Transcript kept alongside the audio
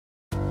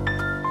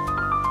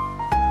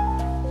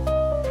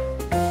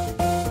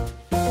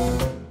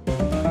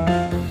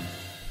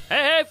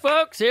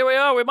folks. Here we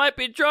are. We might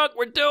be drunk.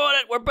 We're doing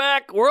it. We're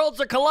back. Worlds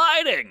are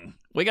colliding.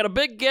 We got a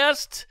big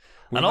guest,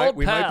 an old pal.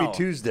 We might be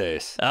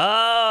Tuesdays.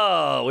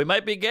 Oh, we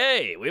might be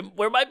gay. We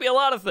might be a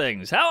lot of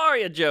things. How are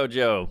you,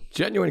 JoJo?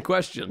 Genuine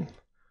question.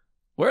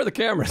 Where are the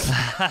cameras?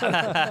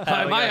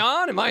 Am I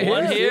on? Am I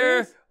One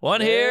here.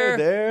 One here.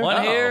 There.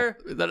 One here.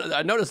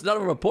 I noticed none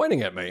of them are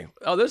pointing at me.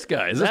 Oh, this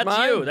guy. Is this That's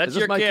mine? you. That's Is this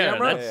your my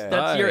camera. camera?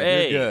 That's your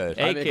A. You're good.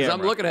 A Because I'm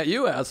camera. looking at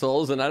you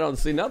assholes and I don't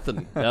see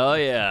nothing. Oh,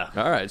 yeah.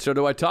 All right. So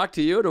do I talk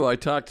to you or do I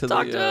talk to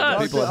Talk the to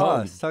us. people Talk at to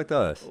home? us. Talk to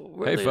us.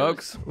 Hey,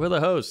 folks. We're the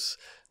hosts.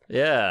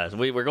 Yeah.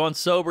 We're going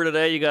sober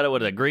today. You got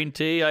a green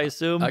tea, I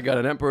assume? I got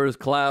an Emperor's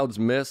Clouds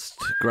Mist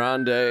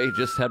Grande.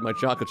 Just had my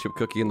chocolate chip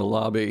cookie in the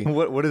lobby.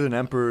 What is an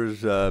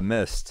Emperor's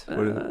Mist?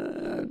 What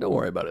is Don't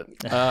worry about it.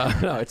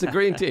 No, it's a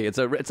green tea. It's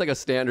like a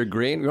standard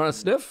green. You want to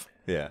sniff?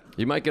 yeah.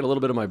 You might get a little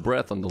bit of my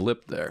breath on the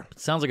lip there.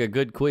 Sounds like a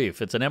good queef.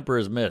 It's an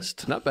Emperor's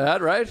Mist. Not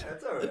bad, right?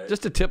 That's all right.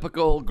 Just a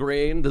typical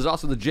green. There's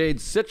also the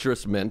Jade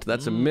Citrus Mint.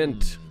 That's a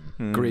mint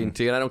green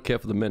tea, and I don't care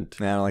for the mint.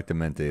 Nah, I don't like the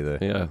mint either.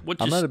 Yeah. Which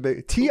I'm is- not a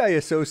big tea. I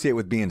associate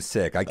with being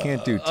sick. I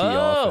can't do tea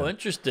Oh, often.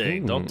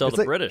 interesting. Don't tell It's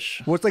the like-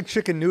 British. Well, it's like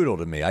chicken noodle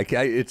to me.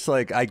 It's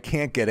like I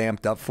can't get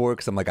amped up for it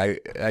because I'm like I'm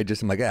I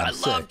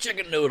sick. love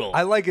chicken noodle.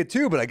 I like it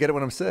too, but I get it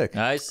when I'm sick.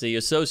 I see.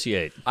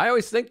 Associate. I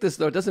always think this,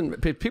 though. It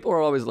doesn't. People are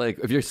always like,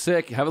 if you're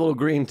sick, have a little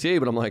green tea.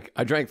 But I'm like,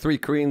 I drank 3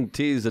 green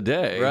teas a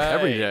day, Right.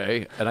 every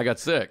day, and I got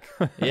sick.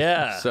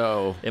 Yeah.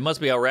 So It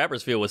must be how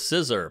rappers feel with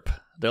scissorp.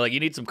 They're like,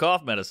 you need some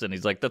cough medicine.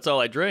 He's like, that's all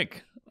I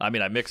drink. I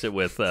mean, I mix it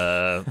with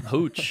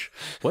hooch.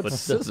 what's But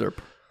scissor?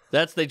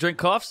 they drink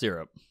cough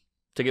syrup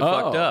to get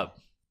fucked up.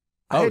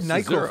 I had Oh,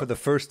 NyQuil Cesaro. for the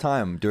first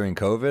time during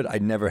COVID.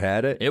 I'd never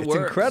had it. It It's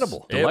works.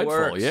 incredible. It Delightful.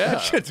 works. Yeah.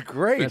 That shit's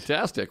great.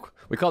 Fantastic.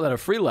 We call that a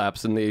free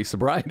lapse in the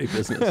sobriety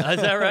business.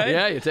 Is that right?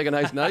 Yeah, you take a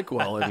nice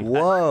NyQuil and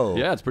Whoa.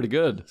 yeah, it's pretty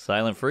good.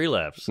 Silent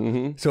relapse.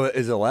 So it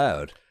is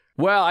allowed.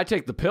 Well, I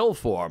take the pill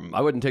form.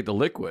 I wouldn't take the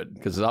liquid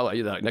because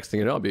next thing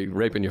you know, I'll be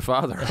raping your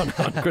father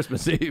on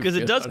Christmas Eve. Because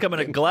it does come in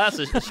a glass,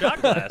 a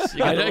shot glass. You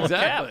got the little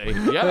cap.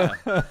 Exactly.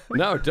 Yeah.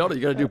 No, totally.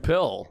 You got to do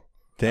pill.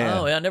 Damn.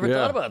 Oh, yeah, I never Yeah.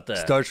 thought about that.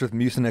 Starts with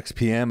Mucinex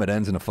PM. It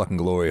ends in a fucking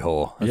glory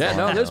hole. That's Yeah, all I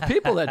no, know. there's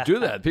people that do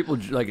that. People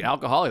like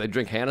alcoholic. They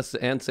drink hand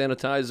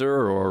sanitizer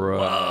or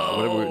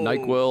whatever,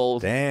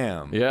 NyQuil.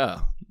 Damn.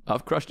 Yeah.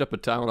 I've crushed up a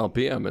Tylenol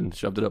PM and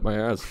shoved it up my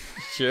ass.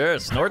 Sure,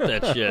 snort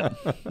that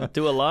shit.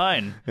 Do a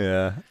line.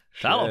 Yeah.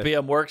 Tylenol Shit.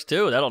 PM works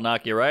too. That'll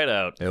knock you right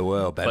out. It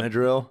will.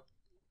 Benadryl.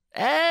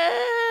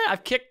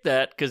 I've kicked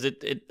that because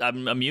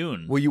I'm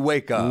immune. Well, you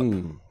wake up.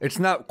 It's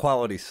not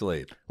quality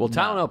sleep. Well,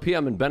 Tylenol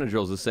PM and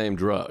Benadryl is the same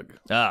drug.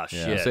 Ah,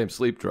 shit. Same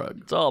sleep drug.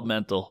 It's all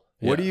mental.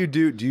 What do you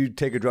do? Do you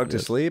take a drug to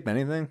sleep?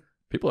 Anything?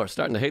 People are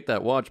starting to hate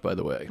that watch, by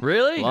the way.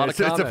 Really? A lot of It's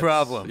a comments.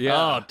 problem.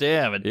 Yeah. Oh,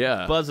 damn. It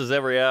Yeah. buzzes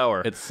every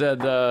hour. It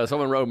said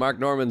someone wrote Mark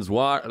Norman's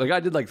watch. The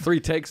guy did like 3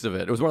 takes of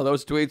it. It was one of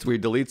those tweets where he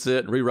deletes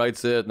it and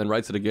rewrites it and then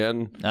writes it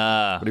again.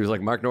 But he was like,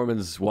 Mark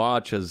Norman's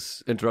watch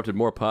has interrupted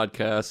more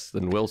podcasts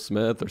than Will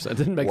Smith or something. It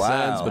didn't make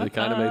Wow. sense, but it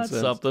kind of made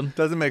sense. something.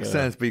 Doesn't make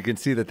sense, but you can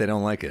see that they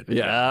don't like it.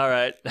 Yeah. All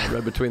right.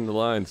 Read between the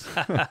lines.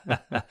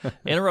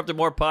 Interrupted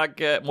more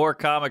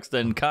comics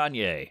than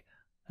Kanye.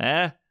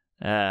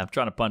 I'm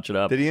trying to punch it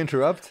up. Did he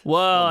interrupt?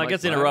 Well, I Mike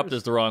guess interrupt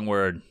Myers? is the wrong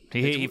word.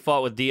 He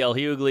fought with D.L.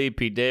 Hughley,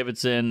 Pete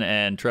Davidson,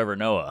 and Trevor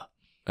Noah.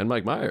 And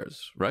Mike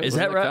Myers, right? Is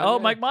Wasn't that it right? Kanye? Oh,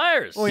 Mike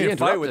Myers. Well, he He didn't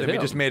fight with him. interrupted He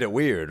him. just made it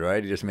weird,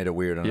 right? He just made it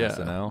weird on Yeah,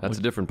 SNL. that's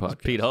a different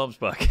podcast. Pete Holmes'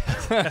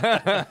 podcast.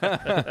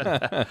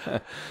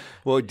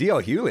 Well,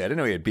 D.L. Hewley, I didn't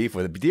know he had beef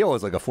with it. D.L.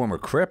 was like a former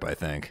Crip, I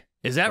think.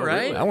 Is that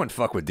right? really? I wouldn't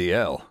fuck with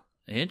D.L.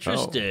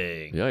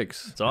 Interesting.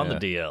 Yikes. It's on Yeah.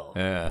 the DL.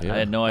 Yeah. I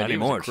had no Not idea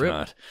anymore, he was a Crip. it's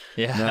not.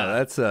 Yeah. No,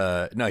 that's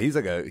no. He's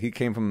like he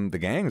came from the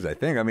gangs, I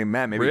think. I mean,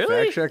 Matt, maybe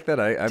Really? fact check that.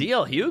 I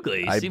D.L.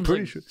 Hughley I'm seems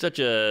pretty like sure- such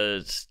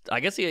a.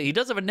 I guess he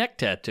does have a neck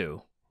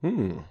tattoo,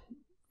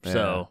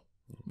 so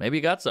maybe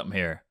he got something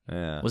here.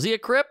 yeah. Was he a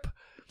Crip?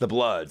 The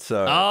blood.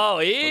 So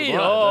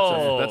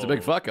Oh, That's a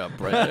big fuck up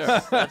right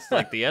there. That's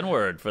like the N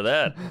word for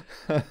that.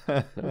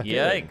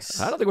 Yikes!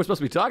 I don't think we're supposed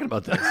to be talking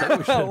about this. I think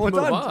we should well, it's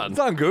move on, on. It's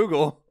on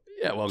Google.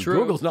 Yeah, well, True.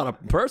 Google's not a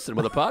person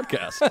with a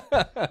podcast.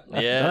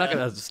 They're Yeah. not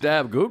going to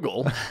stab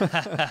Google.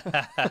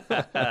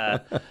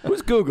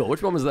 Who's Google?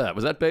 Which one was that?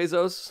 Was that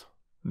Bezos?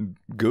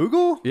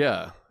 Google?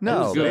 Yeah.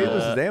 No, Who's Google?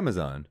 Bezos is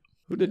Amazon.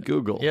 Who did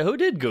Google? Yeah, who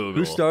did Google?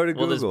 Who started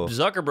well, Google? there's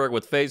Zuckerberg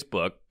with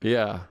Facebook,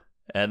 Yeah.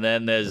 and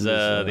then there's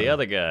the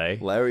other guy.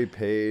 Larry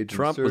Page,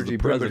 Trump and was the Sergey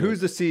Brin. But president.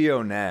 who's the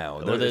CEO now?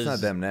 Well, It's there's- not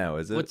them now,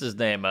 is it? What's his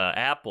name?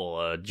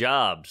 Apple.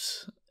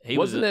 Jobs. He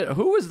Wasn't it?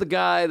 Who was the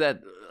guy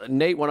that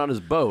Nate went on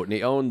his boat and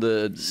he owned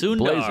the Sundar.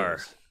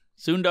 Blazers?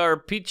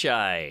 Sundar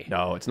Pichai.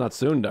 No, it's not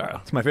Sundar.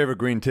 It's my favorite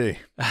green tea.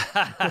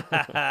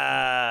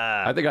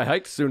 I think I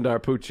hiked Sundar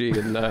Pucci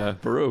in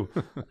Peru.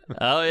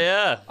 Oh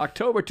yeah.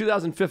 October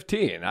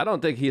 2015. I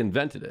don't think he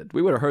invented it.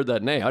 We would have heard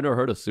that name. I've never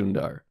heard of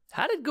Sundar.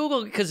 How did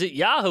Google? Because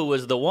Yahoo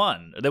was the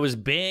one. There was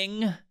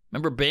Bing.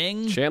 Remember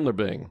Bing? Chandler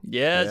Bing.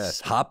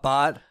 Yes.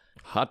 Hotbot.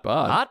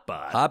 Hotbot.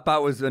 Hotbot.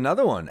 Hotbot was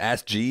another one.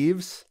 Ask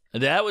Jeeves.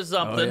 That was Oh,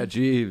 something. yeah,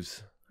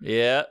 Jeeves.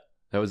 Yeah.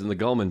 That was in the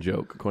Gulman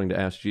joke, according to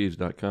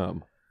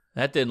AskJeeves.com.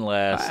 That didn't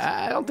last.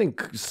 I don't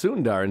think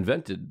Sundar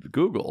invented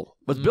Google.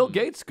 Was Bill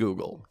Gates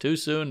Google? Too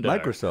soon, Dar.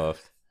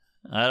 Microsoft.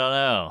 I don't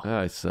know.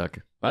 I suck.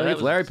 I That think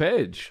it's was- Larry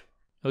Page.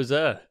 Who's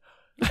that?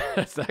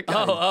 That's that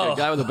guy. Oh. The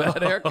guy with a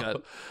bad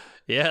haircut.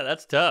 Yeah,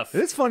 that's tough.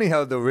 It's funny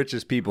how the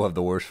richest people have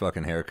the worst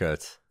fucking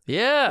haircuts.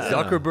 Yeah,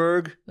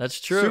 Zuckerberg, that's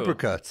true.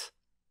 supercuts.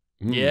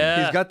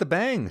 Yeah, He's got the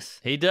bangs.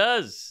 he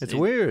does. It's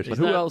weird. He's But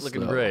who not else,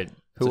 looking though? great.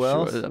 Who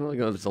else? I don't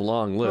know. It's a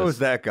long list. What was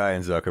that guy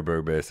in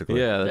Zuckerberg, basically?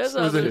 Yeah, There's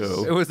that's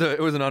others. It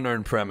was an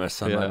unearned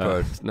premise on my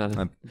part. It's not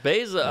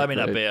Bezos, I mean,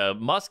 Great.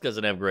 Musk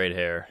doesn't have great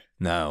hair,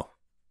 No.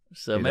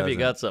 so He maybe you doesn't.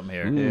 got something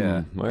here.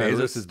 Yeah. All right, Bezos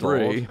list is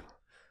 3.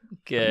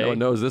 Okay. No one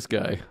knows this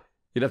guy.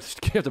 You'd have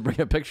to bring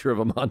a picture of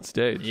him on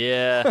stage.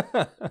 Yeah.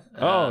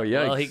 Oh,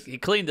 yikes. Well, he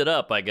cleaned it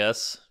up, I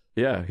guess.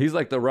 Yeah, he's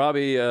like the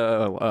Robbie.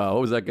 What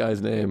was that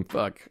guy's name?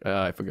 Fuck,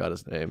 I forgot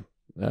his name.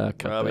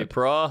 Cut Robbie that.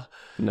 Pra.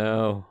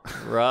 No,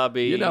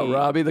 Robbie. you know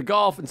Robbie, the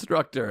golf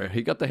instructor.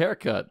 He got the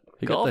haircut.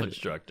 He got golf the-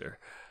 instructor.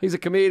 He's a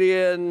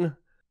comedian.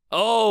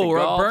 Oh, He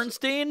Rob golfs.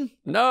 Bernstein.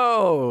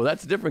 No,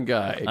 that's a different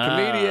guy. A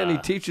comedian. He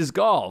teaches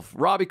golf.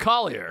 Robbie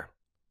Collier.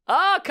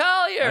 Ah,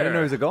 Collier. I didn't know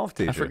he was a golf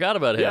teacher. I forgot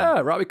about him.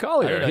 Yeah, Robbie I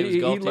Collier. didn't know he was a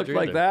He golf looked teacher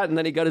like either. that, and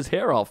then he got his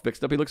hair all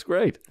fixed up. He looks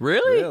great.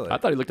 Really? Really? I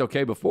thought he looked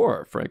okay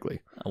before,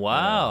 frankly.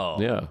 Wow.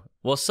 Yeah.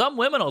 Well, some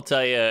women will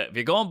tell you if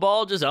you're going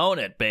bald, just own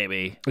it,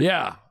 baby.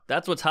 Yeah.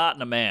 That's what's hot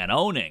in a man,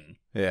 owning.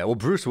 Yeah, well,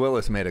 Bruce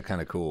Willis made it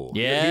kind of cool.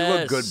 He Yes.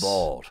 looked good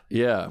bald.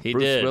 Yeah. He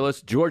Bruce did.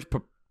 Willis, George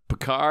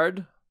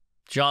Picard,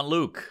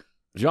 Jean-Luc.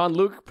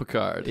 Jean-Luc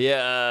Picard.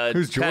 Yeah.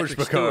 Who's George Patrick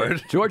Picard?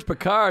 Stewart. George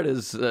Picard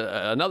is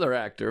another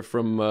actor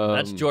from.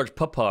 That's George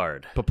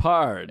Papard.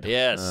 Papard.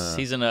 Yes,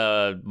 he's in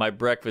My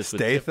Breakfast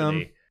with Statham?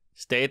 Tiffany.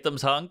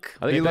 Statham's hunk.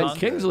 I think Big Ben hunk.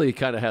 Kingsley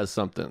kind of has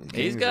something.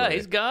 He's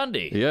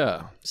Gandhi.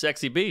 Yeah.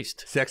 Sexy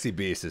beast. Sexy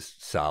Beast is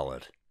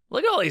solid.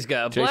 Look at all these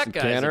guys. Jason Black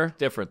guys are Tanner?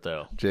 different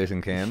though.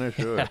 Jason Canner,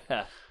 sure.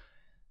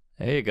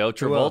 There you go.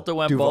 Travolta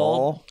went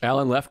Duvall. bald.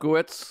 Alan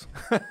Lefkowitz.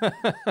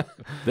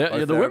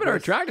 The women are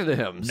attracted to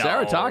him.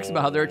 Sarah talks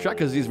about how they're attracted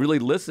because he's really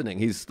listening.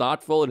 He's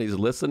thoughtful and he's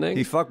listening.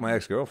 He fucked my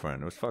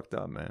ex-girlfriend. It was fucked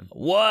up, man.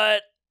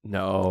 What?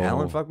 no.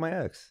 Alan fucked my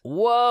ex.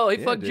 Whoa, he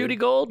Yeah, fucked dude. Judy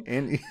Gold?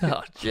 And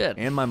Oh, shit.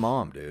 and my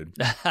mom, dude.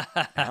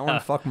 Alan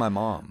fucked my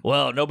mom.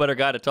 Well, no better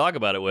guy to talk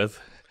about it with.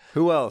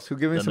 Who else? Who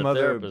give me Than some the other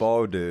therapist.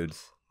 bald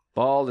dudes?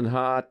 Bald and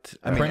hot.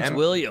 I mean, Prince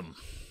William.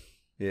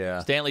 Yeah.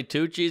 Stanley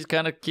Tucci's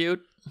kind of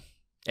cute.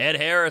 Ed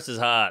Harris is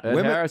hot. Ed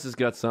Women- Harris has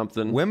got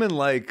something. Women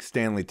like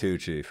Stanley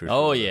Tucci for sure.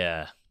 Oh,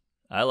 yeah.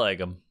 I like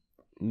him.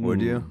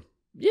 Would you?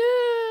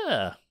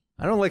 Yeah.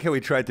 I don't like how he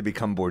tried to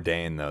become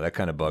Bourdain though. That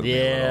kind of bugged me. A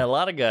Yeah, a little.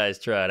 lot of guys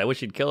tried. I wish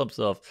he'd kill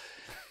himself.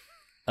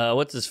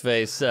 What's his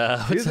face?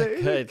 What's He's that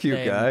a guy's cute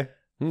name? guy.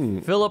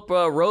 Philip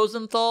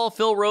Rosenthal?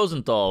 Phil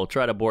Rosenthal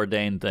tried a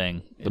Bourdain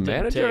thing. It didn't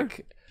manager?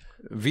 take.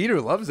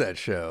 Veter loves that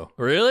show.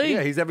 Really?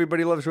 Yeah, he's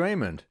Everybody Loves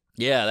Raymond.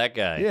 Yeah, that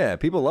guy. Yeah,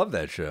 people love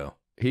that show.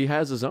 He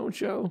has his own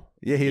show.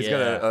 Yeah, he's got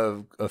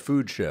Yeah. a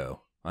food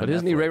show. on But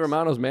isn't he Netflix. Ray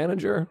Romano's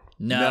manager?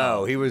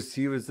 No. he was I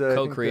think, the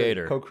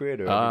Co-creator.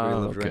 Co-creator. of Ah,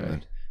 Everybody Loves okay.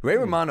 Raymond. Ray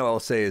Romano,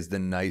 I'll say, is the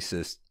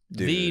nicest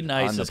dude. The on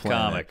nicest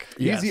planet. comic.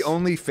 He's Yes. the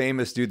only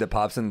famous dude that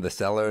pops into the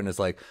cellar and is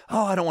like,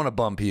 "Oh, I don't want to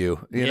bump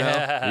you." You know,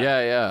 Yeah.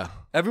 Yeah.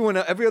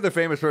 every other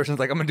famous person's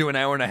like, "I'm gonna do an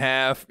hour and a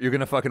half. You're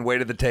gonna fucking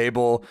wait at the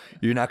table.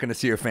 You're not gonna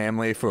see your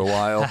family for a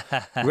while."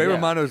 Ray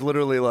Romano's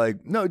literally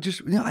like, "No,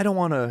 just I don't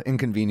want to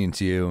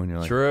inconvenience you." And you're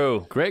like,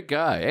 True. Great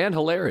guy and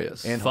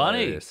hilarious. And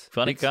Funny. hilarious.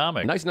 Funny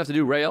comic. nice enough to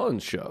do Ray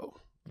Ellen's show.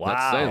 Wow.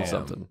 That's saying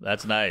something.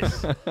 That's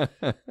nice.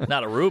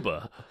 Not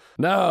Aruba.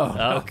 No.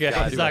 Okay,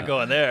 it's not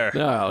going there.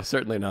 No,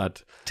 certainly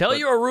not. Tell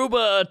your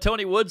Aruba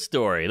Tony Wood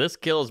story. This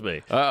kills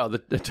me. Oh,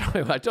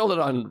 I told it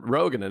on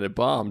Rogan and it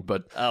bombed,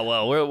 but Oh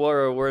well,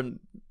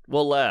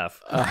 we'll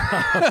laugh.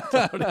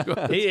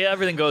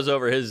 Everything goes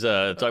over his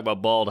talk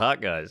about bald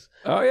hot guys.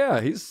 oh yeah,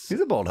 he's He's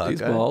a bald hot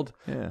He's guy. bald.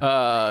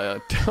 Yeah.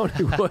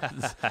 Tony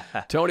Woods.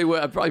 Tony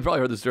Woods. I've probably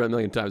heard this story a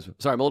million times.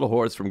 Sorry, I'm a little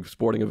hoarse from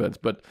sporting events,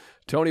 but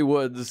Tony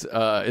Woods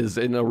is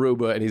in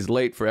Aruba and he's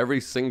late for every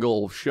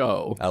single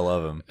show. I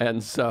love him.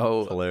 And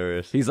so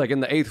Hilarious. he's like in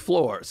the 8th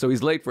floor, so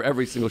he's late for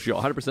every single show.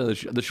 100% of the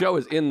show. The show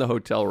is in the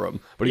hotel room,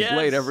 but he's Yes.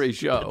 late every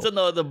show. It's in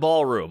the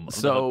ballroom of the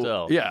So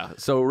hotel. yeah,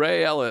 so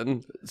Ray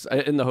Ellen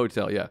in the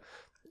hotel. Yeah,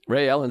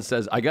 Ray Ellen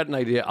says, "I got an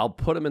idea. I'll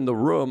put him in the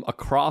room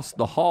across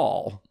the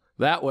hall.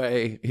 That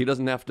way, he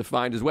doesn't have to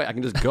find his way. I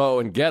can just go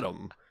and get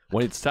him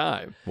when it's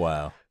time."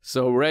 Wow.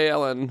 So Ray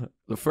Ellen,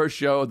 the first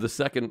show of the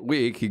second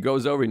week, he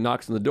goes over, he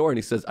knocks on the door, and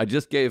he says, "I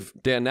just gave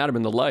Dan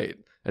Natterman the light."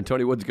 And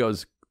Tony Woods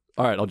goes,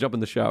 "All right, I'll jump in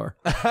the shower."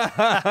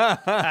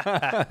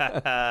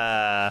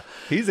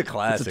 He's a It's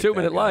classic. a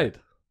 2-minute that guy. light.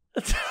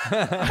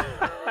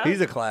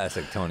 He's a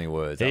classic, Tony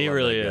Woods. I He love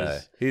really that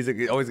guy. is.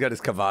 He's always got his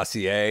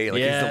Cavassier. Like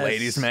he's Yes. the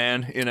ladies'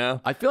 man, you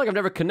know? I feel like I've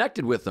never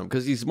connected with him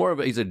because he's a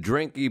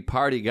drinky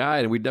party guy,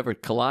 and we'd never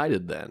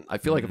collided then. I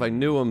feel like if I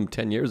knew him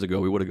 10 years ago,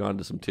 we would have gone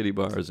to some titty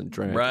bars and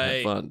drank and Right.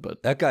 had fun.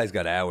 But That guy's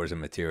got hours of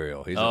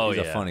material. He's Oh, a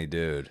yeah. funny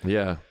dude.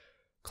 yeah,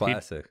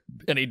 Classic.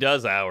 And he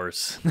does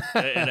hours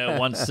in a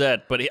one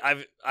set. But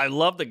I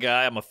love the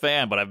guy. I'm a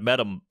fan, but I've met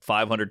him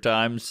 500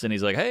 times. And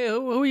he's like, hey,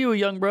 who are you,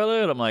 young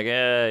brother? And I'm like,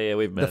 yeah,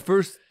 we've met. The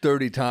first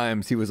 30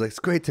 times he was like, it's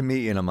great to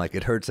meet you. And I'm like,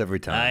 it hurts every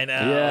time. I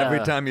know. Yeah.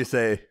 Every time you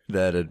say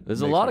that,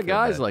 there's a lot of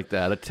guys like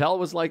that. Attell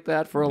was like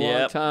that for a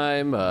long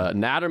time.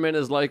 Natterman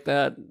is like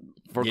that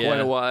for quite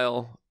a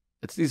while.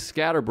 It's these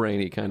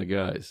scatterbrainy kind of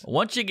guys.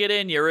 Once you get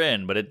in, you're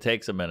in, but it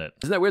takes a minute.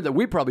 Isn't that weird that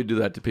we probably do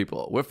that to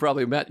people? We've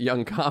probably met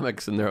young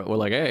comics and we're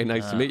like, hey,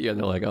 nice to meet you. And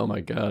they're like, oh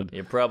my God.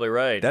 You're probably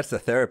right. That's the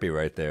therapy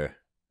right there.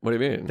 What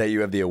do you mean? That you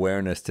have the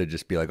awareness to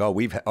just be like, oh,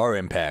 we've our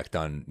impact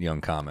on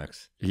young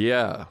comics.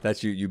 Yeah.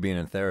 That's you being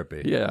in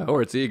therapy. Yeah.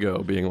 Or it's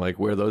ego being like,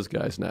 we're those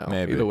guys now.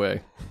 Maybe. Either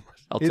way.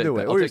 I'll take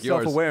or yours.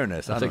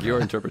 self-awareness. I'll take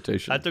your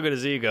interpretation. I took it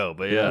as ego,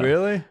 but yeah.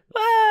 Really?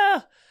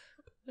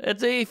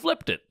 He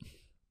flipped it.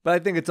 But I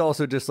think it's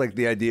also just like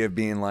the idea of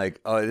being like,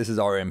 oh, this is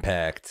our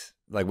impact.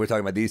 Like we're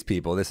talking about these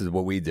people. This is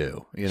what we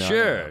do. You know?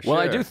 Sure. Well,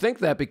 I do think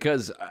that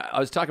because I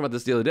was talking about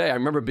this the other day. I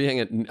remember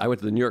I went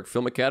to the New York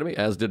Film Academy,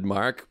 as did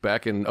Mark,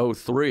 back in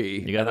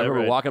 2003. And I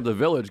remember walking up to the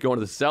Village, going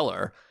to the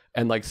cellar,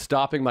 and like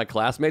stopping my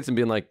classmates and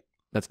being like,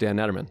 that's Dan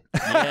Natterman.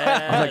 Yes.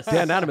 I was like,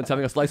 Dan Natterman's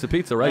having a slice of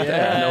pizza right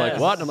there. And they're like,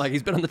 what? And I'm like,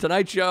 he's been on The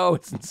Tonight Show.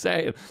 It's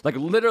insane. Like,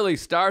 literally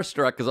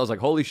starstruck because I was like,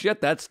 holy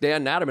shit, that's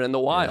Dan Natterman in the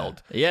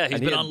wild. Yeah, he's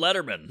been on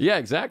Letterman. Yeah,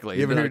 exactly.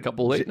 He's been on a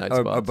couple late night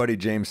spots. Our buddy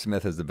James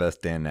Smith has the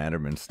best Dan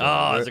Natterman story.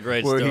 Oh, that's a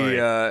great story.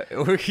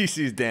 Where he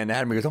sees Dan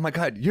Natterman, he goes, oh my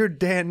God, you're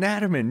Dan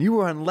Natterman. You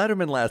were on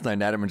Letterman last night.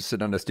 Natterman just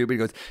sitting on the stoop. He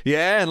goes,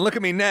 yeah, and look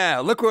at me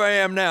now. Look where I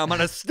am now. I'm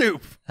on a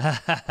stoop.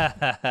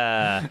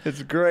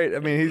 It's great. I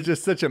mean, he's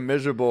just such a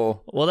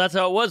miserable... Well, that's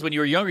how it was when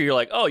you were younger. You're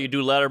like, oh, you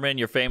do Letterman,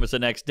 you're famous the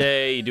next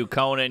day. You do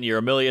Conan, you're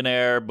a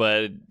millionaire.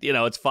 But, you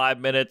know, it's 5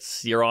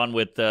 minutes. You're on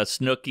with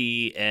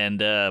Snooki and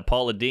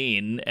Paula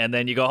Deen, and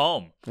then you go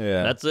home.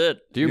 Yeah. That's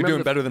it. You're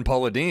doing better than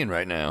Paula Deen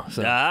right now.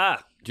 So.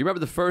 Do you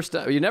remember the first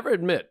time? You never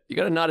admit. You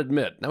got to not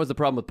admit. That was the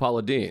problem with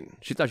Paula Deen.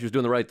 She thought she was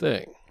doing the right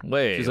thing.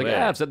 She's like,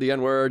 I've said the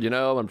N-word,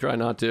 I'm trying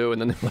not to. And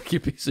then they're like,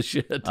 you piece of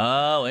shit.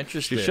 Oh,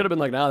 interesting. She should have been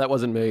like, no, that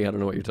wasn't me. I don't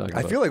know what you're talking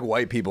about. I feel like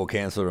white people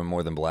canceled her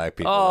more than black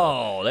people.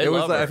 Oh, they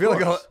love her. I feel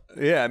like,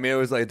 I mean, it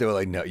was like, they were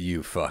like, no,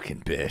 you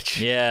fucking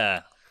bitch.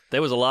 Yeah.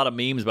 There was a lot of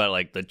memes about it,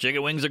 like, the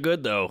chicken wings are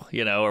good, though,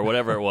 or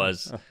whatever it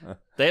was.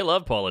 They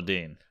love Paula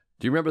Deen.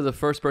 Do you remember the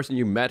first person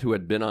you met who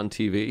had been on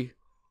TV?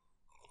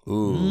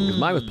 Ooh. Because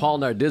mine was Paul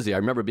Nardizzi. I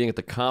remember being at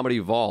the Comedy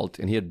Vault,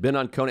 and he had been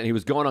on Conan, and he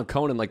was going on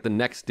Conan like the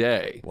next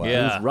day. Wow. Yeah.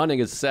 He was running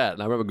his set,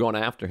 and I remember going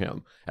after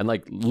him and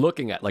like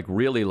looking at him and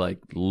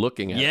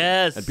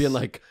being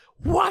like,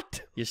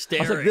 what? You're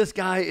staring. I was like, this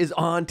guy is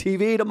on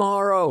TV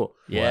tomorrow.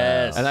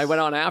 Yes. And I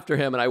went on after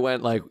him, and I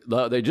went like,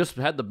 they just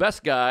had the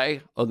best guy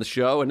on the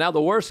show, and now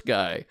the worst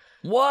guy.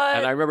 What?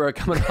 And I remember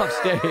coming off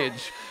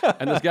stage,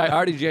 and this guy,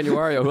 Artie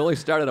Januario, who only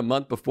started a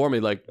month before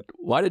me, like,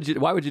 why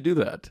would you do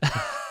that?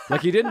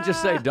 Like, he didn't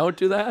just say, don't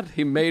do that.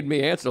 He made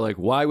me answer, like,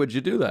 why would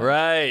you do that?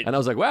 Right. And I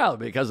was like, well,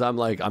 because I'm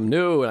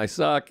new and I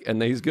suck,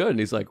 and he's good. And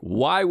he's like,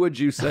 why would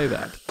you say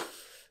that?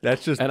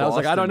 That's just And I was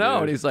like, I don't know.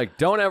 dude. And he's like,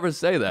 don't ever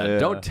say that. Yeah.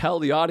 Don't tell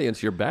the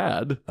audience you're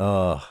bad.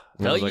 Oh.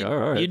 And I was like, all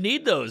right. You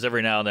need those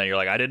every now and then. You're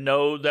like, I didn't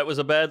know that was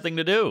a bad thing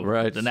to do.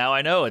 Right. And now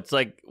I know. It's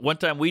like one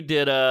time we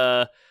did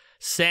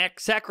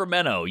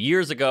Sacramento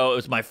years ago. It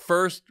was my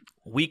first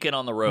weekend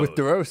on the road. With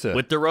DeRosa.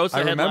 With DeRosa I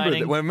remember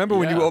headlining. Remember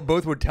when you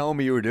both were telling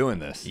me you were doing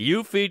this?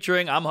 You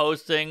featuring, I'm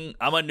hosting,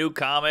 I'm a new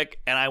comic,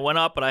 and I went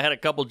up and I had a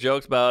couple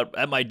jokes about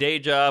at my day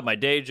job,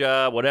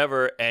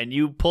 whatever, and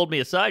you pulled me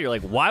aside. You're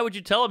like, why would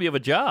you tell them you have a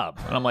job?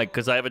 And I'm like,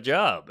 because I have a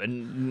job.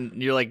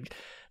 And you're like,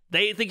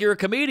 they think you're a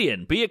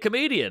comedian. Be a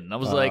comedian. And I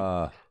was like,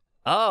 oh,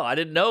 I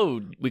didn't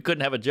know we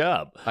couldn't have a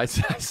job. I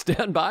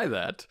stand by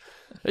that.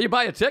 You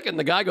buy a ticket, and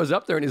the guy goes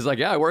up there, and he's like,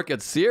 yeah, I work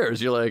at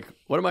Sears. You're like,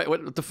 what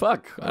the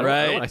fuck? I don't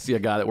know when I see a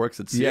guy that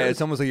works at Sears. Yeah,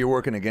 it's almost like you're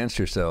working against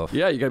yourself.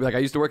 Yeah, you got to be like, I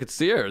used to work at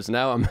Sears.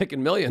 Now I'm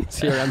making millions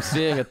here. I'm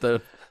seeing at the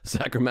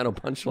Sacramento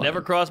Punchline.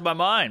 Never crossed my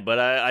mind, but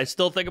I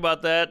still think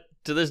about that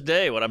to this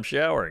day when I'm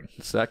showering.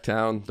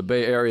 Sacktown, the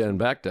Bay Area, and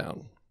back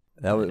down.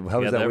 How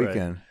was that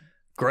weekend? Right.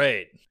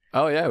 Great.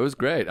 Oh, yeah, it was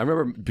great. I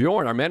remember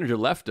Bjorn, our manager,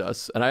 left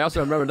us. And I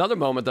also remember another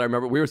moment that I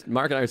remember.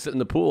 Mark and I were sitting in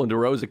the pool, and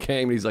DeRosa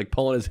came, and he's like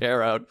pulling his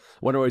hair out,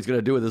 wondering what he's going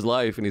to do with his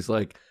life. And he's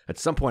like, at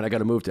some point, I got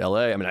to move to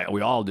L.A. I mean,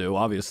 we all do,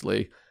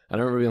 obviously. And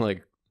I remember being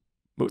like,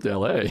 move to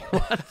L.A.?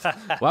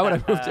 Why would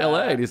I move to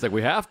L.A.? And he's like,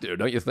 we have to,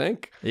 don't you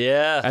think?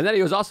 Yeah. And then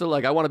he was also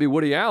like, I want to be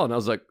Woody Allen. I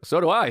was like, so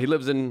do I. He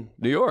lives in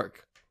New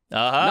York.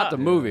 Not the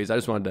movies. I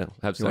just wanted to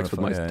have sex with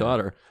my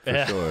daughter.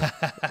 For sure.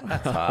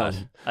 I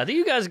think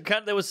you guys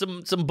there was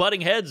some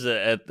butting heads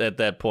at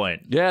that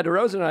point. Yeah,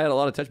 DeRosa and I had a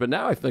lot of touch, but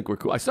now I think we're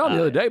cool. I saw him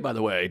the other day, by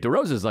the way.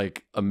 DeRosa's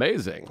like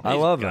amazing. I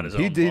love him.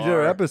 He did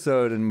our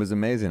episode and was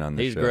amazing on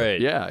this He's show. great.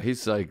 Yeah,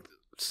 he's like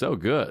so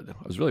good.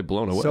 I was really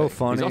blown away. So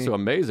funny. He's also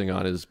amazing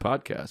on his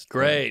podcast.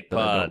 Great that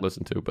I don't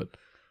listen to, but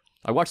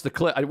I watch the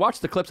clip. I watch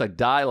the clips. I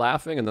die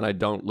laughing, and then I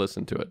don't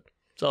listen to it.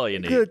 That's all you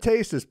need. Good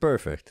taste is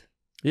perfect.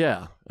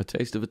 Yeah, a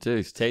taste of a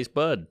taste. Taste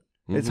bud.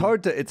 Mm-hmm. It's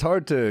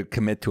hard to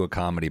commit to a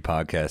comedy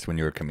podcast when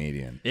you're a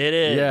comedian. It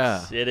is.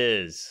 Yeah. It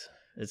is.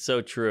 It's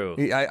so true.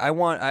 I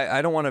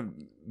don't want to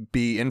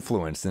be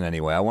influenced in any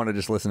way. I want to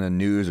just listen to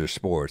news or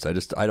sports.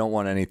 I don't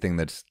want anything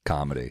that's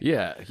comedy.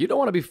 Yeah, you don't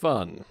want to be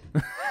fun.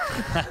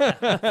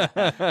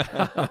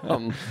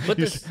 But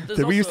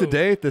Did we used to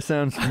date? This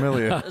sounds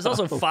familiar. There's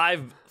also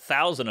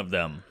 5,000 of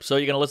them, so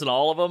you're gonna listen to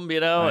all of them.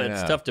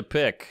 It's tough to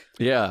pick.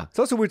 Yeah, it's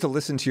also weird to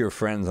listen to your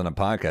friends on a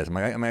podcast.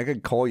 I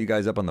could call you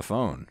guys up on the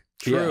phone.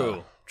 True.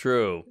 Yeah.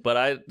 True,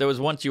 but there was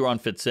once you were on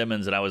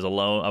Fitzsimmons and I was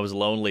alone. I was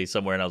lonely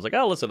somewhere, and I was like,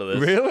 "I'll listen to this."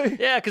 Really?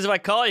 Yeah, because if I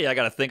call you, I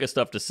got to think of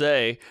stuff to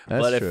say.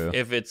 That's true.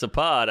 If it's a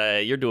pod,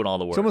 you're doing all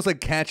the work. It's almost like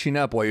catching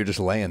up while you're just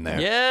laying there.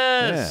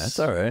 Yes. Yeah, that's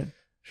all right.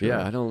 Sure.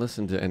 Yeah, I don't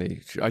listen to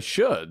any. I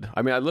should.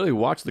 I mean, I literally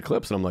watch the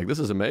clips, and I'm like, "This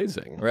is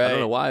amazing." Right. I don't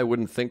know why I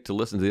wouldn't think to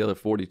listen to the other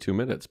 42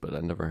 minutes, but I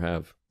never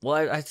have. Well,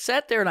 I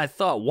sat there and I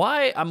thought,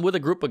 why? I'm with a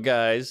group of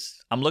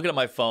guys. I'm looking at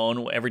my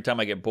phone every time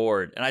I get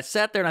bored, and I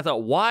sat there and I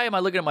thought, why am I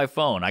looking at my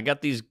phone? I got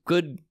these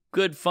good,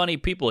 funny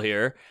people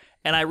here,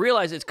 and I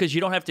realized it's because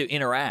you don't have to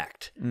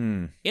interact.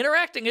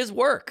 Interacting is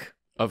work.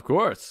 Of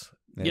course.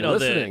 You know,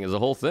 listening is a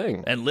whole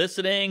thing. And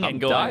listening I'm and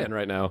going. dying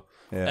right now.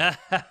 Yeah.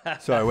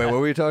 Sorry, wait, what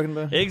were you talking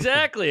about?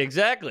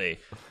 Exactly.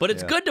 But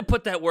it's good to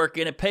put that work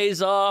in. It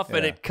pays off,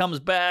 and it comes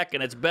back,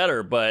 and it's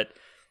better. But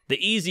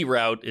the easy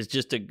route is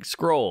just to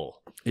scroll.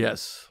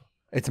 Yes.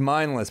 It's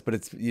mindless,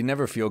 but you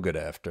never feel good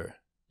after.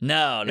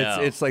 No.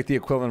 It's like the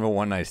equivalent of a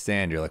one-night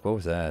stand. You're like, what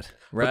was that?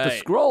 Right. But the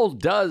scroll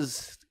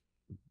does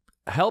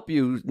help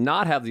you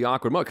not have the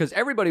awkward moment, because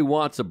everybody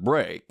wants a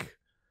break.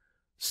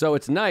 So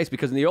it's nice,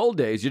 because in the old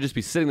days, you'd just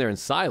be sitting there in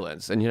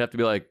silence, and you'd have to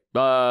be like,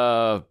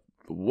 where'd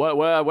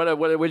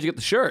you get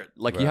the shirt?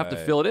 Like, you have to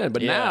fill it in.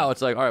 But now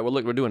it's like, all right, well,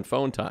 look, we're doing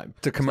phone time.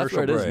 It's a commercial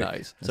break. It is break.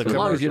 nice. It's as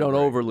long as you don't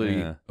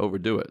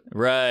overdo it.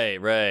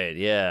 Right,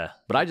 yeah.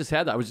 But I just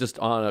had that. I was just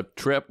on a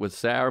trip with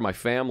Sarah, my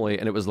family,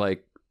 and it was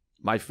like,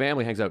 my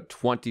family hangs out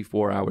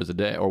 24 hours a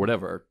day or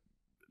whatever,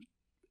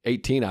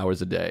 18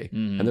 hours a day,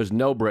 and there's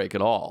no break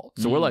at all.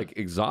 So we're like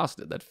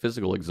exhausted, that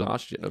physical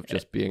exhaustion of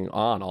just being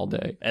on all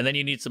day. And then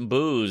you need some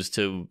booze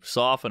to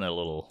soften it a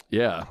little.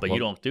 Yeah. But you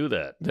don't do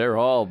that. They're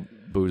all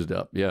boozed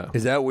up, yeah.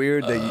 Is that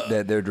weird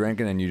that they're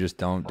drinking and you just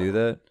don't do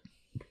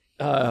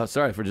that?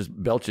 Sorry for just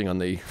belching on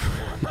the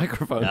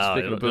microphone. No,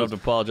 Speaking you of don't have booze.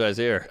 to apologize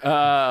here.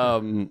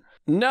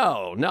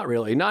 No, not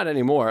really. Not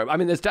anymore. I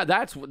mean, that's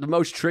the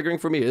most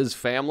triggering for me is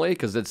family,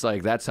 because it's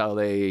like that's how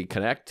they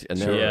connect, and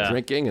they're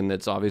drinking, and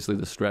it's obviously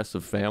the stress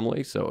of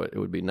family, so it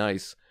would be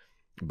nice.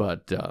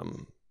 But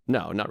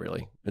no, not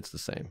really. It's the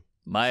same.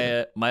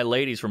 My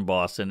ladies from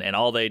Boston, and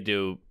all they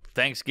do,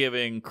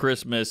 Thanksgiving,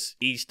 Christmas,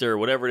 Easter,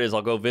 whatever it is,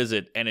 I'll go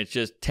visit, and it's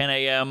just 10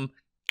 a.m.,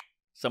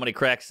 somebody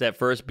cracks that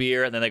first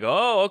beer, and then they go,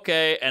 oh,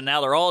 okay, and now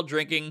they're all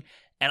drinking,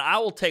 and I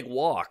will take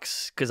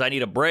walks, because I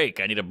need a break,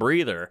 I need a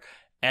breather.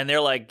 And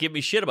they're like, give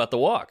me shit about the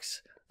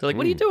walks. They're like,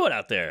 what are you doing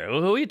out there?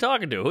 Who are you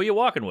talking to? Who are you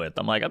walking with?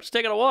 I'm like, I'm just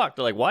taking a walk.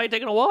 They're like, why are you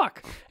taking a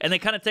walk? And they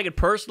kind of take it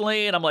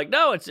personally. And I'm like,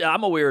 no,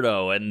 I'm a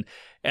weirdo. And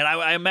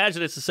I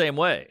imagine it's the same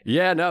way.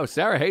 Yeah, no,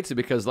 Sarah hates it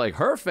because, like,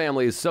 her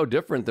family is so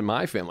different than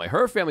my family.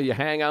 Her family, you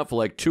hang out for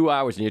like 2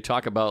 hours and you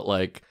talk about,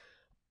 like,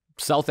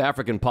 South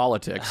African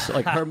politics.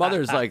 Like, her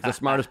mother's like the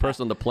smartest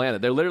person on the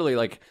planet. They're literally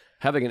like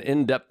having an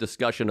in-depth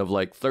discussion of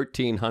like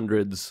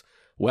 1300s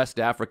West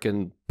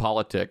African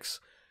politics.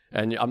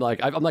 And I'm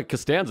like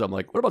Costanza. I'm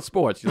like, what about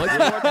sports? You like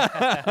sports?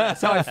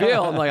 That's how I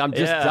feel. I'm like, I'm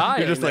just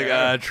dying. You're just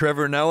like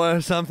Trevor Noah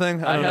or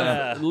something? I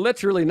have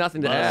literally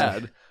nothing to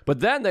add. But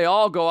then they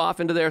all go off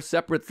into their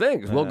separate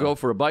things. We'll go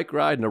for a bike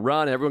ride and a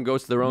run. Everyone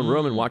goes to their own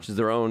room and watches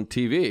their own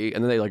TV.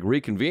 And then they like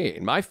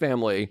reconvene. My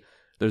family,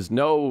 there's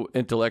no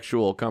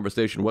intellectual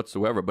conversation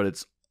whatsoever, but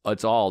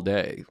it's all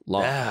day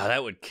long. Yeah,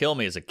 that would kill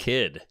me as a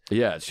kid.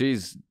 Yeah,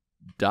 she's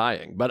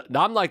dying. But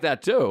I'm like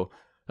that too.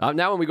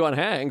 Now when we go on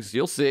hangs,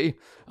 you'll see.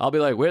 I'll be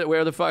like,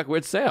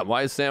 where's Sam?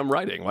 Why is Sam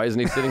writing? Why isn't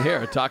he sitting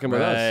here talking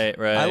with us?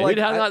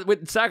 Right.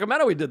 With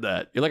Sacramento, we did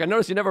that. You're like, I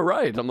noticed you never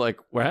write. I'm like,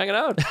 we're hanging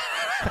out.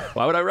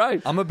 Why would I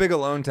write? I'm a big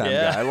alone time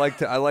guy. I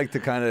like to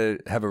kind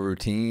of have a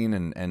routine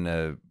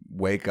and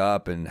wake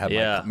up and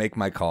have make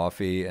my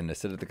coffee and to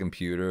sit at the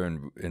computer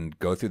and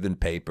go through the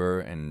paper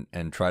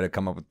and try to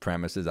come up with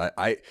premises.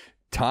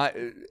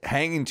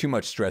 Hanging too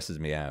much stresses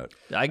me out.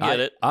 I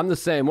get it. I'm the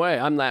same way.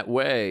 I'm that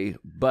way.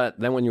 But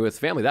then when you're with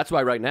family, that's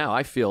why right now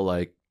I feel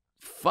like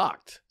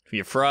fucked.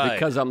 You're fried.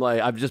 Because I'm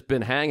like, I've just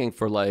been hanging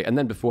for like, and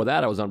then before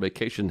that I was on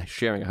vacation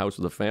sharing a house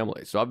with a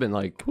family. So I've been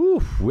like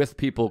with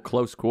people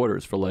close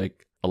quarters for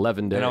like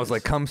 11 days. And I was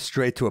like, come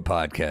straight to a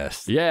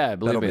podcast. Yeah,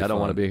 believe That'll me, be I don't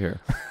fun. want to be here.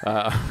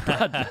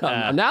 But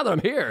now that I'm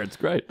here, it's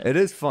great. It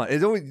is fun.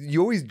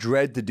 You always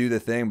dread to do the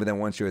thing, but then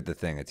once you're at the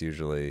thing, it's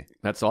usually...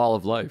 That's all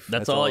of life.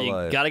 That's all you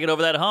life. got to get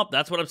over that hump.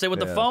 That's what I'm saying with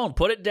the phone.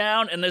 Put it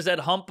down, and there's that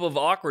hump of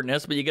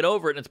awkwardness, but you get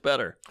over it, and it's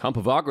better. Hump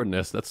of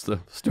awkwardness. That's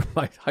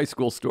my high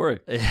school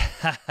story.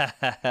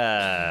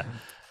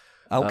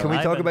 Can we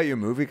talk about your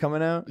movie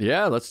coming out?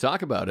 Yeah, let's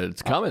talk about it.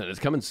 It's coming. It's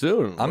coming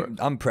soon.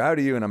 I'm proud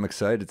of you, and I'm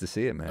excited to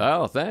see it, man.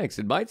 Oh, thanks.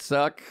 It might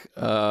suck.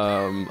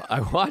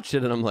 I watched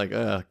it, and I'm like,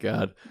 oh,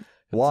 God.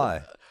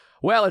 Why?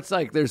 Well, it's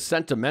like there's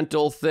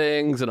sentimental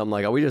things, and I'm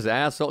like, are we just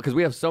asshole? Because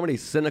we have so many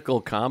cynical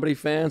comedy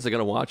fans. They're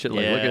gonna watch it,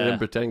 like look at him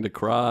pretending to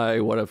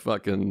cry. What a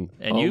fucking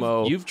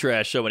homo. You've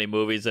trashed so many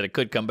movies that it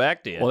could come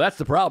back to you. Well, that's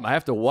the problem. I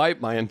have to wipe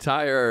my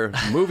entire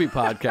movie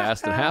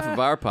podcast and half of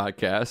our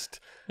podcast.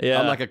 Yeah.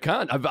 I'm like a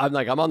cunt.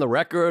 I'm on the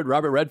record.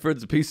 Robert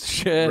Redford's a piece of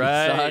shit.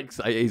 Right. He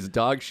sucks. He's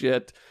dog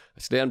shit. I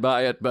stand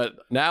by it. But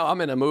now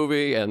I'm in a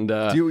movie, and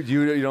do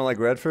you don't like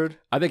Redford?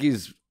 I think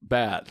he's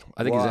bad.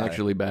 I think he's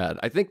actually bad.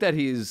 I think that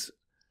he's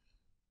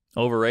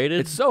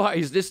overrated. It's so high.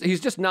 He's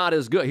just not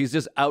as good. He's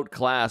just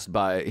outclassed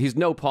by. He's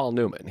no Paul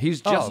Newman.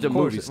 He's just a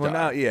movie star. Well,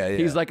 now,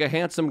 He's like a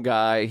handsome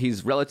guy.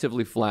 He's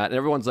relatively flat, and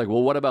everyone's like,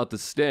 "Well, what about The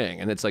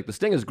Sting?" And it's like, The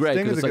Sting is great.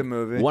 Sting is it's a like good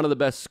movie. One of the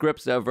best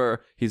scripts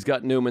ever. He's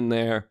got Newman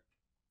there,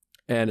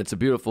 and it's a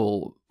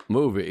beautiful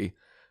movie.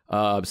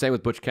 Same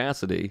with Butch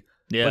Cassidy.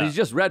 Yeah. But he's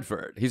just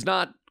Redford. He's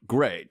not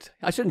great.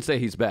 I shouldn't say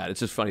he's bad. It's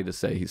just funny to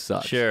say he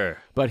sucks. Sure.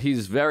 But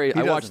he's very...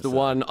 I watched the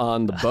one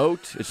on the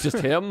boat. It's just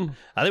him.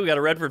 I think we got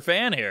a Redford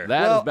fan here.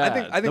 That is bad.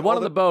 I think the one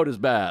on the boat is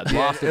bad.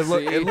 Lost at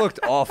Sea. It looked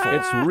awful.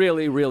 It's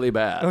really, really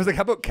bad. I was like,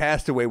 how about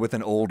Castaway with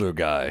an older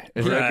guy?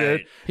 Is that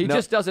good? He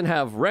just doesn't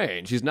have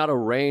range. He's not a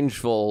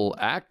rangeful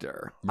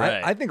actor.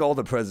 Right. I think All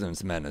the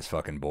President's Men is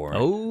fucking boring.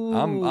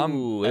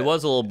 Oh, it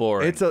was a little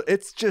boring.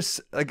 It's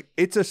just like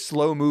it's a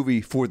slow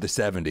movie for the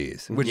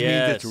 70s, which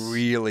means it's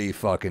really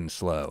fucking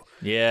slow.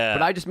 Yeah.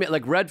 But I just mean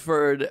like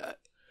Redford,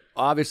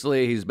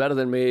 obviously he's better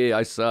than me.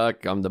 I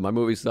suck. My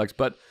movie sucks.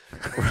 But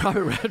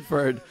Robert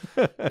Redford,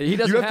 he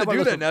doesn't You have to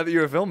do that now that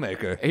you're a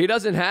filmmaker. He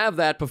doesn't have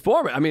that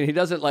performance. I mean, he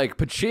doesn't like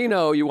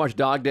Pacino. You watch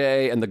Dog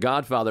Day and the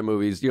Godfather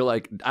movies. You're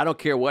like, I don't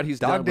care what he's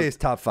done. Dog Day's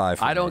top 5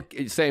 for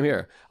me. Same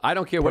here. I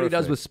don't care what he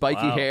does with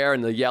spiky hair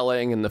and the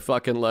yelling and the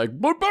fucking like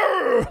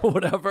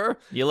whatever.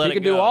 You let he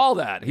can do all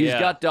that. He's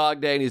got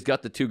Dog Day and he's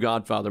got the 2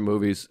 Godfather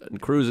movies.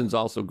 And Cruisin's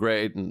also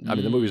great. And I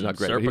mean, the movie's not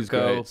great, but he's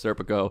great.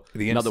 Serpico.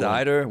 The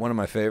Insider, one of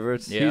my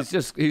favorites. Yeah.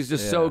 He's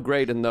just so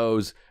great in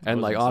those.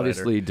 And like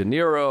obviously De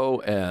Niro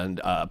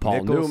and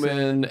Paul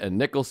Newman and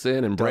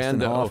Nicholson and Dustin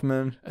Brando.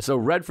 Hoffman. So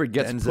Redford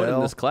gets put in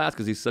Denzel. this class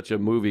because he's such a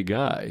movie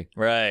guy.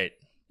 Right.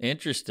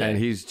 Interesting. And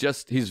he's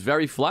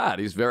very flat.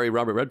 He's very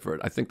Robert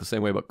Redford. I think the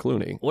same way about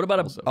Clooney. What about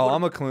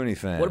I'm a Clooney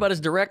fan. What about his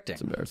directing?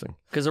 It's embarrassing.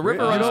 Because A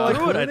River Runs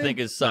Through It, I think,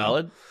 is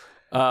solid.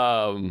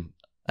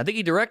 I think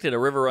he directed A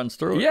River Runs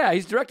Through It. Yeah,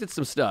 he's directed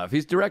some stuff.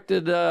 He's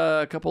directed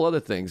a couple other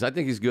things. I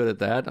think he's good at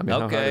that. I mean,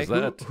 how hard is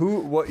that?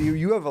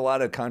 You have a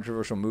lot of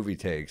controversial movie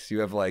takes.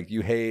 You have like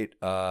you hate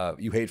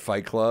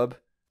Fight Club.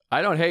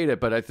 I don't hate it,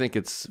 but I think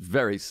it's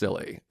very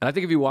silly. And I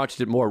think if you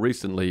watched it more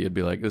recently, you'd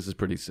be like, this is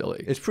pretty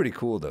silly. It's pretty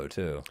cool though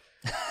too.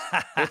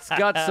 It's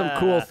got some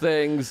cool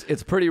things.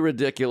 It's pretty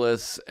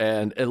ridiculous,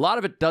 and a lot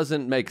of it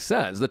doesn't make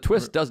sense. The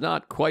twist does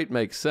not quite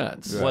make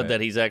sense. What,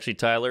 that he's actually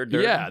Tyler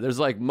Durden? Yeah, there's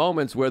like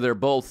moments where they're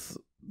both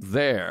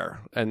there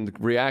and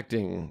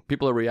reacting.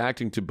 People are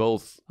reacting to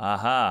both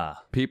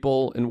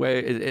people in way.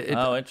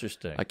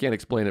 Interesting. I can't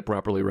explain it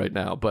properly right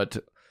now, but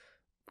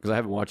because I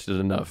haven't watched it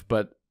enough.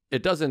 But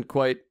it doesn't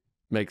quite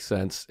make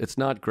sense. It's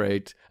not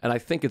great, and I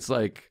think it's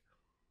like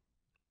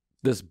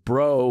this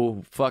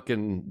bro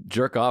fucking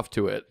jerk off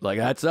to it. Like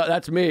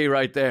that's me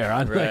right there.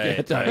 I'm like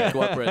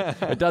anti-corporate.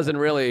 It doesn't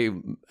really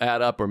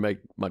add up or make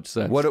much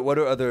sense. What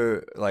are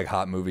other like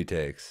hot movie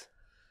takes?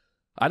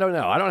 I don't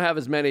know. I don't have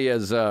as many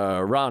as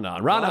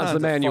Ronan. Ronan's the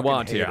man you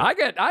want here. I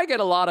get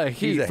a lot of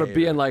heat for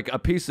being like a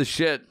piece of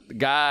shit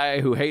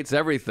guy who hates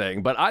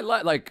everything. But I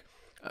like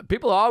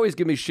people always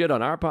give me shit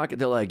on our pocket.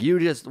 They're like, you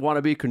just want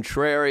to be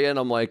contrarian.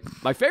 I'm like,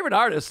 my favorite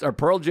artists are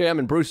Pearl Jam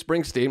and Bruce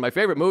Springsteen. My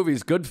favorite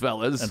movie's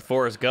Goodfellas and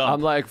Forrest Gump.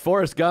 I'm like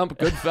Forrest Gump,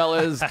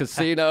 Goodfellas,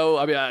 Casino.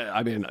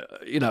 I mean,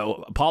 you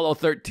know, Apollo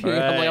 13. Right.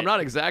 I'm like, I'm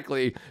not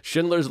exactly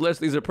Schindler's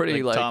List. These are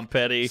pretty like Tom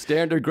Petty,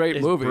 standard great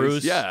movies.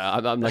 Bruce. Yeah,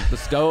 I'm like the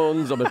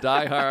Stones. I'm a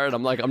diehard.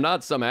 I'm like, I'm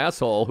not some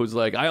asshole who's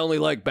like, I only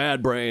like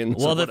Bad Brains.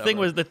 Well, the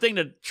thing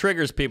that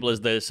triggers people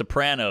is The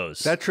Sopranos.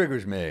 That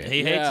triggers me.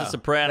 He hates The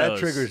Sopranos. That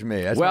triggers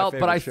me. That's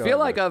but I feel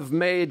like I've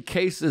made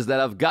cases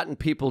that I've gotten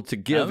people to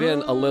give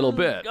in a little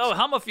bit. Oh,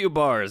 hum a few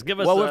bars. Give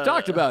us. Well, we've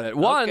talked about it.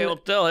 One, okay, we'll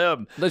tell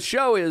him. The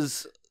show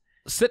is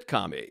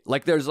sitcom-y.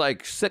 Like there's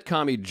like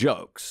sitcom-y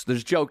jokes.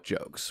 There's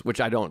jokes, which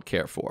I don't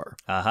care for.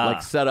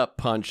 Like set up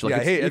punch. Like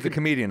as a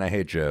comedian, I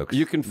hate jokes.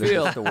 You can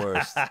feel the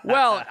worst.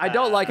 Well, I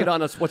don't like it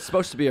on what's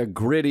supposed to be a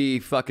gritty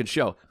fucking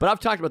show. But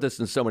I've talked about this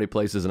in so many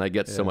places, and I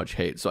get so much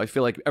hate. So I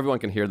feel like everyone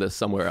can hear this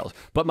somewhere else.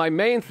 But my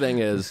main thing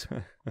is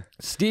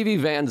Stevie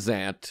Van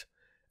Zandt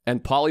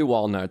and Polly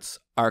Walnuts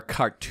are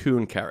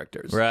cartoon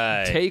characters.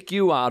 Right. Take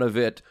you out of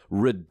it,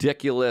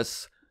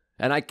 ridiculous.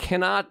 And I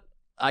can't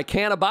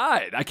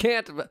abide.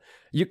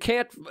 You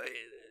can't,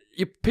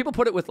 people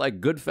put it with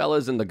like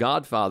Goodfellas and The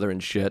Godfather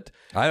and shit.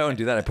 I don't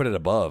do that. I put it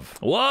above.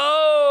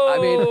 Whoa! I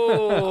mean,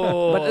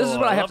 but this is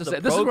what I have to say.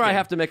 This is where I poking.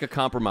 have to make a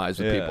compromise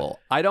with people.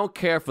 I don't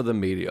care for the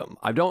medium.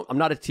 I'm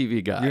not a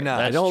TV guy. You're not.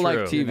 I That's don't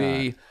true. like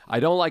TV. I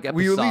don't like episodic.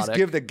 Will you at least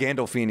give that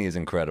Gandolfini is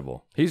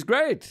incredible? He's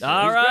great.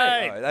 All He's right.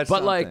 great. All right, that's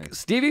But something. like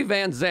Stevie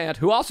Van Zandt,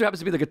 who also happens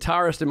to be the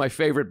guitarist in my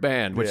favorite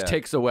band, which Yeah.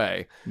 takes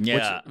away.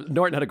 Yeah. Which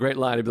Norton had a great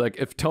line. He'd be like,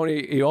 if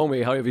Tony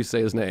Iommi, however you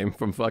say his name,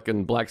 from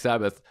fucking Black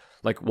Sabbath,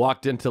 like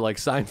walked into like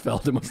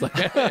Seinfeld and was like,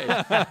 hey,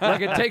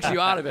 like it takes you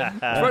out of it.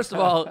 First of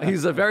all,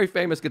 he's a very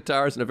famous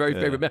guitarist and a very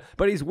favorite band,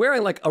 but he's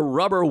wearing like a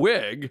rubber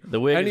wig. The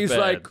wig and is he's bad.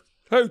 like,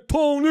 hey,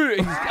 Tony.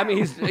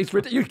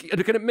 You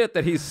can admit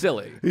that he's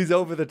silly. He's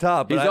over the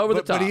top. He's over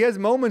the top. But he has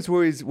moments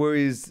where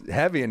he's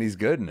heavy and he's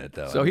good in it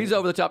though. So he's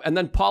over the top. And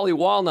then Paulie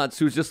Walnuts,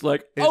 who's just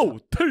like, oh,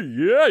 TA.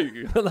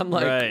 And I'm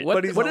like, Right. what,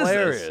 but he's what is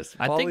hilarious. this?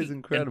 I Paulie's think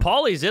incredible. and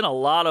Paulie's in a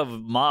lot of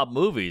mob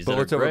movies. that are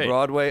Bullets Over great.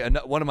 Broadway,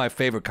 one of my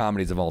favorite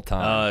comedies of all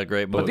time.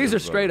 Great movie. But these are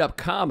straight up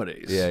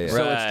comedies. Yeah, yeah. So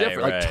Right, it's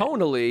different. right. Like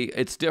tonally,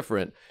 it's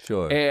different.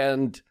 Sure.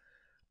 And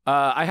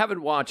I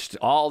haven't watched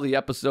all the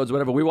episodes,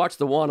 whatever. We watched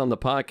the one on the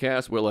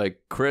podcast where like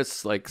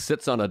Chris like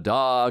sits on a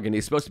dog and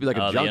he's supposed to be like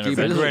a Oh, the junkie,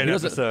 but intervention. he Great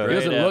doesn't, episode. he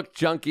doesn't Great look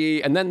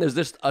junky. And then there's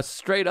just a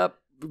straight up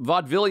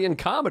vaudevillian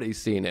comedy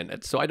scene in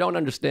it. So I don't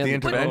understand The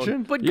tone.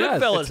 intervention? But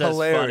Yes, Goodfellas it's has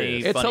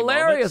hilarious. It's funny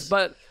hilarious,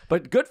 moments.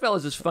 but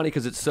Goodfellas is funny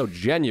because it's so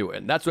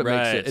genuine. That's what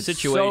Right, makes it.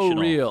 It's so situational.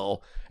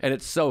 real and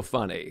it's so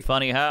funny.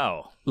 Funny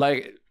how?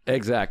 Like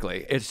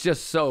exactly, it's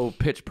just so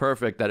pitch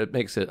perfect that it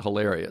makes it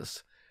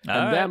hilarious. All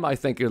And right. them, I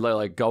think, are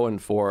like going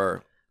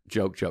for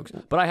jokes.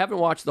 But I haven't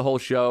watched the whole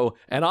show,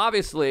 and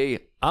obviously,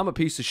 I'm a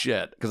piece of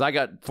shit because I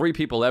got 3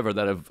 people ever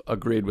that have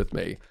agreed with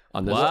me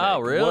on this. Wow,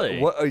 take. really?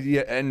 What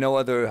yeah, and no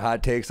other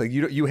hot takes. Like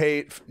you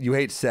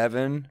hate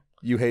Seven.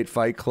 You hate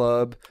Fight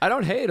Club. I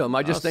don't hate them.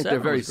 I just think they're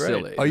Seven very was great.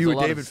 silly. Are you There's a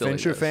lot of David Fincher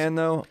silliness. fan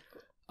though?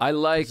 I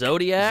like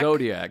Zodiac?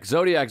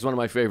 Zodiac's one of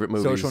my favorite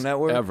movies. Social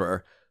Network?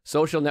 ever.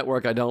 Social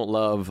Network, I don't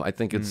love. I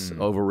think it's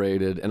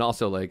overrated. And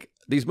also, like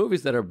these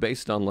movies that are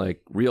based on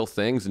like real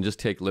things and just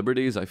take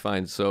liberties, I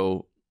find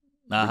so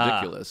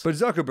ridiculous. But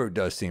Zuckerberg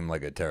does seem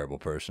like a terrible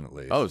person at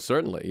least. Oh,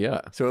 certainly,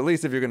 yeah, So at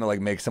least if you're gonna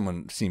like make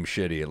someone seem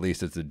shitty, at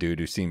least it's a dude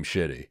who seems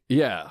shitty.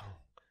 yeah.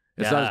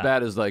 It's not Yeah. as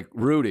bad as like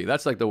Rudy.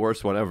 That's like the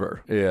worst one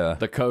ever. Yeah.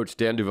 The coach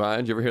Dan Devine.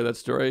 Did you ever hear that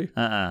story?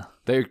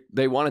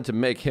 They wanted to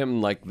make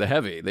him like the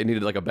heavy. They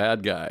needed like a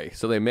bad guy,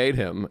 so they made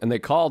him. And they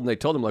called and they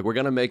told him like, we're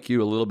gonna make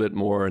you a little bit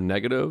more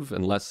negative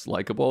and less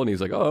likable. And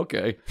he's like, oh,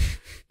 okay.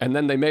 And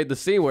then they made the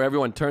scene where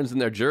everyone turns in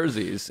their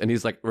jerseys, and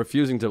he's like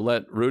refusing to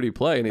let Rudy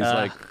play. And he's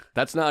like,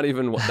 that's not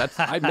even. That's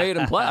I made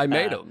him play. I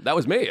made him. That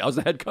was me. I was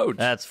the head coach.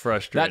 That's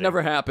frustrating. That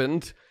never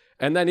happened.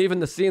 And then even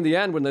the scene at the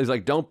end when he's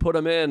like, don't put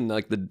him in,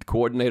 like the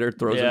coordinator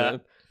throws Yeah. him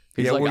in.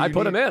 He's Yeah, like, well, I you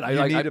put him need- in.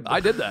 you need I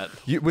did that.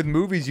 With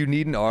movies, you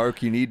need an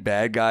arc, you need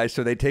bad guys,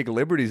 so they take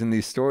liberties in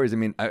these stories. I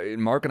mean,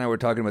 Mark and I were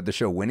talking about the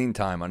show Winning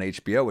Time on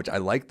HBO, which I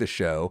like the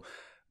show,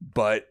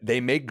 but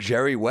they make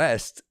Jerry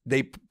West,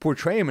 they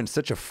portray him in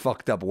such a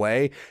fucked up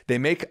way. They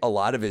make a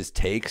lot of his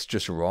takes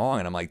just wrong,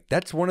 and I'm like,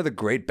 that's one of the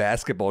great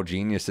basketball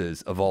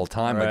geniuses of all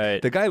time. Right.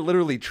 Like, the guy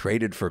literally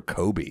traded for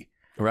Kobe.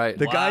 Right.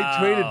 The guy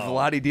traded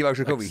Wow. Vlade Divac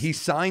for Kobe. He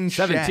signed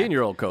Shaq.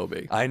 17-year-old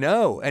Kobe. I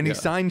know, and he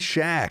signed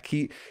Shaq.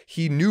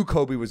 He knew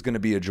Kobe was going to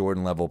be a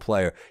Jordan level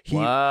player. He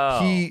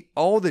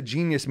all the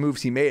genius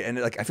moves he made, and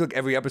like I feel like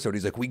every episode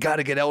he's like, we got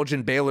to get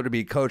Elgin Baylor to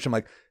be coach. I'm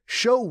like,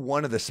 show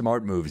one of the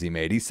smart moves he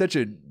made. He's such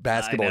a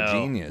basketball I know.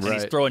 genius.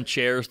 He's throwing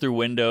chairs through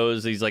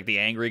windows. He's like the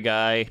angry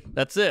guy.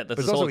 That's it. That's But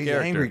his it's also whole he's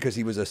character. angry because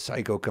he was a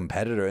psycho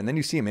competitor, and then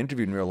you see him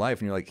interviewed in real life,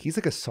 and you're like, he's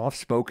like a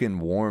soft-spoken,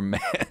 warm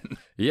man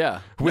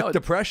Yeah. with No,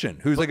 depression,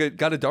 who's like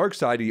got a dark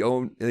side he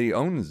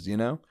owns. You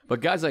know.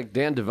 but guys like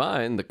Dan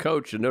Devine, the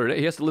coach at Notre Dame,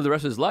 he has to live the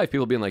rest of his life.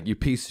 People being like, you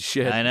piece of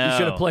shit. I know. You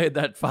should have played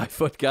that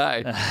 5-foot guy.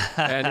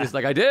 And he's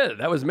like, I did.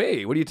 That was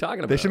me. What are you talking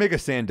about? They should make a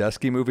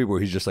Sandusky movie where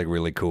he's just like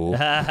really cool.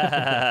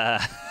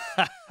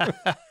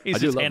 He's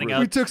do just love handing Rudy.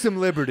 We out. took some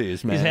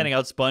liberties, man. He's handing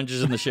out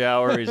sponges in the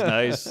shower. He's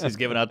nice. He's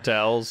giving out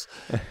towels.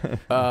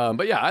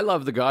 But yeah, I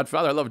love The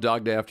Godfather. I love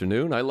Dog Day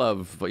Afternoon. I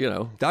love,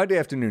 Dog Day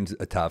Afternoon's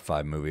a top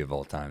 5 movie of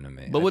all time to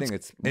me. But I what's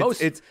think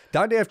most- it's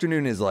Dog Day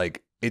Afternoon is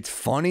like it's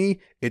funny,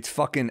 it's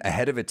fucking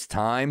ahead of its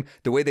time.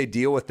 The way they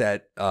deal with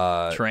that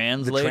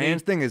Trans the lady?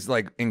 trans thing is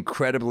like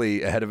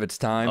incredibly ahead of its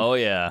time. Oh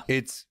yeah.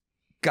 It's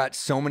got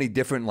so many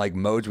different like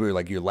modes where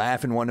like you're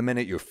laughing one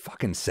minute, you're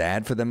fucking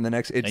sad for them the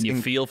next. It's And you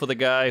feel for the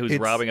guy who's it's-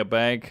 robbing a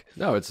bank.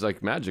 no, it's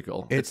like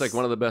magical. It's It's- like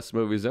one of the best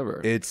movies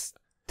ever. it's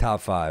top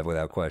 5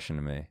 without question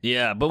to me.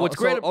 Yeah, but what's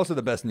also, great? also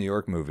the best New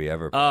York movie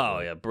ever. Oh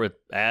probably. yeah, Brit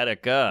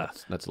Attica.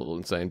 That's a little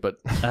insane, but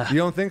You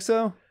don't think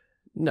so?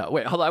 no,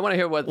 wait, hold on. I want to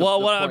hear what. Well,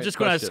 the what I'm point just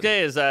going to question.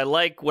 say is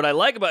what I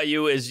like about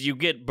you is you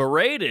get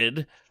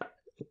berated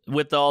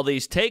with all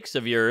these takes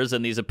of yours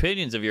and these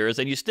opinions of yours,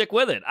 and you stick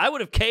with it. I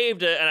would have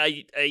caved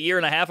a year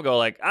and a half ago,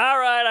 like, all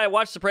right, I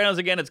watched Sopranos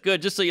again. It's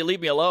good, just so you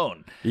leave me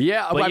alone.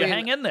 Yeah, but you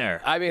hang in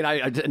there. I mean,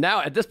 I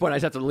now at this point I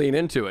just have to lean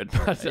into it.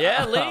 But,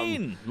 yeah,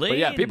 lean. But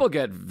yeah, people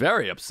get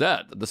very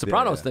upset. The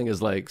Sopranos thing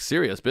is like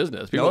serious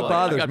business. People it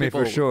bothers me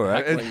for sure.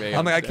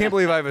 I'm like, I can't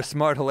believe I have a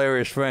smart,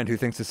 hilarious friend who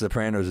thinks The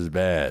Sopranos is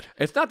bad.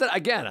 It's not that,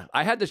 again,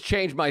 I had to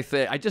change my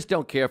thing. I just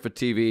don't care for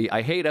TV.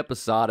 I hate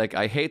episodic.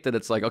 I hate that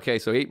it's like, okay,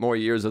 so 8 more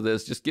years of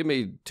this. Just give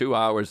me 2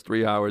 hours,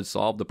 3 hours,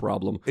 solve the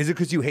problem. Is it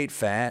because you hate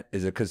fat?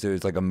 Is it because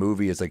there's like a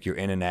movie, it's like you're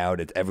in and out,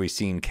 every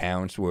scene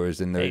counts,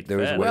 whereas in there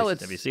was... Well,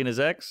 have you seen his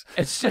ex?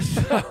 It's just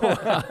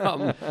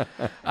so...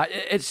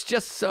 it's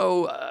just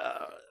so...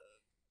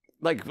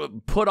 like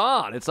put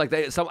on. It's like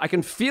I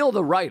can feel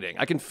the writing.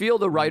 I can feel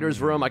the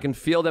writer's room. I can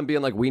feel them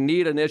being like, we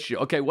need an issue.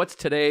 Okay, what's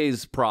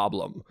today's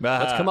problem?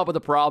 Let's come up with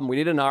a problem. We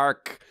need an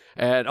arc.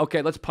 And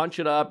okay, let's punch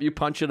it up. You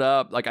punch it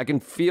up. Like I can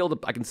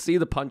see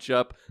the punch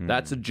up.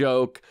 That's a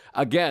joke.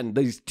 Again,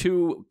 these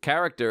two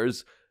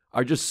characters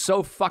are just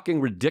so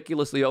fucking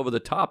ridiculously over the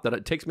top that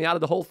it takes me out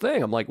of the whole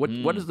thing. I'm like,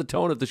 what is the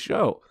tone of the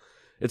show?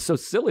 It's so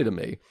silly to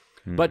me.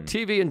 But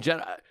TV in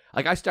general,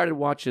 like I started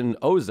watching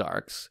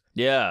Ozarks.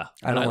 Yeah.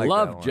 And I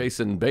love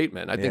Jason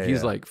Bateman. I think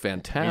he's like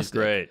fantastic. He's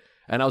great.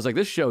 And I was like,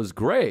 this show's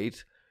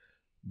great,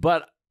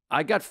 but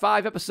I got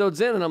 5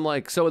 episodes in and I'm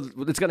like, so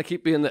it's going to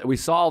keep being that we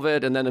solve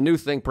it and then a new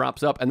thing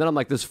props up. And then I'm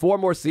like, there's 4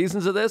 more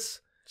seasons of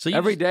this? So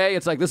every day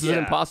it's like, this is an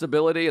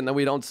impossibility and then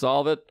we don't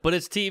solve it. But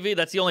it's TV.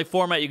 That's the only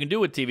format you can do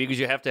with TV because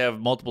you have to have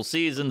multiple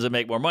seasons and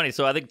make more money.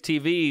 So I think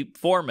TV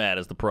format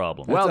is the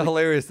problem.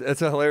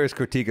 That's a hilarious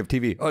critique of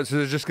TV. Oh, so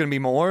there's just going to be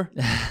more?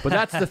 But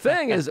that's the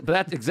thing but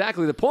that's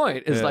exactly the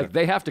point is like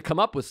they have to come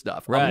up with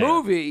stuff. Right. A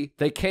movie,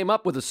 they came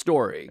up with a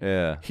story.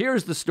 Yeah.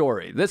 Here's the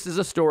story. This is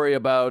a story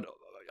about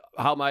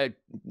how my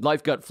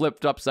life got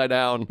flipped upside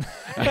down,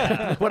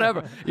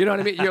 whatever. You know what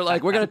I mean? You're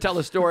like, we're going to tell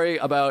a story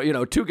about,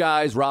 2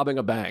 guys robbing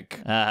a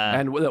bank.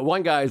 And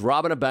one guy's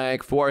robbing a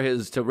bank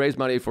to raise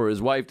money for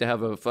his wife to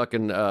have a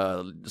fucking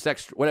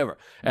sex, whatever.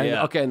 And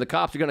and the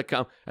cops are going to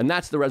come. And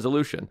that's the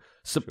resolution.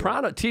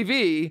 Soprano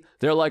TV,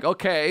 they're like,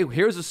 okay,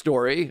 here's a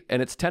story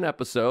and it's 10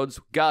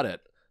 episodes. Got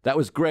it. That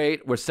was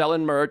great. We're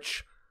selling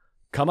merch.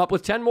 Come up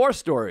with 10 more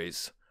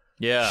stories.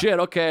 Yeah. Shit,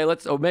 okay,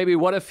 maybe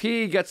what if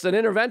he gets an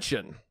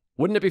intervention?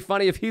 Wouldn't it be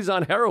funny if he's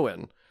on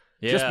heroin?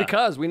 Yeah. Just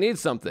because we need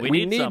something.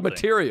 We need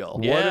material.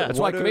 Yeah. That's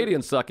why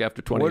comedians suck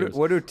after 20 years.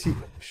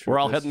 We're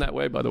all heading that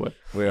way, by the way.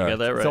 We are.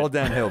 That right. It's all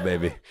downhill,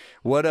 baby.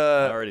 What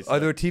are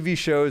there TV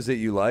shows that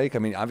you like? I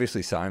mean,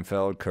 obviously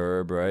Seinfeld,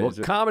 Curb, right? Well,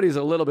 comedy's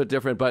a little bit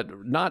different,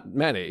 but not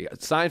many.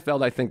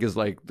 Seinfeld, I think, is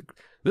like...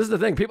 This is the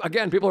thing.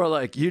 People are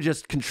like, you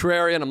just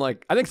contrarian. I'm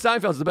like, I think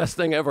Seinfeld's the best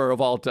thing ever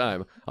of all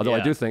time. Although I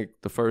do think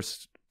the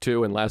first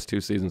 2 and last 2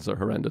 seasons are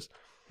horrendous.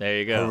 There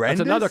you go. Horrendous?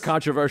 That's another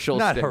controversial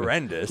statement.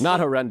 Horrendous. Not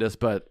horrendous,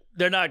 but...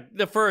 They're not...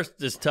 The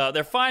first is tough.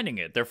 They're finding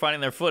it. They're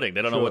finding their footing.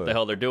 They don't know what the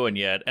hell they're doing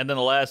yet. And then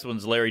the last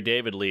one's Larry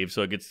David leaves,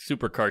 so it gets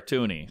super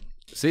cartoony.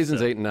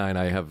 Seasons 8 and 9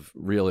 I have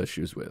real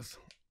issues with.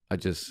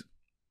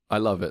 I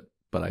love it,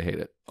 but I hate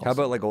it also. How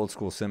about like old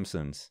school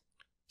Simpsons?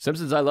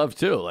 Simpsons I love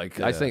too. Like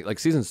I think like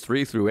seasons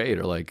 3 through 8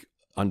 are like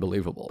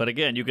unbelievable. But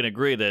again, you can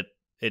agree that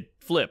it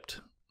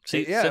flipped.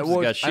 See, got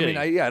shitty. I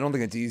mean, I don't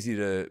think it's easy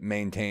to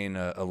maintain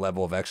a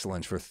level of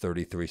excellence for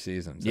 33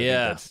 seasons. I think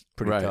that's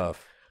pretty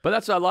tough. But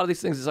that's a lot of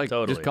these things. Is like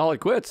just call it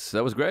quits.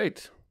 That was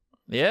great.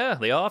 Yeah,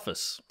 The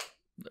Office,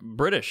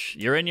 British.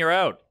 You're in, you're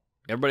out.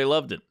 Everybody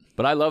loved it.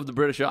 But I love the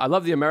British. I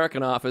love the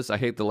American Office. I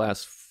hate the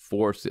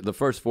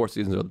first 4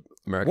 seasons of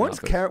American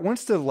Office.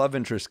 Once the love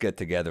interests get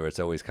together, it's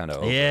always kind of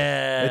over.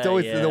 Yeah, it's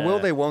always the will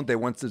they won't they.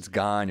 Once it's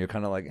gone, you're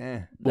kind of like,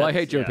 eh. Well, I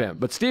hate Jim Pam,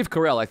 but Steve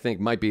Carell, I think,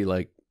 might be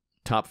like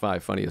top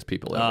 5 funniest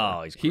people ever.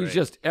 Oh, he's great. He's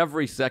just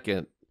every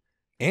second.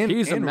 And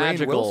he's a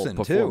magical Rainn Wilson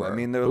performer. too. I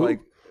mean, they're like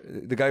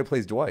the guy who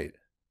plays Dwight.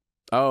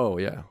 Oh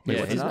yeah,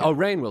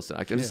 Rainn Wilson.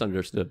 I just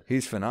understood.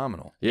 He's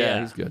phenomenal.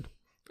 Yeah, he's good.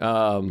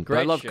 But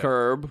I love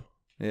Curb.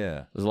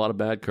 Yeah, there's a lot of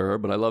bad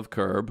Curb, but I love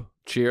Curb.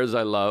 Cheers,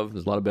 I love.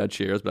 There's a lot of bad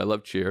Cheers, but I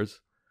love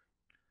Cheers.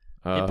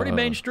 You're pretty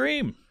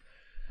mainstream.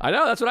 I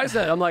know, that's what I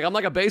said. I'm like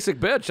a basic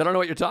bitch. I don't know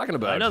what you're talking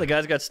about. I know, the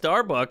guy's got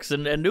Starbucks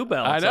and New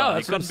Balance. I know,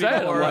 that's what I'm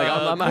saying.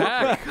 I'm a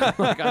hack.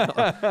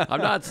 I'm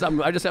not.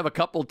 I just have a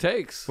couple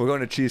takes. We're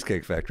going to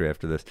Cheesecake Factory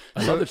after this.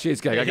 I love the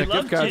cheesecake. I got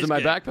gift cards in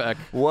my backpack.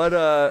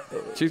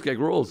 What? Cheesecake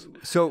rules.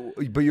 So,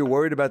 but you're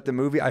worried about the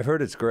movie? I've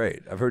heard it's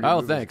great. I've heard.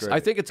 Oh, thanks. I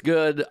think it's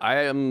good.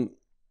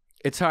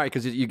 It's hard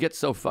because you get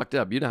so fucked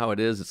up. You know how it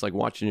is. It's like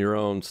watching your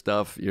own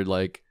stuff. You're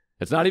like,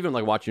 it's not even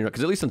like watching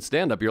because at least in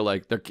stand-up, you're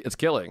like, it's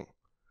killing.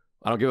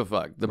 I don't give a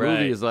fuck. The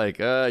movie is like,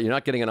 you're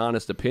not getting an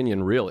honest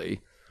opinion,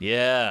 really.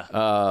 Yeah.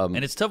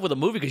 And it's tough with a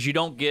movie because you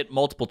don't get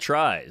multiple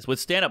tries.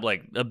 With stand-up,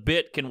 like, a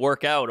bit can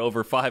work out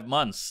over 5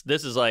 months.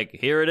 This is like,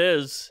 here it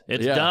is.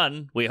 It's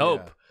done. We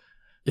hope. Yeah.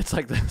 It's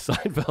like the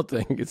Seinfeld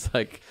thing. It's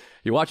like,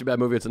 you watch a bad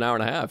movie, it's an hour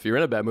and a half. You're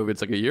in a bad movie,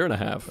 it's like a year and a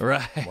half.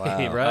 Right.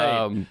 Wow.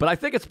 Right. But I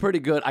think it's pretty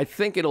good. I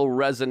think it'll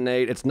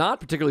resonate. It's not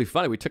particularly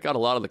funny. We took out a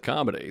lot of the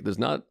comedy. There's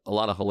not a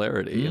lot of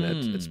hilarity in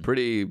it. It's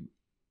pretty...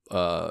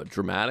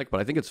 dramatic, but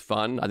I think it's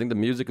fun. I think the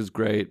music is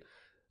great.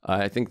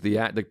 I think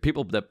the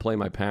people that play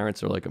my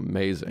parents are like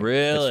amazing.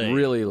 Really? It's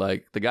really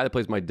like the guy that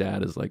plays my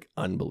dad is like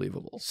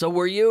unbelievable. So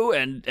were you,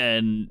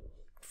 and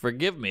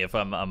forgive me if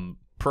I'm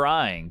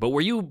prying, but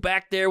were you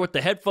back there with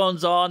the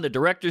headphones on, the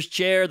director's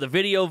chair, the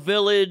video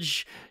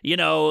village, you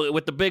know,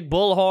 with the big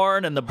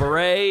bullhorn and the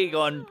beret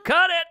going,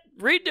 cut it,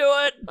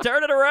 redo it,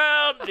 turn it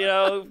around, you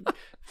know,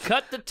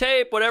 cut the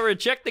tape, whatever,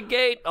 check the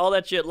gate, all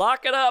that shit,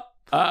 lock it up?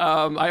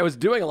 I was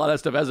doing a lot of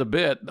stuff as a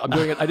bit.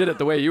 I did it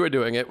the way you were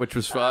doing it, which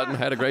was fun. I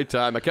had a great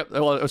time. It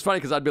was funny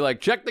because I'd be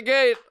like, check the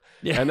gate.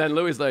 Yeah. And then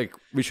Louis like,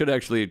 we should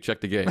actually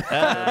check the gate.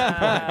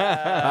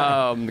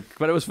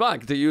 But it was fun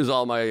to use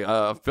all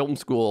my film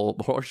school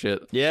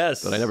horseshit.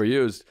 Yes. That I never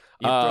used.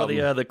 You throw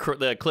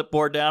the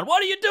clipboard down.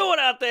 What are you doing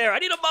out there? I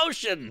need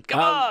emotion. Come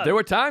on. There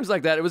were times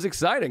like that. It was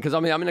exciting because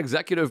I'm an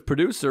executive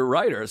producer,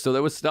 writer, so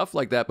there was stuff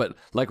like that. But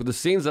like with the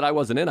scenes that I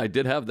wasn't in, I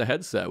did have the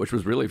headset, which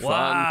was really fun.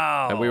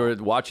 Wow. And we were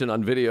watching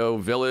on Video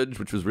Village,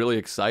 which was really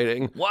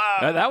exciting. Wow.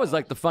 And that was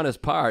like the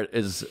funnest part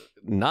is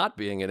not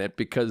being in it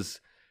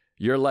because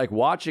you're like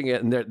watching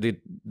it, and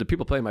the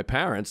people playing my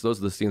parents, those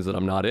are the scenes that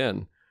I'm not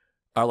in,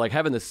 are like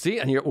having the scene,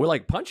 and we're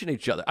like punching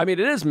each other. I mean,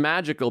 it is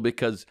magical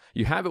because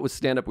you have it with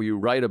stand-up where you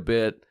write a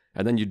bit,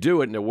 and then you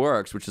do it, and it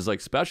works, which is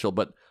like special.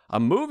 But a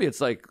movie,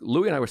 it's like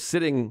Louis and I were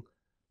sitting,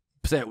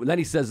 saying, then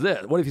he says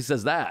this. What if he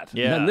says that?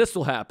 Yeah. And then this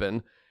will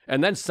happen.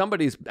 And then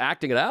somebody's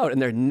acting it out,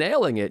 and they're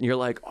nailing it, and you're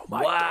like, oh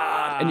my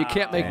God. And you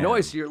can't make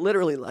noise, so you're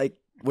literally like,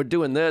 we're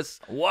doing this.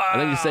 Wow. And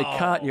then you say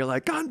cut, and you're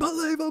like,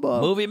 unbelievable.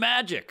 Movie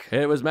magic.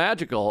 It was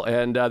magical,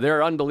 and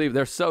they're unbelievable.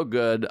 They're so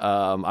good.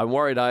 I'm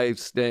worried I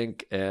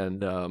stink,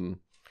 and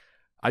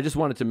I just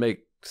wanted to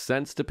make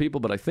sense to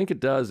people, but I think it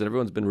does, and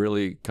everyone's been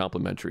really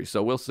complimentary,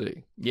 so we'll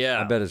see.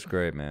 Yeah. I bet it's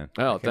great, man.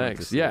 Oh,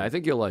 thanks. Yeah, I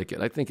think you'll like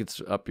it. I think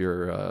it's up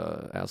your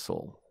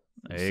asshole.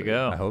 There you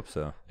go. I hope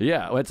so.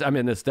 Yeah,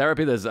 there's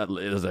therapy. There's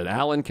an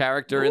Alan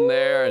character in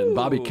there, and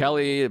Bobby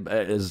Kelly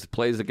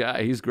plays the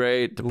guy. He's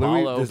great.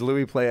 Does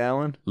Louis play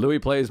Alan? Louis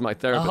plays my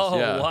therapist. Oh,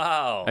 yeah.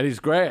 wow. And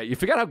he's great. You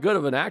forget how good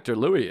of an actor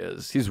Louis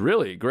is. He's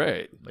really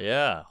great.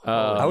 Yeah.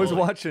 I was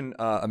watching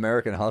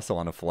American Hustle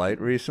on a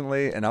flight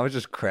recently, and I was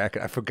just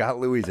cracking. I forgot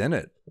Louis in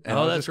it. And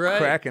I was that's just right.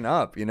 cracking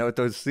up. You know,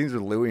 those scenes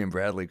with Louis and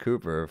Bradley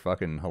Cooper are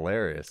fucking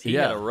hilarious. He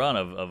had a run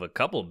of a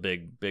couple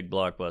big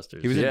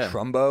blockbusters. He was in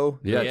Trumbo.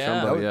 Yeah,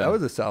 Yeah. Trumbo, That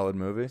was a solid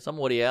movie. Some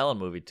Woody Allen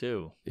movie,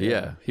 too.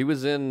 Yeah, he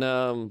was in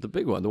the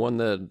big one, the one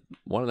that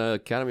won an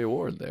Academy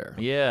Award there.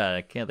 Yeah,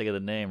 I can't think of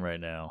the name right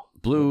now.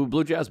 Blue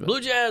Jasmine.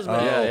 Blue Jasmine.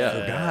 Oh, Yeah, yeah.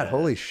 I forgot.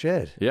 Holy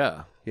shit.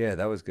 Yeah. Yeah,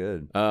 that was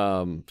good.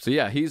 So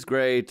yeah, he's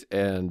great,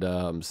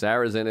 and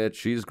Sarah's in it.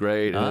 She's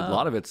great, and a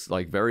lot of it's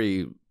like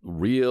very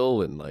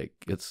real and like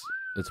it's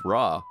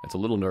raw. It's a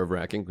little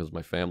nerve-wracking because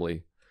my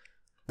family.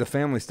 The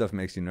family stuff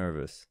makes you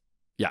nervous.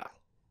 Yeah.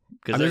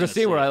 Because There's a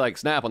scene where I like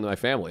snap onto my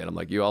family, and I'm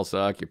like, "You all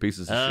suck. You're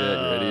pieces of shit.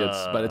 You're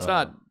idiots." But it's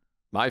not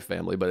my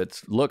family, but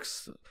it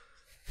looks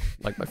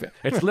like my family.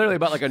 It's literally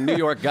about like a New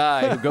York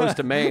guy who goes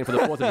to Maine for the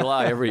 4th of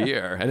July every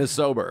year and is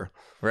sober.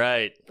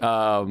 Right.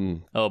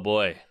 Oh,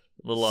 boy.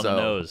 A little on the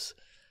nose.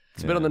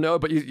 It's a bit on the nose,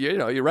 but you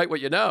know, you write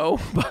what you know.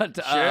 But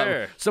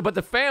Sure. But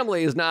the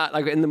family is not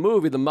like in the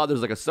movie. The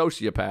mother's like a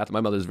sociopath.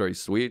 My mother's very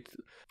sweet.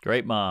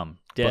 Great mom.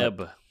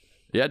 Deb.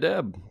 Yeah,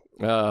 Deb.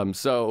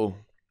 So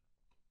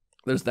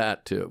there's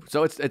that too.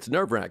 So it's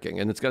nerve-wracking,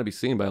 and it's going to be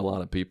seen by a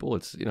lot of people.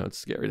 It's it's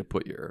scary to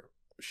put your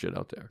shit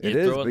out there. It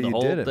is, throw but the you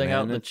whole did it, thing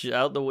man.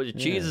 out the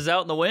cheese is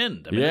out in the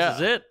wind. I mean, Yeah.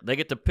 this is it. They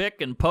get to pick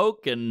and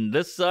poke, and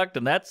this sucked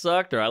and that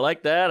sucked, or I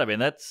like that. I mean,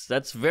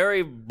 that's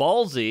very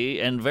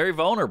ballsy and very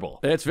vulnerable.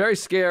 It's very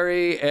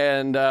scary,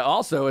 and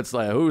also it's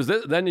like, who's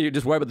this? Then you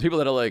just worry about the people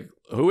that are like,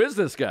 who is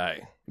this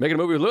guy? Making a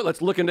movie,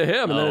 let's look into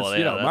him. And then Oh, it's, well,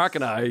 yeah, Mark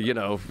and I,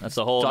 that's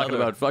a whole talking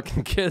other about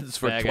fucking kids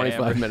for bag of 25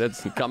 hammers.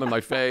 minutes and come in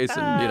my face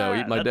and,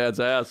 eat my dad's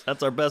ass.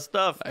 That's our best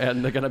stuff.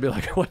 And they're going to be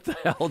like, what the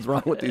hell's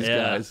wrong with these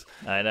Yeah, guys?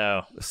 I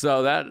know.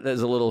 So that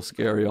is a little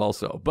scary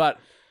also. But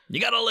You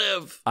gotta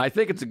live. I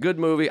think it's a good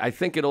movie. I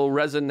think it'll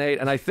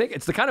resonate. And I think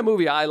it's the kind of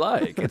movie I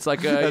like. It's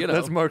like,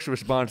 That's Mark's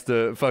response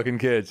to fucking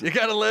kids. You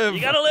gotta live. You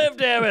gotta live,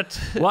 damn it.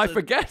 Well, I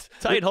forget.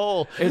 Tight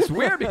hole. It's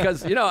weird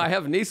because, I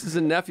have nieces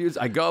and nephews.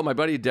 I go, my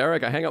buddy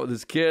Derek, I hang out with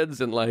his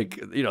kids, and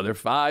they're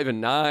 5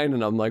 and 9,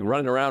 and I'm like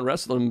running around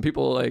wrestling, and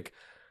people are like,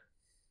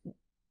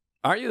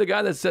 aren't you the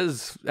guy that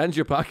says ends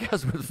your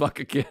podcast with fuck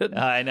a kid?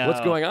 I know.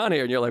 What's going on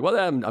here? And you're like, well,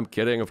 I'm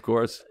kidding, of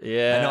course.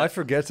 Yeah. I know. I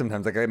forget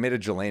sometimes. Like I made a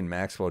Ghislaine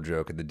Maxwell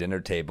joke at the dinner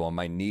table, and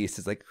my niece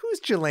is like, "Who's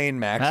Ghislaine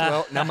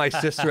Maxwell?" Now my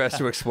sister has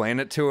to explain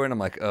it to her, and I'm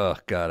like, "Oh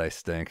God, I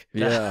stink."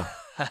 Yeah.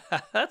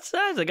 That's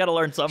nice. I gotta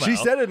learn somehow. She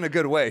said it in a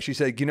good way. She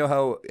said, "You know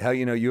how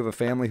you have a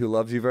family who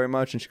loves you very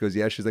much?" And she goes,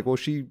 "Yeah." She's like, "Well,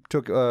 she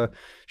took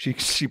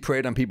she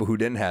preyed on people who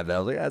didn't have that." I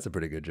was like, "That's a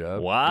pretty good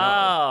job."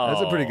 Wow.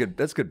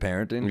 That's good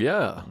parenting.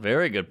 Yeah.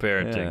 Very good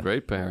parenting. Yeah.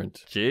 Great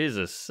parent.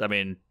 Jesus. I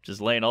mean,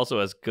 Ghislaine also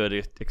has good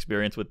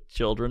experience with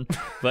children.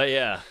 But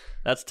yeah,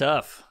 that's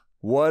tough.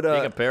 What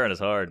Being a parent is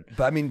hard.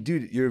 But I mean,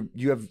 dude,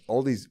 you have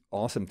all these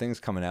awesome things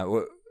coming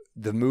out.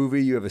 the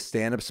movie. You have a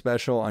stand-up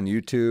special on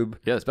YouTube.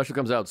 Yeah, the special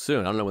comes out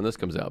soon. I don't know when this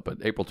comes out, but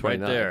April 29th. Right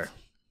there.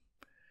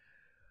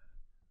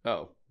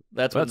 Oh.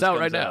 That's Well, it's out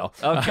right now.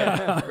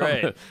 Okay,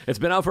 great. It's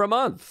been out for a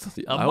month.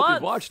 I hope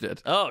you've watched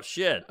it. Oh,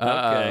 shit.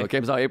 Okay. It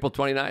comes out April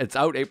 29th. It's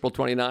out April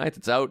 29th.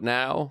 It's out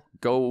now.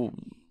 Go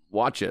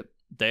watch it.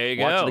 There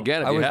you Watch go. it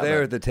again if I you was haven't.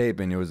 there at the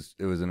taping. It was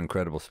an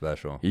incredible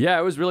special. Yeah,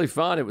 it was really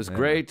fun. It was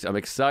great. I'm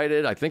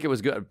excited. I think it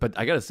was good. But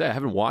I got to say, I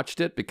haven't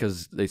watched it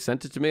because they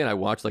sent it to me and I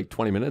watched like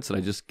 20 minutes and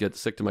I just get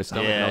sick to my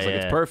stomach. And I was like,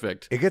 it's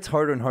perfect. It gets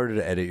harder and harder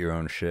to edit your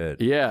own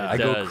shit. Yeah. I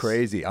go does.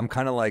 crazy. I'm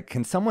kind of like,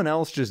 can someone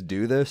else just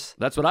do this?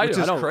 That's what I Which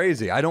do. is I don't,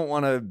 crazy. I don't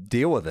want to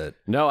deal with it.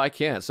 No, I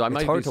can't. So I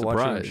might hard be to watch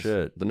your own surprised.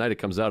 shit. The night it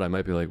comes out, I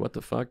might be like, what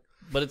the fuck?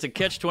 But it's a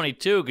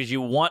catch-22 because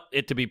you want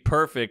it to be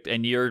perfect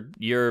and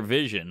your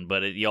vision,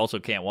 but you also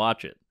can't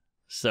watch it.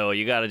 So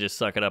you got to just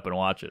suck it up and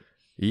watch it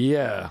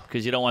Yeah.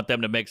 because you don't want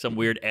them to make some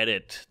weird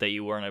edit that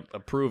you weren't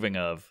approving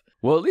of.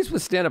 Well, at least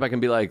with stand-up, I can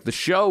be like, the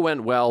show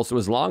went well, so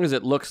as long as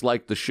it looks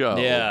like the show,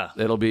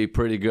 it'll be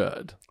pretty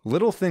good.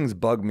 Little things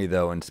bug me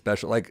though in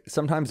special. Like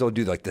sometimes they'll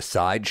do like the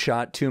side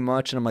shot too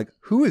much, and I'm like,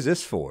 who is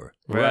this for?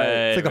 Right.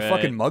 It's like a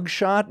fucking mug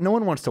shot. No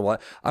one wants to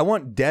watch. I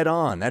want dead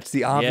on. That's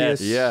the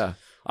obvious. Yeah.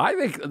 I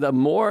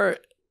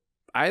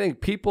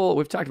think people,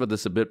 we've talked about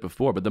this a bit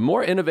before, but the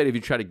more innovative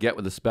you try to get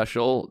with a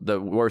special, the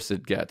worse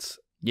it gets.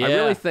 Yeah. I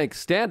really think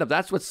stand-up,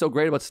 that's what's so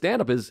great about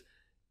stand-up is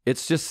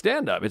it's just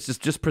stand-up. It's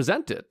just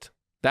present it.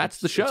 That's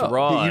the show. It's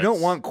raw. You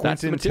don't want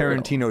That's the Quentin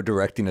material. Tarantino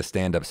directing a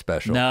stand-up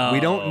special. No, we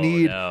don't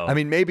need. no. I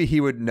mean, maybe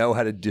he would know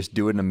how to just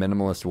do it in a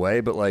minimalist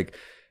way, but like,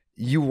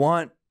 you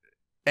want.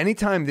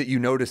 Anytime that you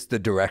notice the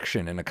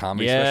direction in a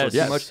comedy special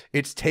Yes. too much,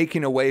 it's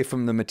taken away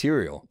from the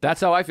material. That's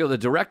how I feel. The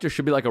director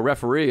should be like a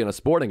referee in a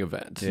sporting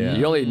event. Yeah.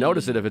 You only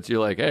notice it if you're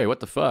like, hey, what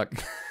the fuck?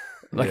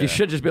 Like, you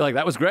should just be like,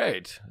 that was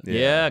great.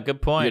 Yeah,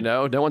 good point. You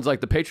know, no one's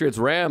like the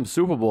Patriots-Rams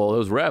Super Bowl.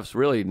 Those refs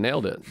really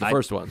nailed it. The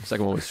first one.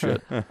 Second one was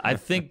shit. I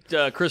think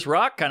Chris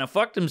Rock kind of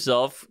fucked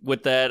himself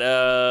with that.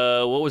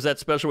 What was that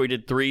special where he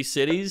did 3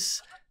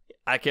 cities?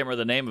 I can't remember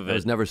the name of I it.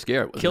 was never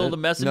scared. wasn't Kill it? the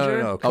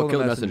Messenger? No. Kill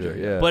the Messenger,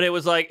 Yeah. But it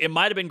was like, it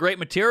might have been great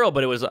material,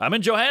 but it was, I'm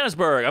in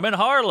Johannesburg, I'm in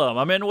Harlem,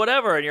 I'm in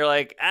whatever. And you're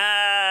like,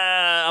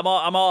 I'm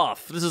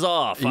off. This is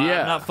off. Yeah.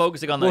 I'm not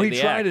focusing on Well, the he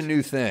tried act. a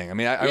new thing. I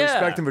mean, I Yeah.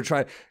 respect him for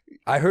trying.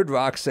 I heard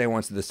Rock say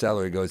once to the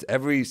Cellar, he goes,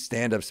 every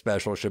stand-up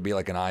special should be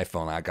like an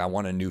iPhone. Like, I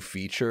want a new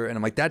feature. And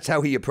I'm like, that's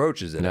how he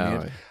approaches it. No. I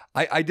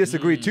mean, I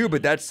disagree too,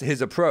 but that's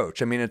his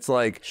approach. I mean, it's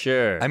like,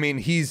 Sure. I mean,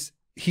 he's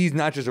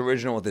not just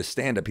original with his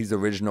stand-up. He's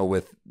original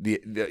with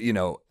the you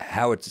know,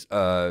 how it's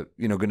going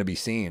to be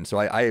seen. So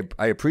I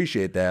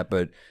appreciate that,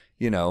 but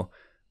you know,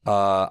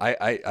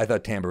 I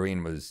thought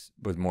Tambourine was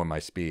more my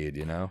speed.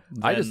 You know,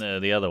 I Than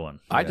just- the other one.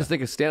 I just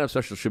think a stand-up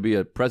special should be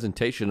a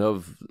presentation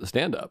of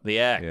stand-up. The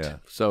act. yeah.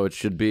 So it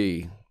should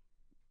be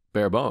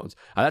bare bones.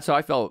 That's how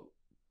I felt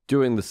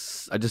doing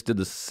this. I just did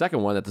the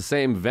second one at the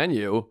same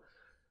venue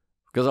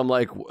because I'm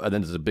like, and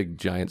then there's a big,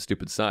 giant,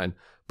 stupid sign.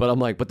 But I'm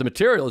like, but the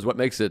material is what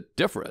makes it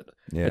different.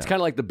 Yeah. It's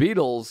kind of like the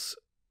Beatles.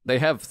 They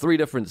have 4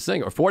 different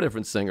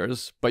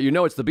singers, but you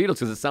know it's the Beatles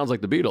because it sounds like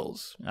the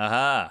Beatles.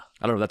 Aha.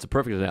 I don't know if that's a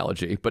perfect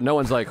analogy, but no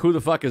one's like, who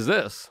the fuck is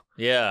this?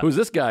 Yeah. Who's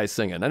this guy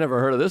singing? I never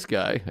heard of this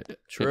guy.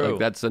 True. Like,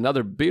 that's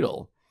another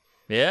Beatle.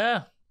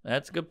 Yeah.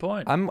 That's a good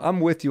point.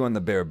 I'm with you on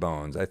the bare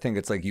bones. I think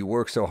it's like you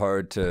work so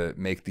hard to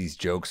make these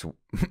jokes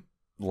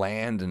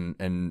land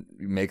and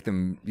make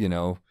them, you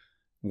know,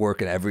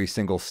 work in every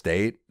single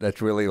state. That's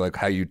really like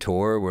how you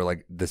tour. Where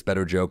like this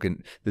joke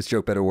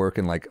better work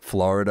in like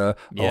Florida,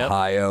 Yep.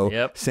 Ohio,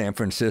 Yep. San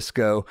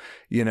Francisco,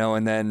 you know.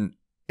 And then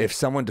if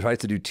someone tries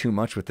to do too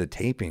much with the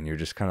taping, you're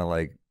just kind of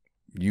like,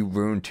 you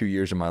ruined 2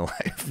 years of my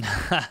life.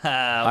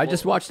 I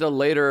just watched a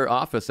later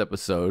Office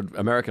episode,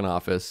 American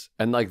Office,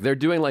 and like they're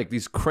doing like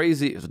these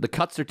crazy. The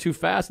cuts are too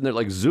fast, and they're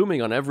like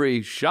zooming on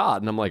every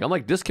shot, and I'm like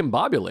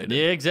discombobulated.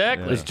 Yeah,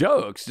 exactly. There's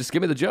jokes. Just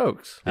give me the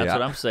jokes. That's Yeah,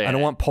 what I'm saying. I don't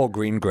want Paul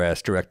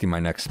Greengrass directing my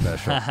next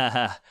special.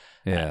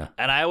 Yeah.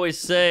 And I always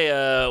say,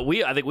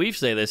 I think we've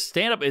said this,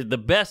 stand-up is the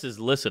best is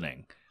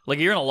listening. Like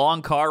you're in a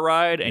long car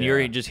ride and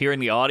you're just hearing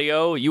the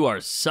audio, you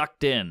are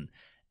sucked in.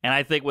 And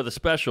I think with a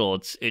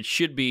special, it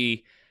should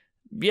be,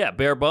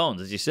 bare bones,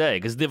 as you say,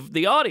 because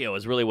the audio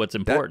is really what's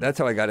important. That's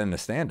how I got into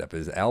stand-up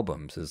is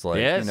albums. Is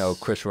like, Yes. you know,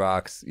 Chris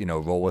Rock's, you know,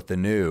 Roll With the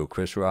New,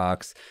 Chris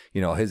Rock's, you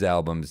know, his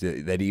albums,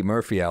 the Eddie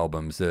Murphy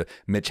albums,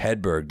 Mitch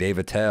Hedberg, Dave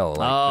Attell.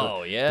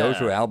 Like,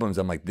 those were albums.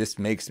 I'm like, this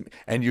makes me,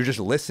 and you're just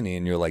listening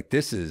and you're like,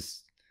 this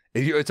is,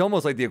 it's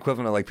almost like the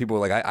equivalent of like people are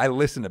like, I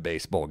listen to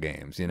baseball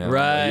games, you know?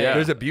 Right. Like, Yeah.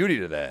 There's a beauty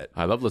to that.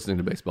 I love listening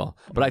to baseball,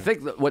 but I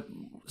think that what's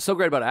so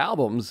great about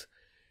albums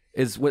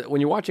is when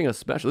you're watching a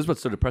special. This is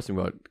what's so depressing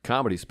about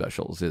comedy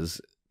specials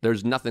is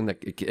there's nothing that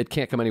it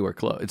can't come anywhere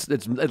close.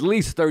 It's at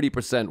least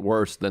 30%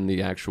 worse than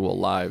the actual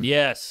live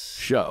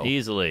show.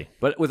 Easily.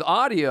 But with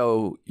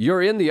audio,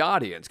 you're in the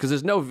audience because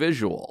there's no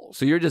visual.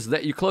 So you're just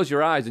that you close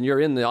your eyes and you're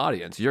in the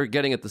audience. You're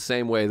getting it the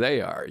same way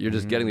they are. You're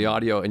just getting the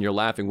audio and you're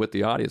laughing with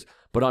the audience.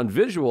 But on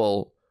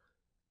visual,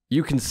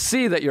 you can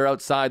see that you're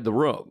outside the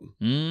room.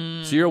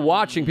 So you're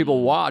watching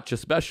people watch a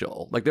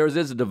special. Like there is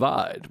a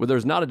divide, where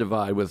there's not a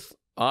divide with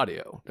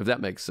audio, if that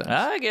makes sense.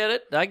 I get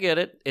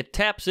it. It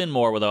taps in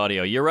more with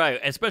audio. You're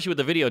right. Especially with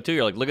the video, too.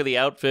 You're like, look at the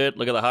outfit.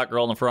 Look at the hot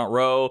girl in the front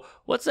row.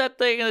 What's that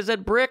thing? Is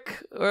that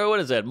brick? Or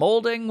what is that?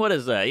 Molding? What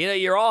is that?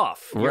 You're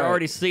off. You're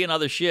already seeing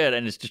other shit,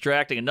 and it's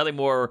distracting, and nothing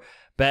more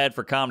bad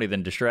for comedy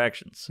than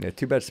distractions. Yeah,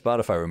 too bad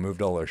Spotify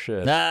removed all our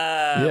shit.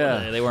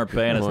 They weren't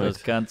paying us, those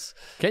cunts.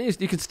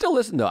 You can still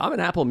listen, though. I'm an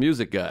Apple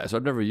Music guy, so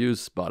I've never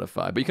used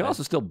Spotify. But you can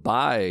also still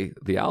buy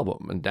the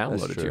album and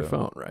download it to your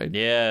phone, right?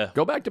 Yeah.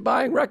 Go back to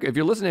buying records. If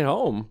you're listening at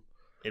home,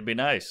 it'd be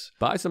nice.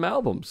 Buy some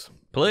albums.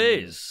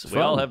 Please. We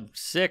all have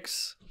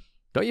 6.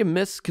 Don't you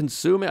miss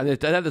consuming? I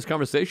had this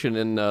conversation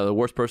in The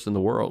Worst Person in the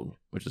World,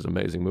 which is an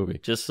amazing movie.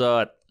 Just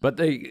saw it. But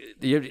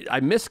I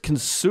miss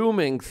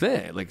consuming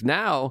thing. Like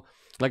now,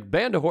 like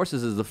Band of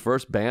Horses is the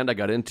first band I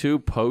got into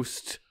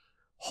post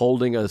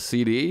holding a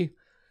CD.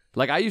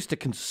 Like I used to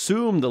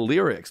consume the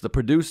lyrics, the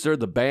producer,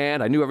 the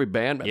band. I knew every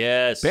band.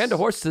 Yes. Band of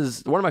Horses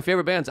is one of my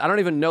favorite bands. I don't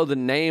even know the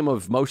name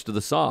of most of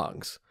the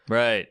songs.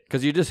 Right.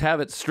 Because you just have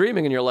it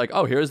streaming and you're like,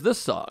 oh, here's this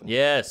song.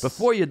 Yes.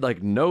 Before you'd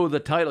like know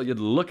the title, you'd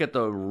look at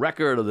the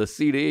record of the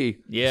CD.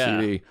 Yeah.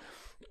 CD,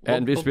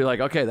 and just be like,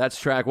 okay, that's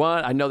track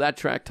 1. I know that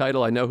track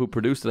title. I know who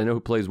produced it. I know who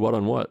plays what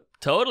on what.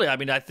 Totally. I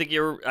mean, I think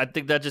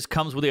that just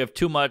comes with you have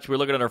too much. We're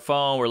looking at our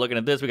phone. We're looking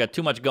at this. We got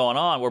too much going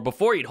on. Where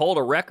before you'd hold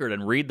a record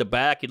and read the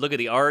back, you'd look at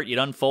the art, you'd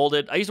unfold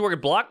it. I used to work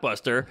at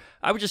Blockbuster.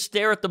 I would just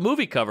stare at the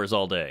movie covers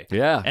all day.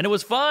 Yeah. And it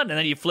was fun. And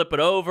then you flip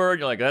it over and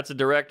you're like, that's a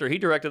director. He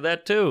directed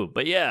that too.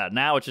 But yeah,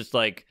 now it's just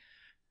like,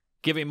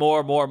 give me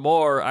more.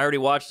 I already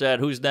watched that.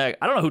 Who's next?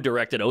 I don't know who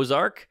directed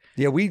Ozark.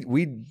 Yeah,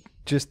 we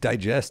just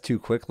digest too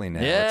quickly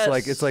now.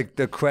 Yes. It's like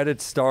the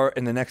credits start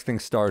and the next thing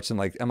starts, and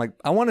I'm like,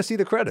 I want to see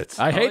the credits.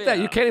 I hate that.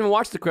 You can't even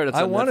watch the credits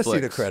I on want to Netflix. see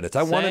the credits.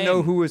 I want to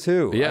know who was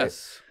who.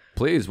 Yes.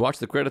 Please watch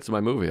the credits of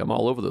my movie. I'm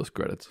all over those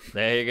credits.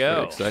 There you go.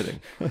 Very exciting.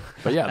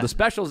 But yeah, the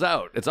special's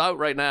out. It's out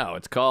right now.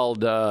 It's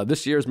called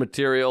This Year's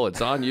Material.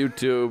 It's on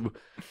YouTube,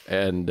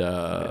 and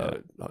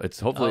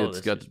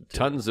it's got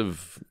tons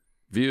of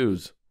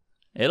views.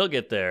 It'll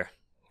get there.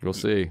 We'll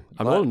see.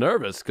 I'm a little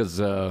nervous because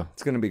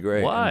it's going to be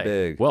great. Why? And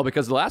big. Well,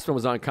 because the last one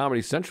was on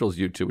Comedy Central's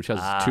YouTube, which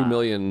has 2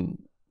 million,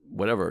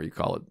 whatever you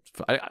call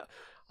it.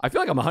 I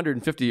feel like I'm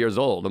 150 years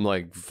old. I'm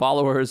like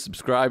followers,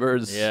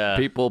 subscribers,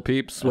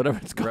 peeps, whatever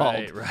it's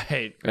called.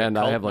 Right. And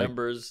I have like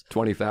members.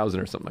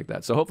 20,000 or something like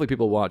that. So hopefully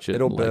people watch it.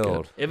 It'll and like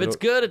build. it. If it's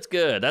good, it's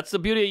good. That's the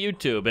beauty of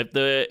YouTube.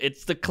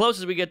 It's the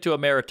closest we get to a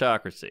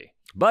meritocracy.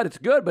 But it's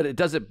good, but it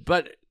doesn't.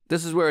 But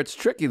this is where it's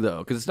tricky, though,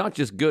 because it's not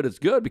just good, it's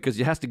good because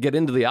you have to get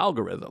into the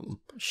algorithm.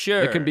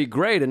 Sure. It can be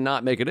great and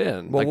not make it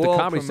in. Well, like we'll the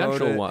Comedy promote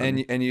Central it,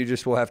 one. and you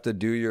just will have to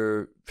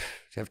do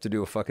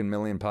a fucking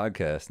million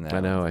podcasts now. I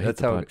know. I hate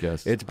the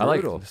podcast. It's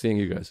brutal. I like seeing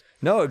you guys.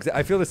 No,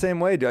 I feel the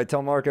same way, dude. I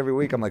tell Mark every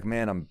week, I'm like,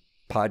 man, I'm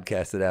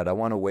podcasted out. I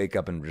want to wake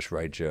up and just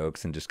write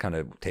jokes and just kind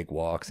of take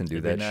walks and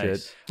do that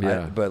shit.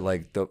 Yeah. But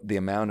like the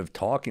amount of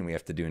talking we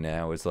have to do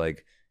now is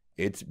like,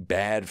 it's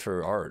bad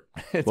for art.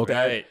 It's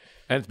bad. Right.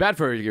 And it's bad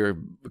for your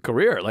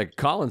career. Like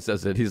Colin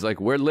says it. He's like,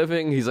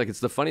 it's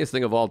the funniest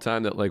thing of all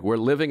time that like we're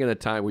living in a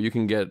time where you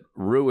can get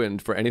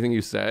ruined for anything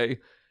you say.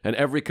 And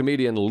every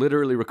comedian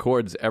literally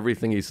records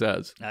everything he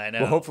says. I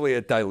know. Well, hopefully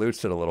it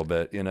dilutes it a little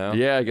bit, you know?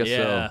 Yeah, I guess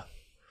so.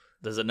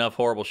 There's enough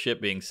horrible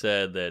shit being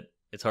said that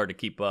it's hard to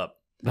keep up.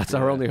 That's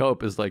our only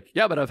hope is like,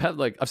 yeah, but I've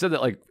said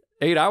that like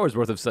 8 hours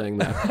worth of saying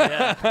that.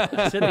 Yeah.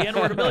 I said the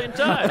N-word a million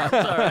times. It's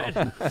all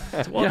right.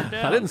 It's watered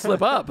down. I didn't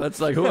slip up.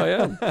 That's like who I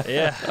am.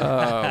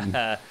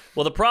 Yeah.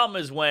 Well, the problem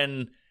is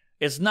when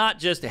it's not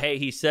just, hey,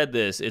 he said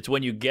this. It's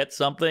when you get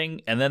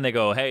something and then they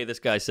go, hey, this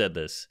guy said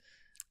this.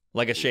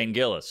 Like a Shane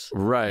Gillis.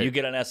 Right. You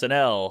get on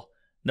SNL.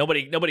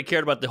 Nobody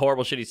cared about the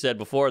horrible shit he said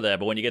before that,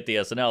 but when you get the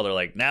SNL, they're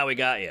like, now we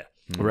got you.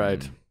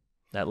 Right.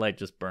 That light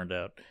just burned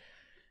out.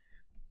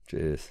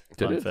 Jeez.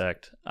 Fun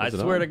fact. I Was it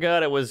swear on? to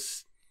God,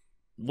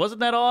 wasn't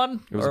that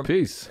on? It was a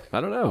piece. I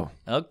don't know.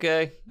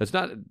 Okay. It's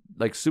not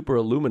like super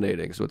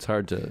illuminating, so it's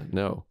hard to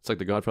know. It's like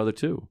The Godfather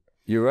 2.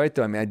 You're right,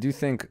 though. I mean, I do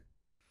think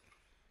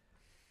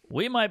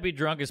We Might Be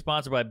Drunk is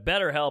sponsored by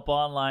BetterHelp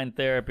Online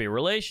Therapy.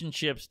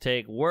 Relationships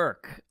take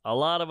work. A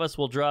lot of us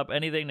will drop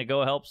anything to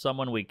go help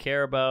someone we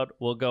care about.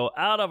 We'll go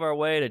out of our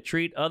way to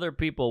treat other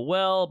people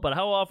well, but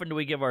how often do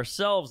we give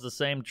ourselves the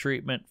same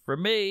treatment? For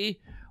me,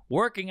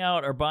 working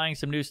out or buying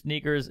some new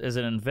sneakers is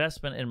an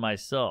investment in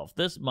myself.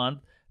 This month,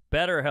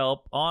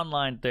 BetterHelp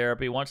Online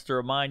Therapy wants to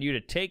remind you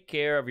to take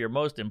care of your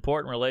most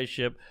important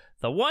relationship,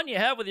 the one you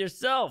have with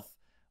yourself.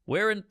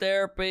 We're in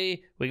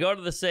therapy. We go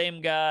to the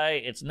same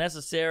guy. It's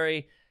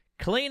necessary.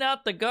 Clean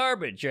out the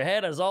garbage. Your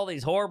head has all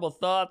these horrible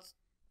thoughts.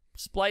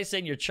 Splice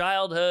in your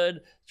childhood,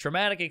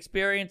 traumatic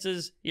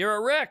experiences. You're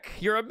a wreck.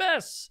 You're a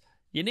mess.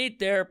 You need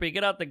therapy.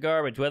 Get out the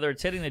garbage. Whether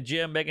it's hitting the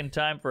gym, making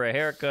time for a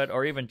haircut,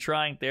 or even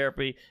trying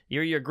therapy,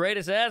 you're your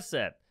greatest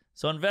asset.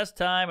 So invest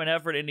time and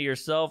effort into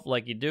yourself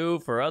like you do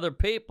for other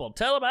people.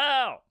 Tell them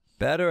how.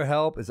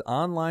 BetterHelp is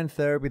online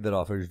therapy that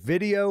offers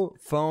video,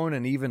 phone,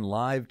 and even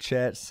live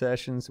chat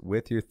sessions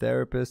with your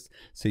therapist,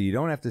 so you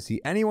don't have to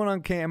see anyone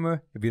on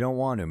camera if you don't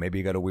want to. Maybe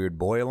you got a weird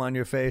boil on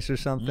your face or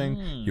something.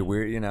 You're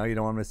weird, you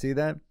don't want them to see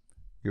that.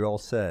 You're all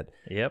set.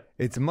 Yep.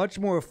 It's much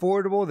more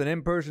affordable than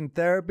in-person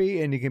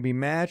therapy, and you can be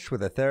matched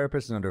with a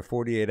therapist in under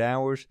 48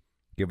 hours.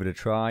 Give it a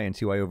try and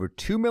see why over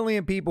 2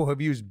 million people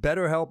have used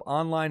BetterHelp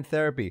online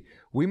therapy.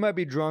 We Might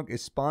Be Drunk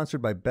is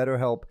sponsored by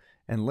BetterHelp,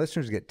 and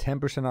listeners get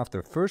 10% off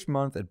their first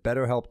month at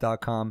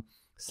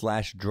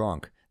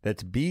BetterHelp.com/drunk.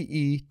 That's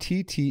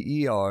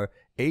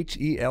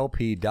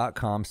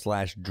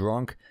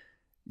BetterHelp.com/drunk.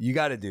 You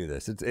got to do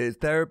this. It's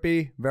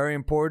therapy, very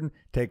important.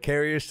 Take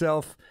care of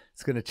yourself.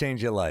 It's going to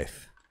change your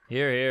life.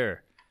 Here,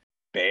 here.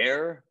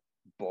 Bear,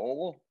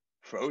 Bull,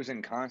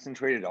 frozen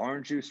concentrated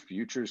orange juice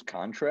futures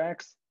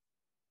contracts.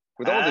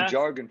 With all the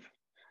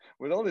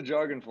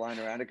jargon flying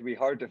around, it can be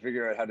hard to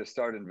figure out how to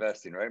start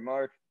investing, right,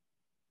 Mark?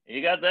 You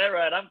got that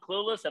right. I'm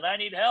clueless and I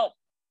need help.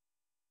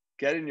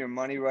 Getting your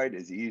money right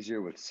is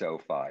easier with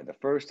SoFi, the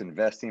first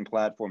investing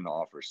platform to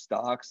offer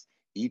stocks,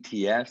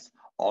 ETFs,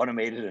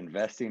 automated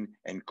investing,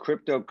 and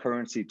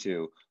cryptocurrency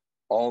too,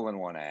 all in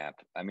one app.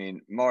 I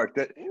mean, Mark,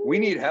 we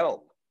need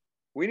help.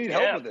 We need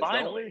help with this,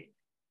 finally. Don't we?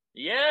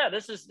 Yeah,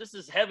 this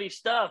is heavy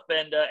stuff,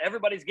 and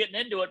everybody's getting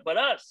into it, but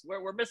us,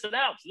 we're missing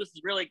out. So this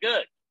is really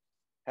good.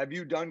 Have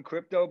you done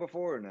crypto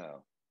before or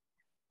no?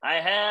 I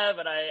have,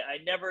 and I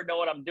never know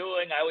what I'm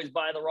doing. I always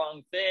buy the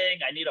wrong thing.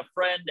 I need a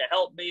friend to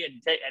help me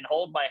and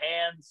hold my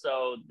hand.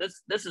 So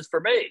this is for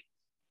me.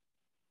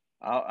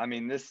 I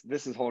mean, this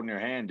is holding your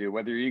hand, dude.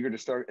 Whether you're eager to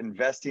start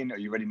investing or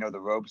you already know the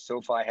ropes,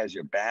 SoFi has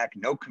your back.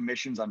 No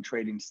commissions on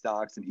trading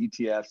stocks and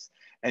ETFs,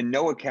 and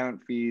no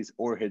account fees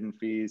or hidden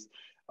fees.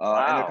 Wow.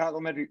 And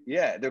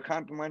they're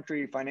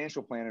complimentary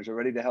financial planners are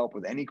ready to help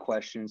with any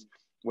questions,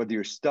 whether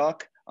you're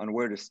stuck on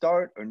where to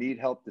start or need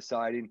help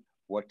deciding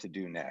what to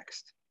do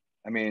next.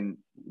 I mean,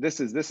 this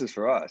is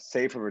for us.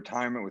 Save for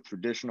retirement with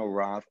traditional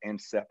Roth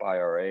and SEP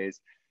IRAs.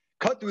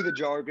 Cut through the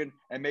jargon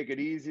and make it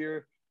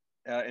easier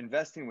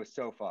investing with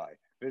SoFi.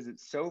 Visit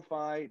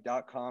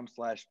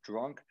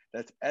SoFi.com/drunk.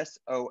 That's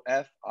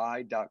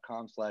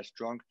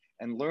SOFI.com/drunk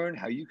and learn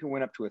how you can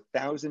win up to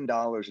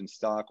 $1,000 in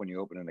stock when you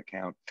open an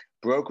account.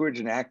 Brokerage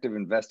and active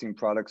investing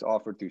products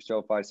offered through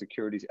SoFi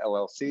Securities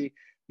LLC,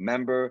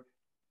 member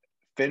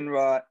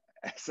FINRA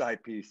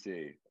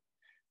SIPC.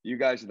 You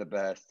guys are the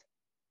best.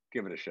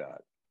 Give it a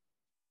shot.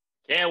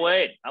 Can't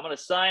wait. I'm going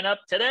to sign up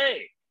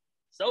today.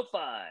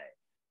 SoFi.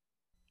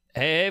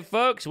 Hey,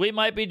 folks. We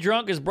Might Be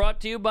Drunk is brought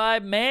to you by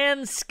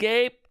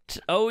Manscaped.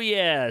 Oh,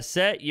 yeah.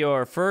 Set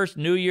your first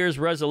New Year's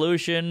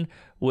resolution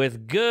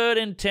with good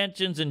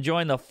intentions and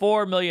join the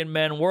 4 million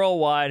men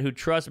worldwide who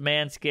trust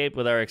Manscaped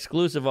with our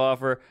exclusive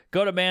offer.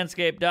 Go to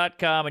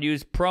manscaped.com and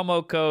use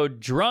promo code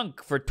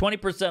DRUNK for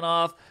 20%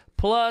 off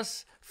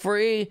plus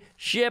free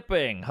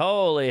shipping.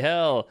 Holy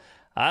hell.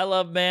 I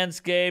love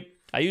Manscaped.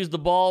 I use the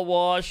ball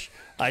wash.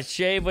 I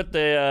shave with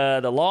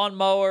the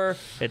lawnmower.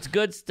 It's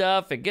good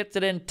stuff. It gets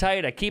it in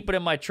tight. I keep it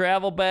in my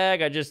travel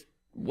bag.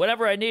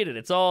 Whenever I need it,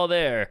 it's all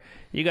there.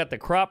 You got the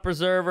Crop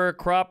Preserver,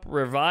 Crop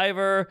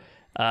Reviver.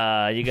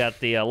 You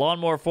got the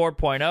Lawnmower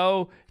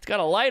 4.0. It's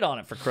got a light on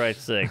it, for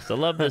Christ's sakes. I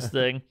love this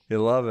thing.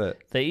 You love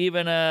it. They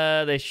even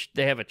they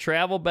have a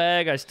travel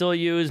bag I still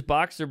use.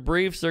 Boxer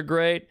briefs are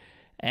great.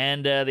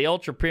 And the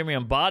Ultra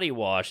Premium Body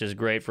Wash is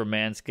great from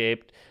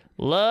Manscaped.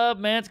 Love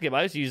Manscaped.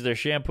 I used to use their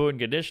shampoo and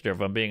conditioner, if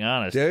I'm being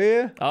honest. Do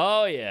you?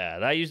 Oh, yeah.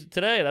 I used it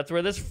today. That's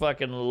where this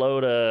fucking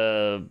load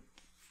of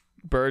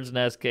bird's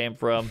nest came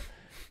from.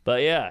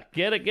 But, yeah,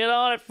 get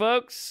on it,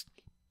 folks.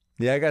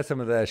 Yeah, I got some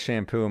of that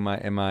shampoo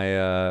in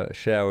my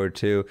shower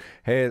too.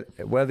 Hey,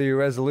 whether your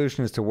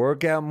resolution is to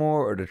work out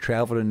more or to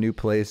travel to new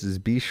places,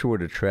 be sure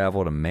to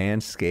travel to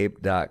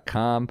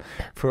manscaped.com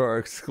for our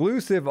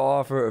exclusive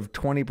offer of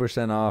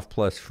 20% off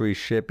plus free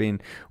shipping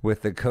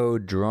with the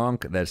code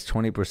DRUNK. That's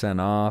 20%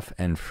 off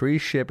and free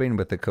shipping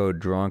with the code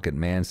DRUNK at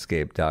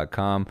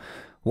manscaped.com.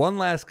 One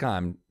last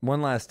time.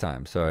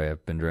 Sorry,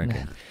 I've been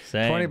drinking.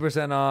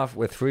 20% off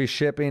with free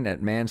shipping at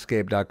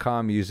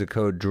manscaped.com. Use the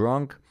code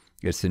DRUNK.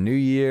 It's the new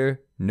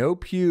year. No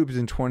pubes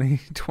in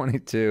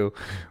 2022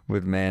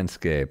 with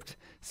Manscaped.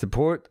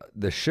 Support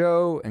the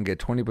show and get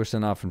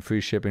 20% off and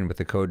free shipping with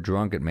the code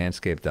DRUNK at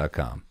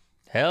manscaped.com.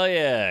 Hell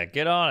yeah.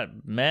 Get on it,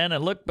 man,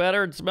 and look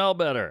better and smell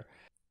better.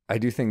 I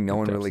do think no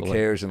one really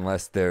cares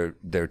unless they're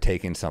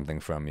taking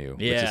something from you,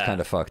 which is kind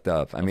of fucked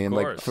up. I mean,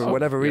 like, for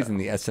whatever reason,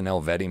 the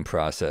SNL vetting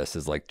process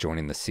is like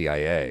joining the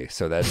CIA.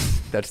 So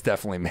that's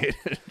definitely made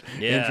it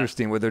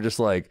interesting, where they're just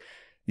like,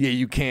 yeah,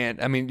 you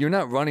can't. I mean, you're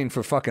not running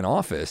for fucking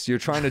office. You're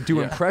trying to do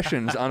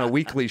impressions on a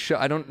weekly show.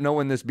 I don't know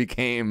when this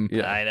became.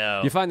 Yeah, I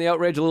know. You find the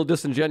outrage a little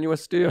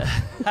disingenuous, do you?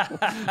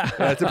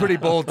 That's a pretty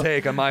bold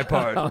take on my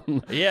part.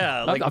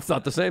 Yeah, like, I've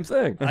thought the same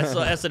thing. I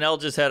saw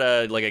SNL just had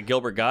a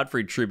Gilbert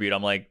Gottfried tribute.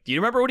 I'm like, do you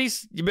remember what he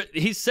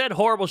said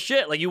horrible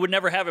shit? Like, you would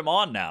never have him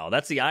on now.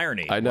 That's the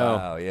irony. I know.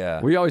 Wow, yeah.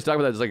 We always talk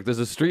about that. It's like, there's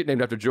a street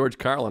named after George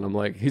Carlin. I'm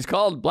like, he's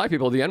called black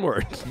people the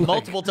N-word.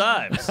 Multiple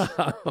times.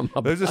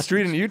 There's a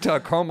street in Utah,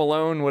 Carl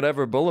Malone,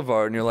 whatever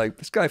Boulevard, and you're like,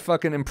 this guy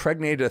fucking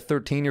impregnated a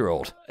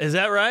 13-year-old. Is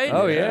that right?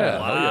 Oh, yeah.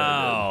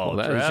 Wow.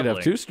 Well, you should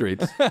have 2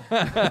 streets.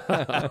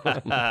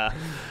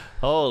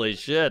 Holy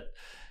shit.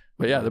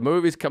 But yeah, the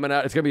movie's coming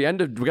out. It's gonna be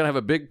we're gonna have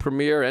a big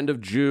premiere end of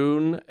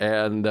June,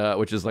 and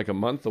which is like a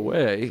month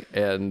away,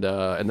 and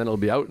then it'll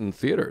be out in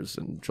theaters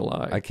in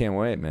July. I can't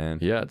wait, man.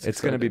 Yeah,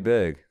 it's going to be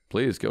big.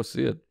 Please go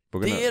see it.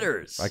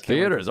 Theaters.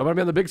 Theaters. I'm gonna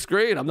be on the big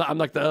screen. I'm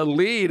like the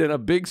lead in a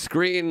big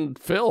screen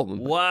film.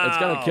 Wow. It's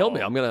gonna kill me.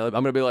 I'm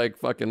gonna be like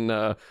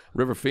fucking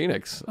River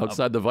Phoenix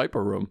outside the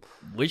Viper Room.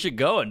 We should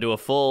go and do a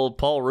full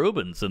Paul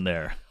Rubens in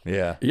there.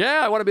 Yeah.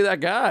 Yeah, I want to be that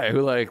guy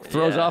who like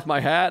throws off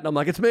my hat and I'm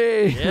like, it's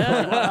me.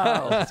 Yeah,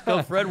 wow. Let's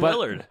go Fred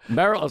Willard.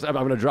 Meryl, I'm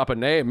going to drop a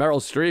name. Meryl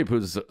Streep,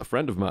 who's a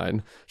friend of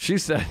mine, she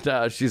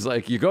said, she's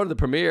like, you go to the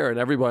premiere and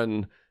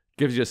everyone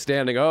gives you a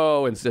standing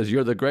O and says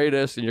you're the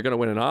greatest and you're going to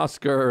win an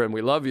Oscar and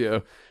we love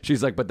you.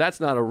 She's like, but that's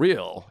not a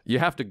real. You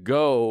have to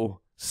go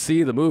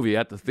see the movie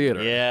at the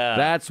theater. Yeah.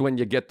 That's when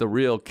you get the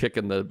real kick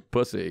in the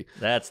pussy.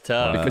 That's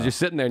tough. Because you're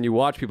sitting there and you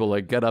watch people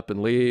like get up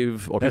and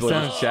leave, or people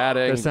are just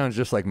chatting. That sounds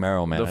just like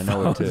Meryl, man. I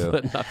know it too.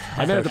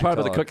 I made it the part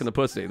of the cook in the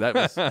pussy. That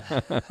was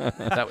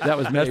that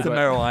was me. That's the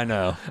Meryl I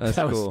know. That's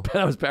cool.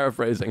 That was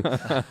paraphrasing.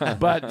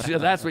 But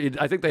that's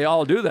what I think they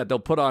all do that. They'll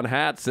put on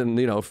hats and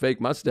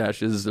fake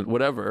mustaches and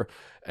whatever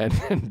and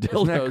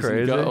dildos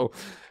and go.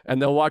 And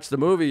they'll watch the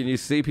movie, and you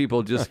see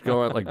people just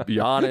going like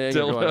yawning, and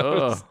going,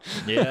 ugh.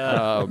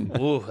 Yeah.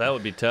 Ooh, that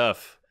would be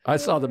tough. I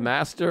saw The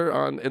Master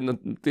in the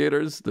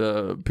theaters,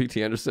 the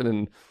P.T. Anderson,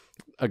 and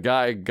a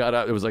guy got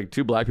up. It was like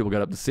 2 black people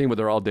got up the scene where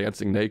they're all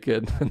dancing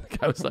naked, and the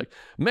guy was like,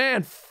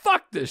 "Man,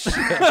 fuck this shit."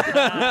 And they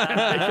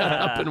got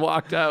up and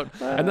walked out.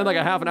 And then like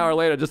a half an hour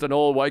later, just an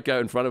old white guy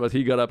in front of us,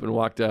 he got up and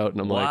walked out. And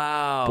I'm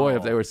like, boy,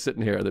 if they were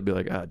sitting here, they'd be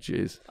like, "Ah,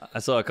 jeez." I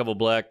saw a couple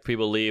black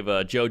people leave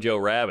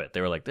Jojo Rabbit. They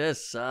were like,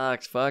 "This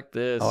sucks. Fuck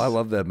this." Oh, I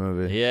love that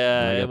movie.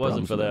 Yeah, it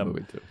wasn't for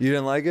them. You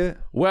didn't like it?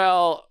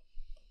 Well,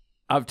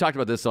 I've talked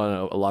about this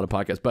on a lot of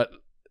podcasts, but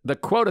the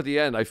quote at the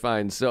end I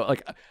find so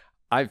like,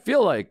 I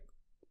feel like,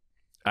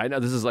 I know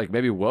this is like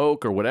maybe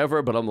woke or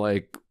whatever, but I'm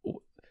like,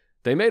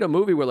 they made a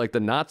movie where like the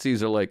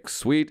Nazis are like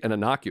sweet and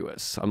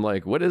innocuous. I'm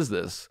like, what is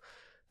this?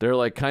 They're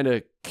like kind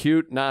of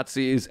cute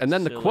Nazis. And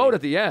then the quote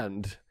at the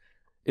end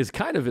is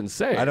kind of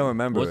insane. I don't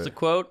remember. What's the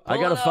quote? I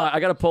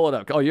gotta pull it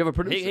up. Oh, you have a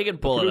producer? He can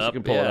pull it up.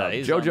 Can pull it up.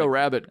 Jojo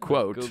Rabbit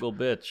quote. Google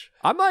bitch.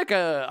 I'm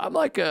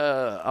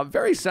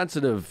very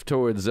sensitive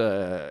towards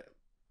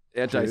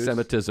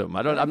anti-Semitism.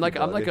 I'm like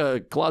a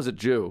closet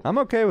Jew. I'm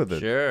okay with it.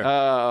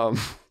 Sure.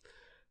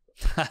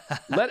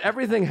 Let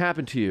everything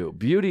happen to you.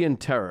 Beauty and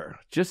terror.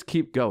 Just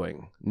keep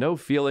going. No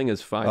feeling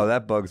is fine. Oh,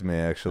 that bugs me,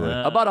 actually.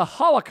 About a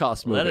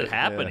Holocaust movie. Let it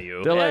happen to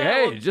you. They're like,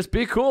 hey, just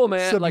be cool,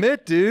 man. Submit,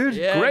 like, dude.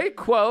 Yeah. Great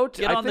quote.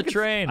 Get on the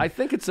train. I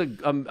think it's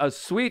a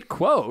sweet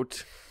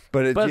quote.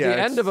 But at the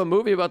end of a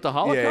movie about the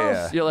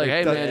Holocaust, you're like,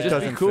 hey, man,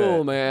 just be cool,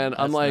 fit. man.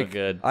 I'm like,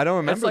 good. I don't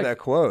remember that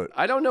quote.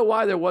 I don't know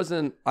why there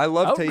wasn't. I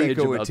love Taika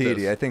about Waititi.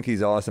 this. I think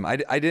he's awesome. I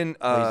didn't.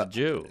 He's a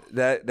Jew.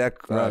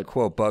 That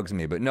quote bugs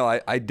me. But no,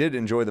 I did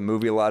enjoy the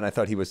movie a lot, and I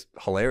thought he was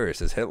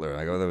hilarious as Hitler.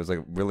 I go, that was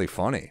like really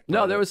funny.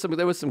 No, there was some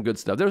good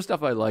stuff. There was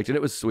stuff I liked, and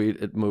it was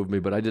sweet. It moved me,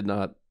 but I did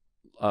not.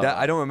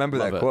 I don't remember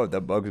that quote.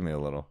 That bugs me a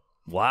little.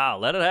 Wow,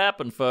 let it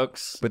happen,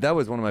 folks. But that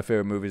was one of my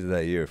favorite movies of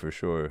that year, for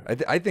sure.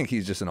 I think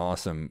he's just an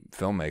awesome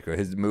filmmaker.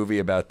 His movie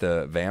about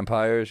the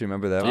vampires, you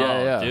remember that one?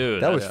 Yeah.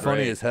 Dude, that was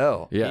funny as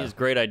hell. Yeah. He's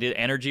great idea.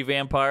 Energy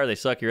vampire. They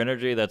suck your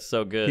energy. That's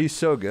so good. He's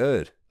so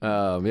good.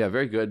 Yeah,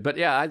 very good. But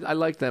yeah, I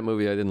liked that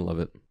movie. I didn't love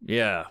it.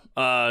 Yeah.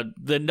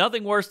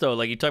 Nothing worse, though.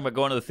 Like you talking about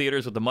going to the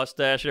theaters with the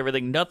mustache and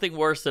everything. Nothing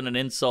worse than an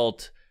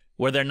insult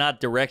where they're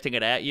not directing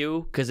it at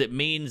you because it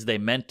means they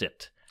meant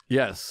it.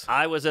 Yes.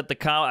 I was at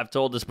I've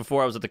told this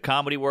before. I was at the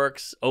Comedy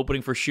Works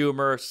opening for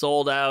Schumer,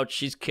 sold out.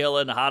 She's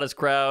killing, the hottest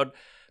crowd.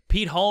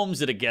 Pete Holmes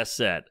did a guest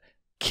set.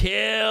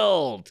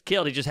 Killed.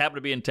 He just happened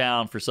to be in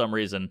town for some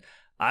reason.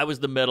 I was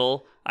the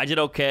middle. I did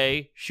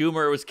okay.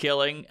 Schumer was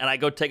killing, and I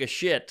go take a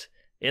shit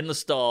in the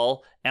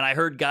stall, and I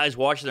heard guys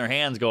washing their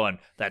hands going,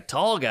 that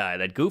tall guy,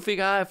 that goofy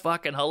guy,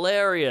 fucking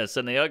hilarious.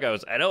 And the other guy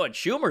goes, I know, and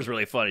Schumer's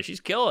really funny.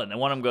 She's killing.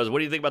 And one of them goes, what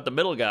do you think about the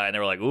middle guy? And they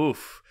were like,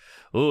 oof.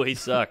 Ooh, he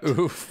sucked.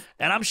 Oof.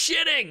 And I'm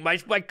shitting.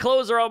 My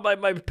clothes are on,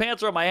 my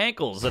pants are on my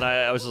ankles. And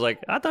I was just like,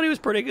 I thought he was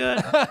pretty good.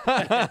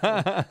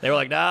 They were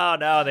like, no.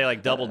 And they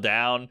like doubled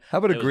down. How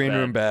about a green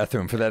room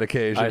bathroom for that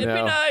occasion? It'd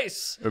be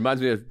nice. It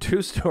reminds me of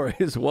 2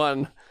 stories.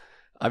 One,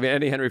 I mean,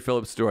 any Henry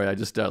Phillips story, I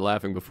just start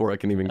laughing before I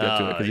can even get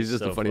to it because he's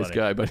just so the funniest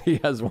funny. guy. But he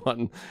has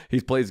one.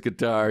 He plays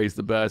guitar. He's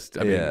the best.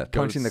 I mean,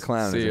 Punching the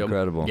Clown is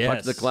incredible. Yes.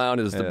 Punching the Clown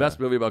is the best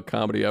movie about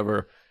comedy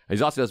ever.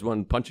 He also has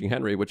one, Punching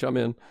Henry, which I'm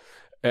in.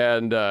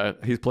 And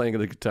he's playing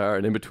the guitar,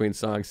 and in between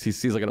songs, he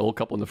sees like an old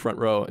couple in the front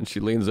row, and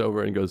she leans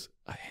over and goes,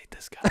 I hate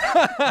this guy.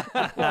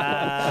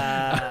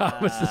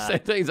 It's the same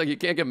thing. He's like, you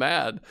can't get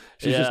mad.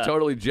 She's just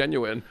totally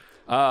genuine.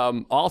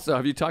 Also,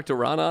 have you talked to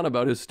Ronan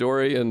about his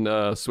story in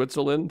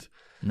Switzerland?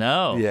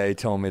 No. Yeah, he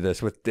told me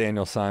this with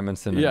Daniel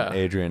Simonson and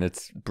Adrian.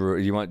 It's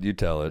you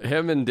tell it.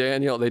 Him and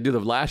Daniel, they do the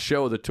last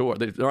show of the tour.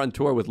 They're on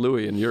tour with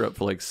Louis in Europe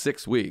for like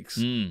 6 weeks.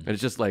 And it's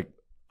just like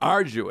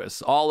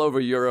arduous, all over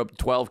Europe,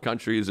 12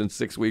 countries in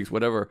 6 weeks,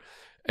 whatever.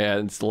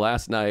 And it's the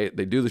last night.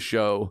 They do the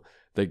show.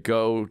 They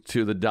go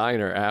to the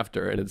diner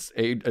after, and it's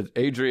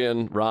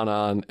Adrian,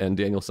 Ronan, and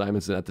Daniel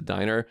Simonson at the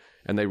diner,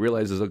 and they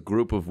realize there's a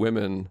group of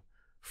women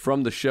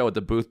from the show at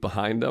the booth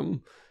behind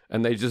them,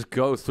 and they just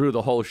go through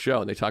the whole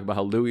show, and they talk about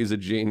how Louis is a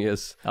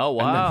genius. Oh,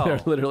 wow. And then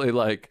they're literally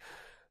like,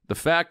 the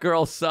fat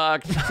girl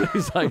sucked.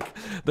 He's like,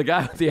 the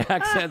guy with the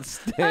accent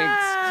stinks.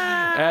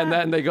 And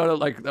then they go to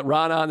like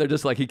Ronan. They're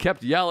just like, he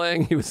kept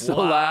yelling. He was so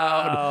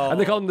loud.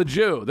 And they call him the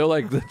Jew. They're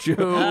like, the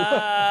Jew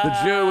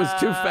is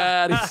too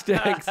fat. He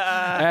stinks.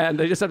 And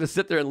they just have to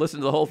sit there and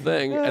listen to the whole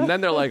thing. And then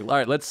they're like, all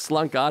right, let's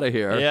slunk out of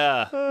here.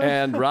 Yeah.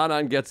 And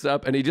Ronan gets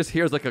up and he just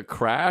hears like a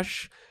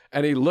crash.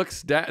 And he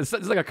looks down. It's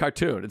like a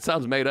cartoon. It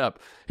sounds made up.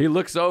 He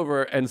looks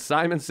over, and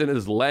Simonson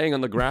is laying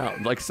on the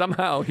ground. Like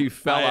somehow he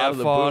fell out of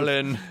the booth.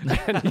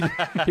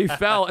 And he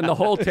fell, and the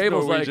whole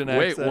table's like,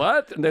 wait,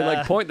 what? And they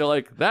like point. They're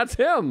like, that's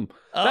him.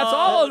 That's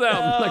all of them.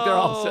 No. Like they're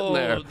all sitting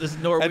there. This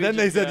Norwegian And then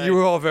they said guy. you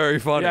were all very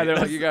funny. Yeah, they're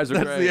like, you guys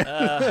are great.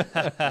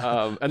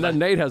 And then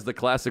Nate has the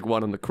classic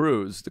one on the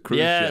cruise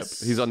Yes.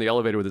 ship. He's on the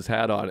elevator with his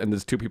hat on, and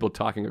there's two people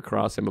talking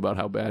across him about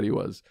how bad he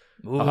was.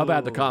 How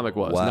bad the comic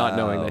was, not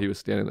knowing that he was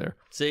standing there.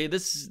 See,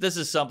 this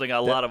is something I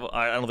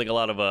don't think a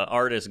lot of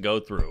artists go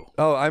through.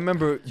 Oh, I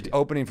remember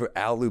opening for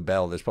Al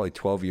Lubell. This was probably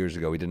 12 years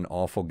ago. We did an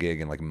awful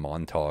gig in like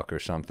Montauk or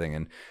something,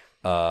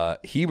 and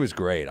he was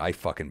great. I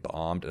fucking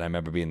bombed, and I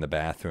remember being in the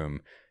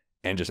bathroom,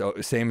 and just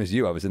same as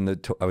you. I was in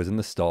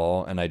the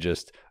stall, and I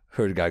just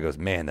heard a guy goes,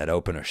 "Man, that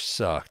opener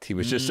sucked." He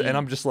was just, and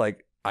I'm just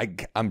like,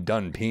 I'm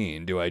done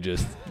peeing. Do I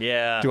just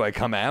do I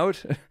come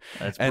out?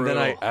 That's and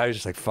brutal. then I was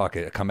just like, fuck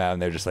it, I come out,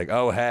 and they're just like,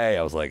 oh hey.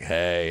 I was like,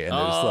 hey,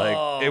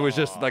 and it was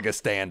just like a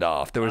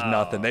standoff. There was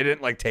nothing. They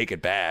didn't like take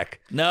it back.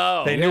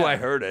 No. They knew I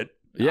heard it.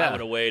 Yeah. I would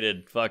have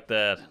waited. Fuck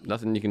that.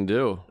 Nothing you can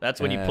do. That's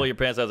when you pull your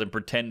pants out and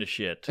pretend to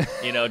shit,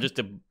 just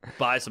to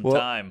buy some Well,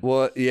 time.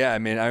 Well, yeah, I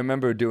mean, I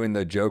remember doing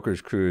the Joker's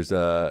Cruise,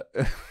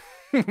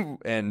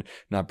 and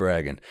not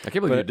bragging. I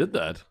can't believe you did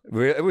that.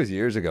 It was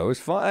years ago. It was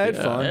fun. I had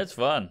fun. It's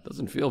fun.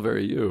 Doesn't feel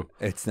very you.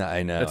 It's not.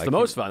 I know. It's the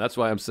most fun. That's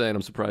why I'm saying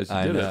I'm surprised you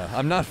I did know. it.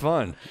 I'm not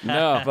fun.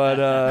 No,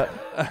 But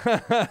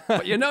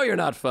but you're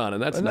not fun,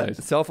 and that's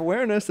nice.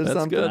 self-awareness is That's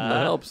something. good.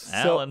 That helps.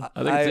 Alan.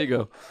 I think it's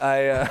ego.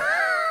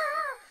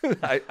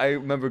 I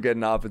remember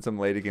getting off, and some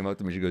lady came up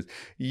to me. She goes,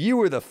 "You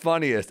were the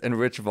funniest." And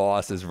Rich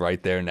Voss is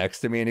right there next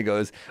to me, and he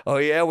goes, "Oh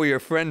yeah, well your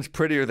friend's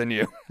prettier than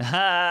you."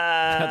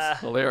 That's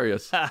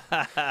hilarious.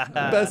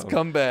 Best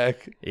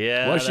comeback.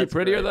 Yeah. Was she that's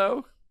prettier great.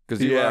 though?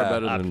 Because you Yeah. are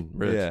better than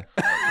Rich.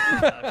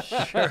 Yeah.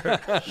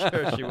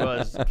 Sure she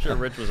was. I'm sure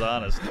Rich was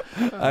honest.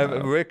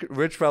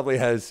 Rich probably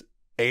has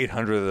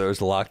 800 of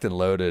those locked and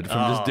loaded from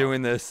just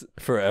doing this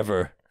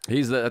forever.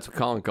 That's what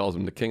Colin calls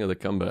him, the king of the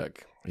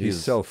comeback.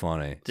 He's so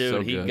funny. Dude,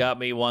 So he good. got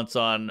me once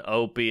on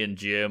Opie and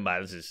Jim. I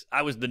was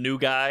the new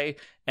guy,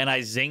 and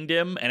I zinged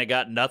him, and it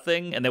got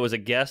nothing. And there was a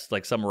guest,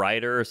 like some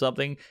writer or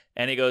something,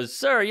 and he goes,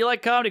 "Sir, you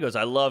like comedy?" He goes,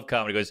 "I love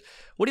comedy." He goes,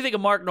 "What do you think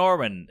of Mark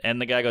Norman?" And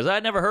the guy goes,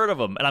 "I'd never heard of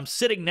him." And I'm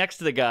sitting next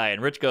to the guy,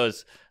 and Rich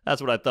goes, "That's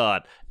what I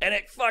thought." And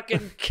it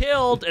fucking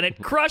killed, and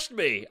it crushed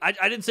me. I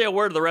didn't say a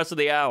word the rest of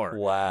the hour.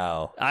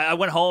 Wow. I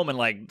went home and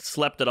like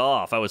slept it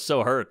off. I was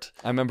so hurt.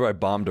 I remember I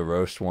bombed a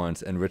roast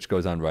once, and Rich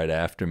goes on right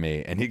after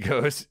me, and he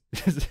goes,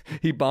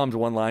 he bombs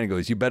one line, and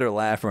goes, "You better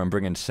laugh or I'm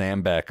bringing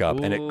Sam back up,"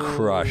 and it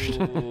crushed.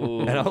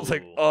 And I was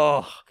like,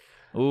 oh.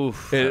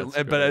 Oof.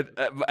 But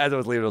as I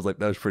was leaving, I was like,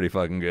 that was pretty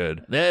fucking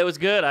good. Yeah, it was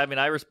good. I mean,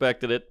 I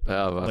respected it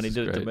Oh, when he that's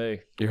did it to great.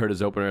 me. You heard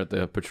his opener at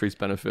the Patrice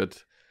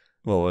benefit.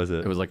 What was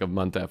it? It was like a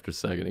month after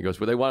Saget. He goes,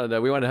 "Well, we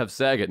wanted to have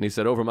Saget," and he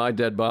said, "Over my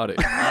dead body."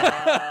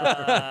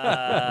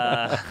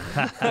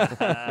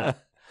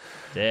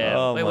 Damn.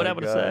 Oh Wait, what my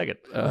happened God. to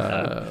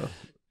Saget?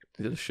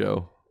 He did a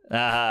show.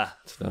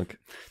 Stunk.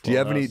 Do you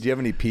have any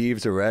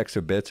peeves or wrecks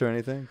or bits or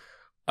anything?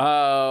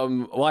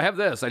 Well, I have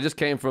this. I just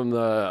came from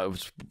the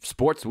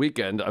sports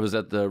weekend. I was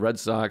at the Red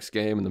Sox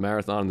game and the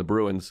Marathon and the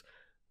Bruins.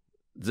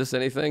 Is this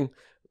anything?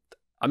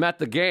 I'm at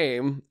the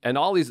game, and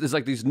there's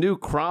like these new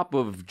crop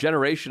of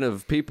generation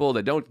of people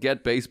that don't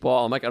get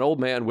baseball. I'm like an old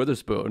man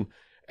Witherspoon,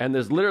 and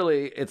it's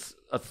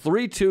a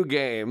 3-2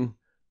 game,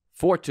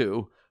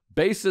 4-2,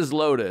 bases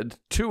loaded,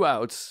 2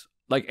 outs,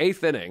 like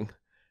 8th inning,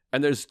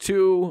 and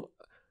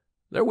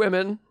they're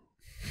women.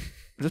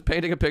 Just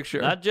painting a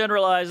picture. Not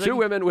generalizing. 2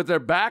 women with their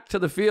back to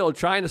the field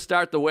trying to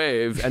start the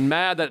wave and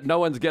mad that no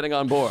one's getting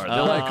on board.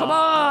 They're like, "Come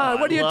on,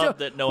 what are you doing?"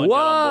 That no one got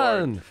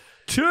on board. 1,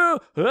 2,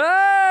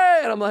 hey!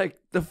 And I'm like,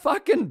 the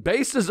fucking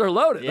bases are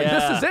loaded. Like,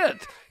 Yeah. this is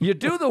it. You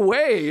do the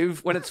wave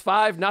when it's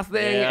 5-0,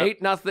 Yeah.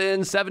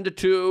 8-0,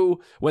 7-2,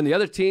 when the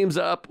other team's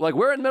up. Like,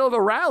 we're in the middle of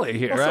a rally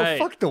here. Right.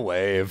 So fuck the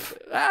wave.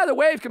 The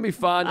wave can be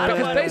fun I don't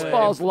because mind a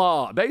baseball's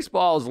long.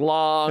 Baseball's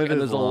long, It and is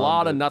there's a long,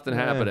 lot of but- nothing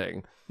yeah.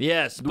 happening.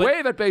 Yes, The but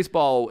wave at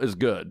baseball is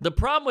good. the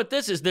problem with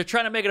this is they're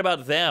trying to make it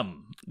about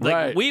them. Like,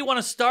 Right. we want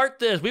to start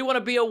this. We want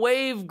to be a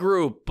wave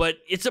group, but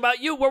it's about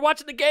you. We're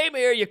watching the game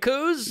here, you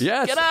coos.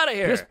 Yes. Get out of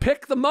here. Just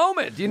pick the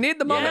moment. You need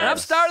the moment. Yes. I've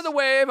started the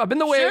wave. I've been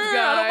the wave Sure,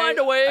 guy. I don't mind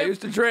a wave. I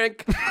used to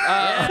drink.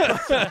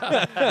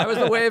 I was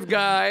the wave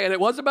guy, and it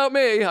was about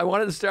me. I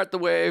wanted to start the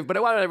wave, but I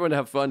wanted everyone to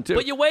have fun, too.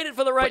 But you waited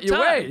for the right But you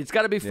time. wait. It's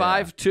got to be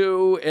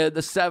 5-2 in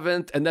the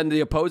 7th, and then the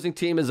opposing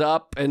team is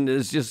up, and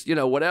it's just,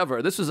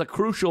 whatever. This was a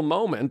crucial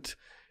moment,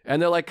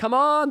 and they're like, come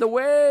on, the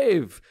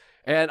wave.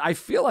 And I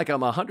feel like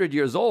I'm 100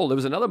 years old. There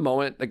was another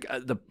moment. Like,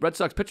 the Red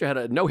Sox pitcher had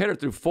a no-hitter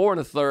through 4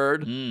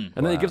 1/3,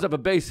 and then he gives up a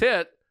base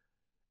hit.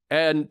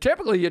 And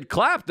typically you'd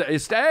clap, you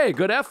stay,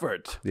 good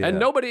effort. Yeah. And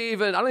nobody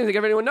even, I don't even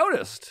think anyone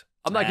noticed.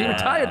 I'm like, he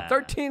retired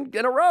 13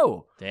 in a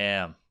row.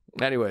 Damn.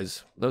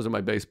 Anyways, those are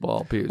my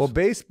baseball peeves. Well,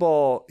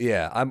 baseball,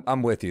 yeah,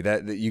 I'm with you.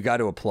 That you got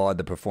to applaud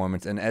the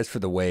performance. And as for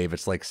the wave,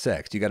 it's like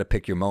sex. You got to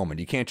pick your moment.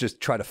 You can't just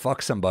try to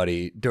fuck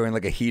somebody during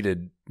like a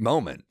heated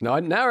moment. No,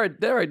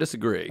 there I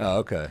disagree. Oh,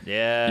 okay.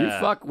 Yeah. You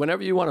fuck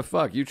whenever you want to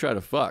fuck. You try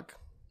to fuck.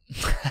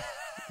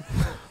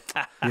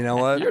 You know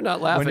what? You're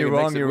not laughing. When you're it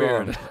wrong, makes it you're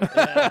weird.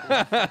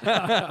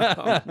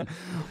 wrong.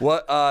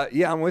 Well,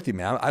 yeah, I'm with you,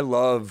 man. I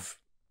love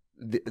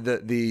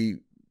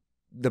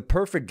the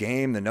perfect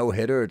game, the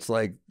no-hitter. It's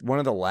like one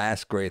of the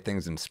last great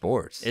things in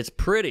sports. It's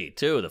pretty,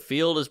 too. The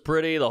field is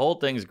pretty. The whole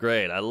thing's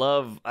great. I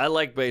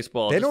like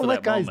baseball. They just don't for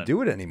let that guys moment.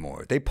 do it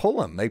anymore. They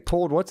pull him. They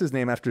pulled what's his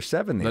name after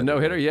 7. The other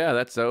no-hitter, day. yeah,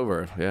 that's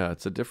over. Yeah,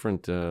 it's a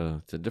different time.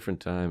 It's a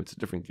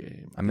different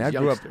game. I mean, I These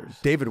grew up. youngsters.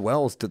 David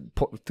Wells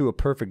threw a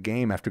perfect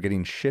game after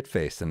getting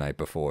shit-faced the night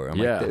before. I'm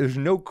Yeah. like, there's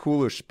no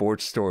cooler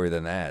sports story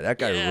than that. That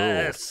guy rules.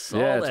 Yes, all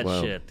Yeah, it's that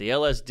wild. shit. The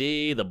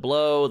LSD, the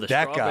blow, the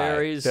That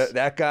strawberries. guy.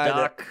 That guy.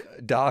 Doc.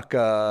 Doc.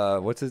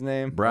 What's his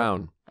name?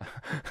 Brown.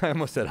 I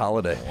almost said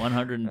Holiday.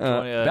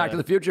 120. Back to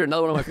the Future,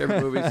 another one of my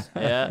favorite movies.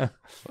 Yeah.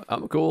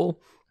 I'm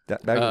cool. Back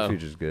to the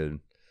Future's good.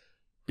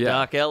 Yeah.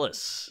 Doc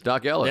Ellis.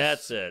 Doc Ellis.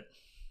 That's it.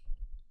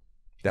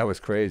 That was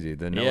crazy.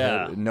 The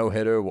Yeah.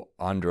 no-hitter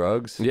on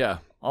drugs. Yeah.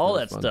 All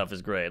That's that fun. stuff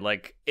is great.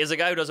 Like, as a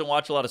guy who doesn't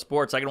watch a lot of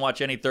sports, I can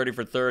watch any 30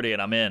 for 30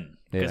 and I'm in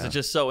because Yeah. it's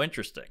just so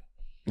interesting.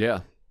 Yeah.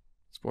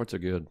 Sports are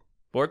good.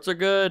 Sports are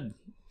good.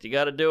 You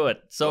got to do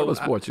it. So, What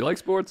about sports? You like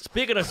sports?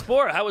 speaking of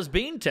sport, how was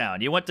Beantown?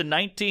 You went to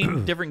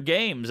 19 different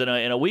games in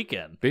a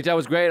weekend. Beantown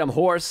was great. I'm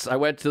hoarse. I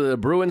went to the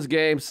Bruins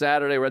game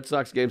Saturday, Red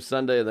Sox game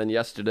Sunday, and then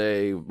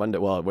yesterday, Monday.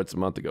 Well, what's a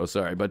month ago?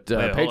 Sorry, but Wait,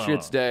 hold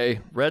Patriots on.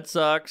 Day, Red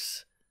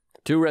Sox.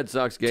 2 Red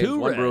Sox games, 2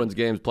 1 Red. Bruins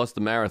games, plus the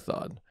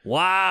marathon.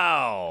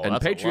 Wow. And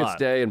that's a Patriots lot.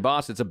 Day in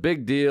Boston, it's a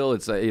big deal.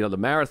 It's the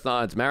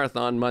marathon. It's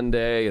Marathon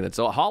Monday, and it's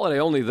a holiday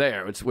only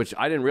there. Which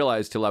I didn't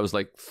realize till I was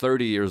like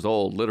 30 years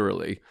old,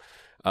 literally.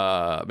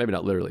 Maybe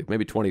not literally,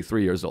 maybe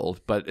 23 years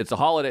old. But it's a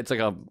holiday. It's like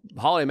a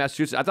holiday in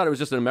Massachusetts. I thought it was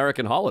just an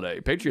American holiday,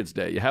 Patriots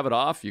Day. You have it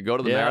off. You go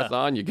to the Yeah.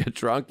 marathon. You get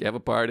drunk. You have a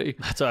party.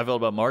 That's how I felt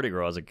about Mardi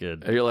Gras as a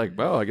kid. And you're like,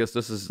 well, I guess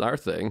this is our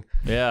thing.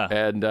 Yeah.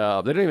 And they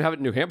didn't even have it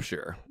in New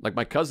Hampshire. Like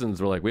my cousins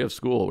were like, we have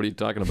school. What are you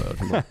talking about?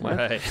 I'm like, what?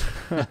 Right.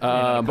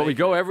 But we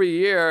go every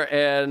year,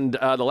 and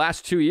the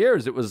last 2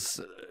 years it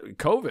was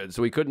COVID,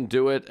 so we couldn't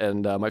do it.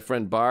 And my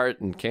friend Bart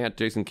and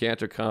Jason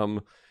Cantor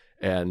come,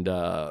 and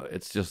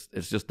it's just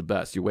the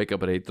best. You wake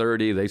up at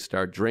 8:30, they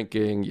start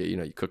drinking.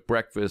 You cook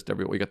breakfast.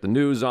 We got the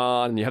news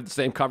on, and you have the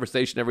same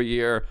conversation every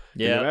year.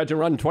 Can you Yeah. imagine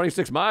running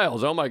 26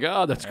 miles? Oh my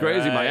God, that's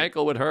crazy. My Right.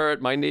 ankle would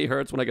hurt. My knee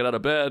hurts when I get out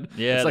of bed.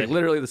 Yeah, it's like they-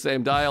 literally the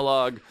same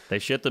dialogue. They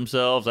shit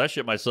themselves. I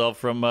shit myself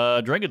from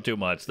drinking too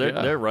much.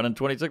 They're running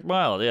 26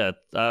 miles. Yeah,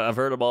 I've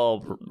heard them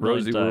all.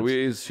 Rosie times.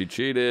 Ruiz, she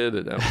cheated,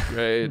 and that was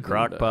great.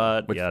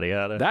 Crockpot, yada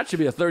yada. That should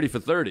be a 30 for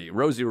 30.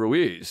 Rosie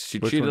Ruiz.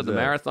 She cheated one's at the that?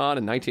 marathon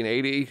in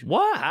 1980.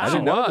 What? How? I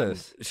didn't know won.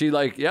 this. She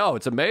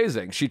it's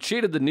amazing. She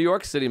cheated the New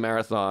York City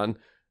Marathon.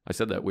 I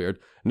said that weird.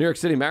 New York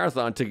City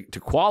Marathon to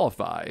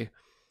qualify.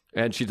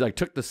 And she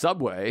took the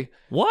subway.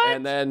 What?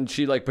 And then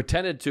she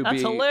pretended to That's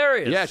be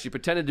hilarious. Yeah, she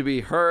pretended to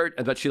be hurt,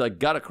 and that she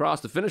got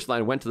across the finish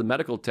line, went to the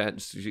medical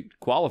tent, she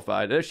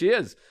qualified. There she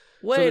is.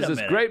 Wait so a there's this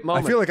minute. great I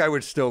moment. feel like I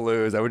would still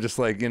lose. I would just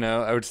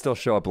I would still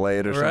show up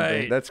late or Right.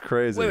 something. That's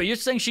crazy. Wait, you're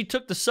saying she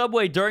took the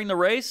subway during the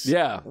race?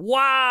 Yeah.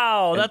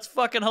 Wow, that's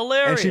fucking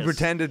hilarious. and she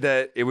pretended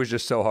that it was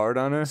just so hard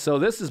on her. So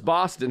this is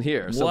Boston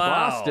here. So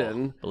Wow.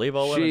 Boston, Believe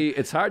all women.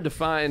 it's hard to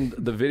find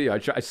the video.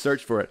 I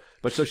searched for it,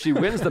 but so she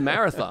wins the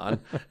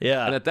marathon.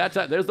 Yeah. And at that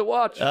time, there's the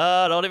watch.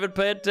 Don't even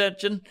pay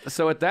attention.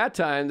 So at that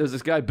time, there's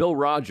this guy Bill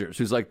Rogers,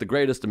 who's like the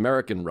greatest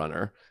American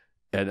runner,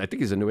 and I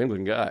think he's a New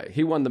England guy.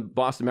 He won the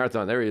Boston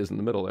Marathon. There he is in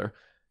the middle there.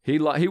 He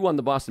won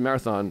the Boston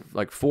Marathon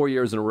 4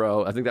 years in a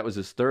row. I think that was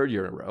his 3rd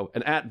year in a row.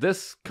 And at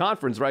this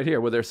conference right here,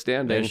 where they're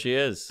standing, There she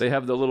is. they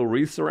have the little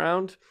wreaths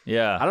around.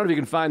 Yeah. I don't know if you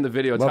can find the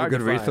video. It's Love a hard good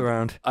to wreath find.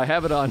 around. I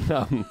have it on.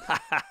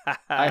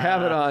 I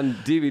have it on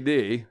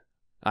DVD.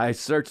 I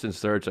searched and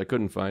searched. I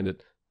couldn't find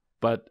it.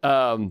 But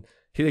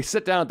they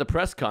sit down at the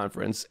press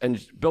conference,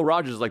 and Bill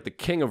Rogers is like the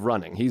king of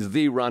running. He's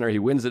the runner. He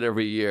wins it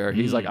every year.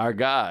 He's like our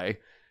guy.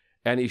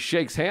 And he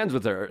shakes hands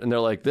with her, and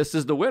they're like, "This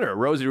is the winner,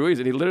 Rosie Ruiz."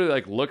 And he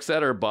literally looks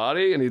at her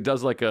body, and he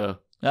does a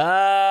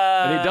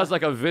And he does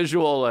like a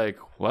visual like,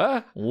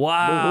 what?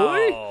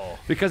 Wow.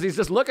 Because he's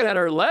just looking at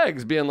her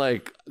legs being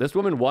like, this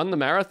woman won the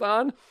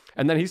marathon.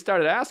 And then he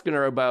started asking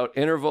her about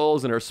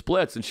intervals and her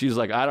splits. And she's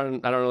like, I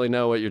don't really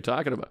know what you're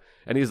talking about.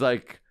 And he's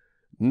like,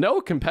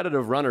 no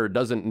competitive runner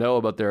doesn't know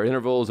about their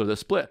intervals or the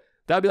split.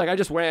 That'd be like, I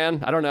just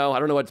ran. I don't know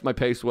what my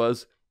pace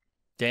was.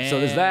 Damn. So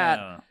there's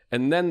that.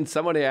 And then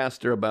somebody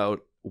asked her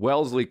about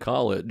Wellesley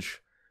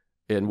College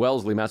in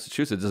Wellesley,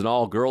 Massachusetts. It's an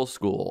all-girls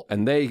school.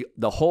 And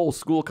the whole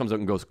school comes up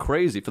and goes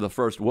crazy for the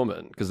first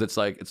woman because it's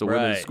like, it's a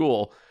women's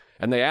school.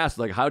 And they asked,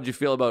 like, how'd you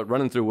feel about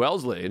running through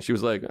Wellesley? And she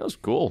was like, that was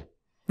cool.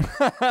 I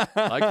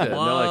liked it. And they're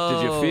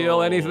like, did you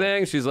feel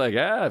anything? She's like,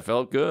 yeah, I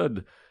felt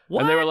good.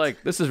 What? And they were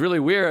like, this is really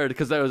weird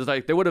because there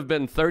would have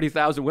been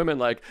 30,000 women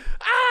like,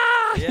 ah!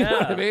 Yeah. You know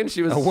what I mean?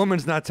 She was A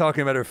woman's not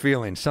talking about her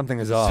feelings. Something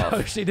is off.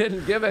 So she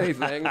didn't give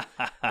anything.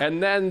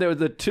 And then there were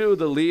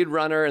the lead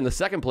runner and the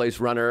second place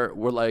runner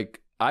were like,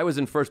 I was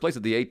in first place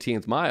at the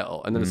 18th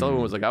mile. And then this other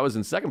one was like, I was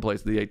in second place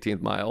at the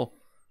 18th mile.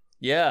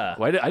 Yeah.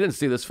 Well, I didn't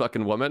see this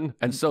fucking woman.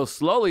 And so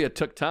slowly it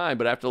took time,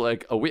 but after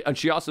like a week, and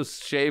she also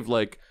shaved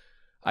like,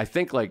 I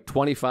think like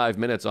 25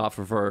 minutes off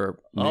of her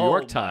New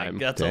York time.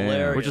 That's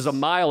hilarious. Which is a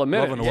mile a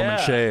minute. Loving a woman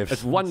shaves.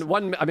 It's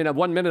one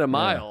minute a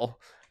mile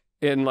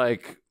in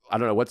like, I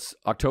don't know, what's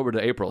October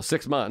to April,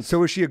 6 months.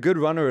 So is she a good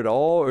runner at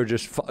all, or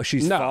just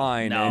she's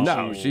fine? No. and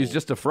No, she's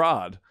just a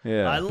fraud.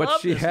 Yeah. I love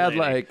But she this had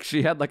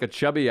lady. like a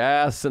chubby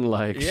ass and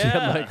like she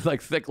had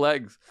like thick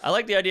legs. I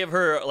like the idea of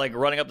her like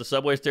running up the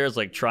subway stairs,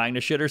 like trying to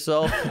shit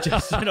herself,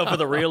 just for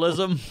the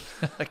realism.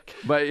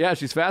 But yeah,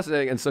 she's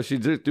fascinating, and so she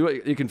do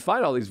it. You can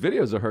find all these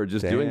videos of her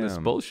just doing this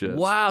bullshit.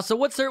 Wow. So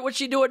what's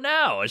she doing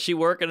now? Is she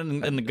working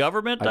in the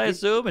government? I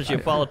assume. Is she a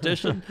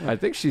politician? I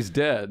think she's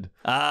dead.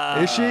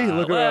 Is she?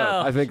 Look her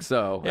up. I think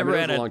so. It I mean,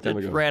 it was a long time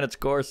ago. ran its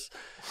course.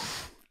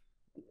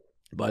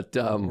 But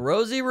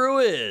Rosie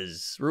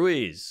Ruiz.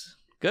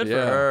 Good for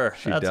her.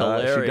 She That's died.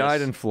 hilarious. She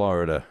died in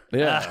Florida.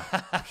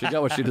 yeah, she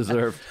got what she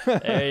deserved.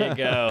 There you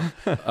go.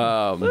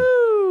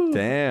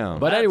 Damn.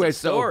 But That's anyway, a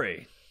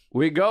story.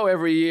 we go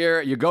every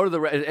year. You go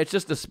to it's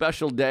just a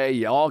special day.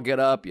 You all get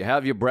up. You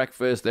have your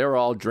breakfast. They're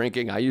all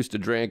drinking. I used to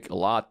drink a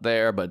lot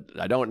there, but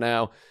I don't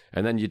now.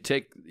 And then you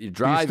drive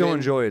you still in.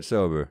 enjoy it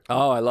sober.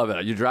 Oh, I love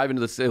it. You drive into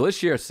the city.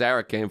 This year,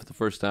 Sarah came for the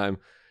first time.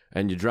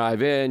 And you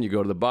drive in, you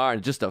go to the bar,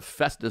 and just a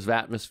festive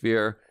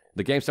atmosphere.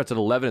 The game starts at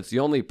 11. It's the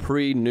only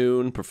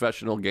pre-noon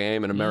professional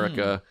game in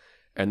America.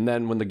 And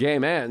then when the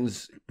game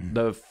ends,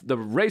 the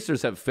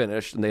racers have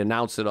finished, and they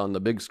announce it on the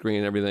big screen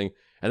and everything.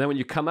 And then when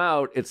you come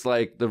out, it's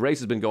like the race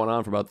has been going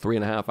on for about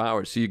 3.5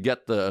 hours. So you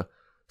get the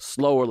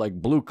slower, like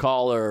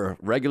blue-collar,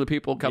 regular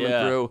people coming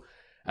through.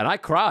 And I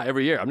cry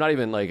every year. I'm not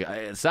even like,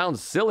 it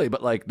sounds silly,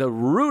 but like the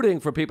rooting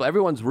for people,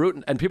 everyone's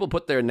rooting, and people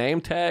put their name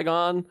tag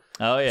on.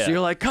 Oh, yeah. So you're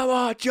like, come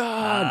on,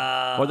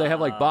 John. Or they have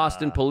like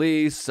Boston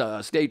Police,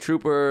 State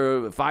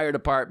Trooper, Fire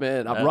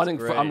Department. I'm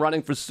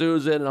running for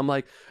Susan, and I'm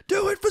like,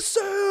 do it for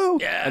Sue.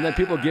 Yeah. And then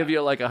people give you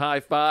like a high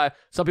five.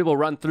 Some people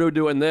run through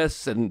doing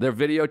this, and they're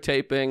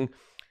videotaping.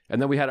 And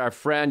then we had our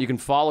friend. You can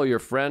follow your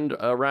friend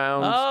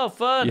around. Oh,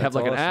 fun. You have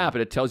like awesome. an app,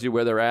 and it tells you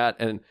where they're at,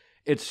 and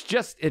it's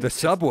just The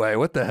subway.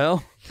 What the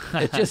hell?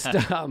 it just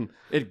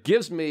it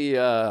gives me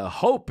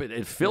hope.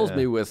 It fills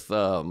me with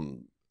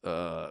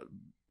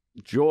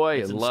joy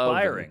It's and love.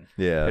 inspiring.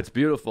 Yeah. It's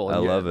beautiful. I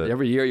And love it.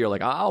 Every year you're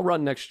like, I'll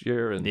run next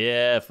year. And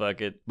Yeah,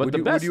 fuck it. but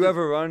Would you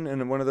ever run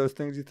in one of those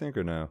things, you think,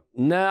 or no?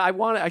 Nah, I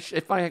want to.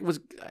 If I was,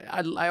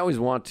 I always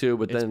want to,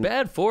 but It's then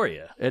bad for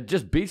you. it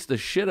just beats the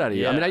shit out of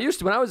you. I Yeah. mean, I used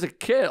to when I was a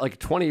kid, like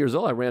 20 years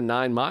old, I ran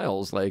 9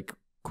 miles like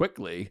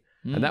quickly.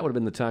 And that would have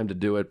been the time to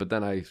do it, but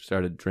then I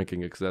started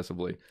drinking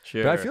excessively.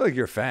 Sure. But I feel like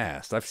you're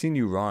fast. I've seen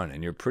you run,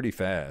 and you're pretty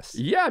fast.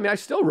 Yeah, I mean, I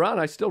still run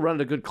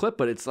at a good clip,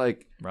 but it's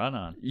like Run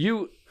on. we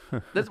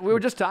were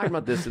just talking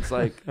about this. It's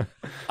like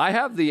I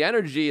have the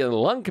energy and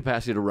lung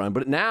capacity to run,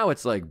 but now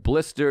it's like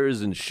blisters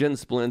and shin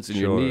splints in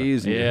your Sure.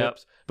 knees and your Yep.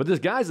 hips. But there's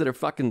guys that are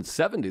fucking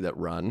 70 that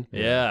run.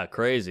 Yeah,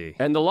 crazy.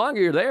 And the longer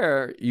you're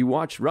there, you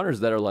watch runners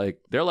that are like,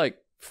 they're like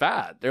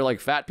fat. They're like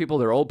fat people.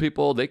 They're old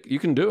people. You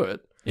can do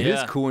it. It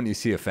is Yeah. cool when you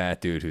see a fat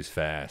dude who's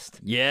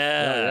fast.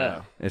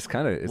 Yeah. It's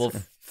kind of Well,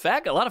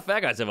 a lot of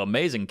fat guys have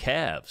amazing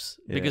calves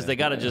because they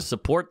got to just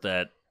support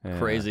that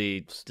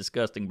crazy,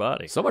 disgusting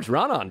body. So much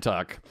run on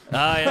talk. Oh,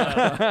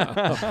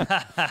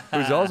 yeah.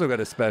 who's also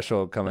got a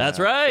special coming. That's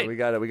out. right. So we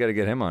got to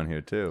get him on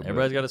here too. but-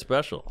 Everybody's got a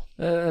special.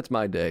 That's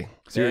my day.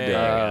 It's your There day. you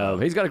go.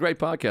 He's got a great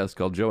podcast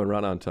called Joe and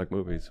Ron on Talk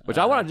Movies, which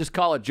I want to just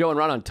call it Joe and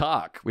Ron on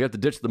Talk. We have to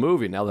ditch the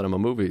movie now that I'm a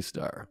movie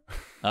star.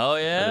 Oh,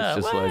 yeah.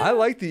 It's just What? like, I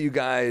like that you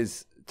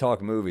guys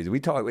talk movies. We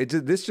talk.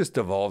 This just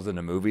devolves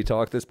into movie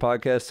talk. This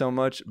podcast so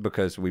much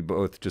because we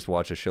both just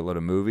watch a shitload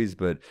of movies.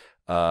 But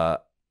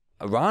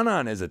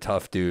Ronan is a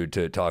tough dude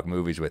to talk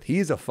movies with.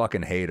 He's a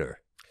fucking hater.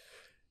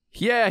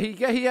 yeah,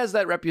 he has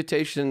that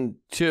reputation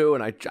too,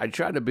 and I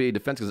try to be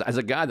defensive as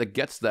a guy that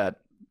gets that.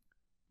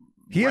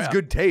 He has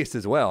good taste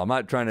as well. I'm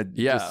not trying to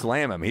Yeah. just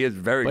slam him. He has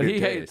very But good he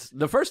taste. hates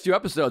the first few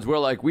episodes. Were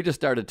like we just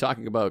started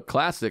talking about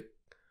classic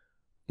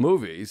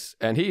movies,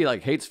 and he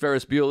like hates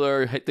Ferris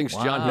Bueller, thinks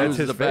John Hughes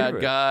is a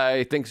bad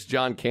guy, thinks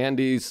John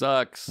Candy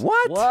sucks.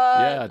 What?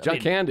 Yeah, John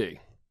Candy.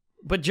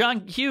 But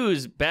John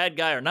Hughes, bad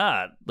guy or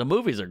not, the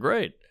movies are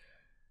great.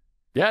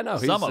 Yeah, no,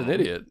 he's an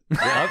idiot.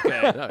 Yeah,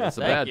 okay. No, it's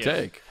a bad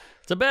take.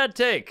 It's a bad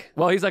take.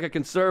 Well, he's like a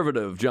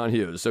conservative, John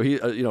Hughes. So he,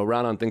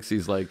 Ronan thinks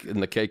he's like in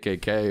the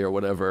KKK or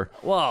whatever.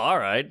 Well, all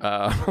right.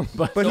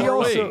 But he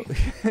also,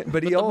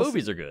 the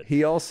movies are good.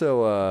 He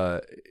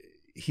also,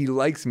 he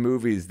likes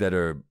movies that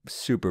are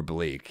super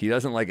bleak. He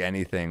doesn't like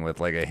anything with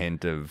like a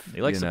hint of.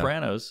 He likes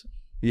Sopranos.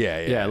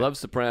 Yeah. I love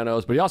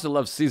Sopranos, but he also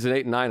loves season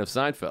 8 and 9 of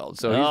Seinfeld.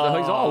 So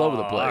he's all over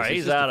the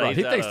place. Right,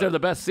 he thinks they're the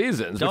best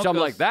seasons, which I'm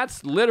like,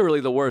 that's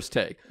literally the worst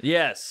take.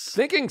 Yes.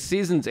 Thinking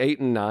seasons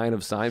 8 and 9 of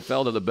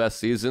Seinfeld are the best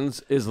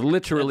seasons is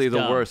literally the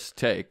worst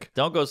take.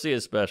 Don't go see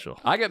his special.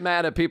 I get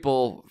mad at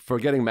people for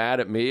getting mad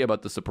at me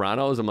about The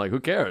Sopranos. I'm like, who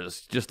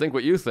cares? Just think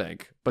what you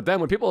think. But then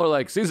when people are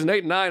like, season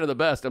 8 and 9 are the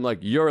best, I'm like,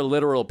 you're a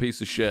literal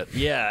piece of shit.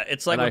 Yeah,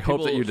 it's like and I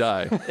hope that you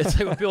die. It's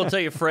like when people tell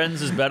you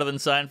Friends is better than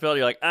Seinfeld.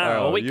 You're like,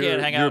 well, we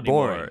can't hang out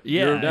boring. anymore.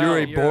 Yeah, you're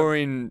a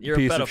boring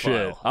piece of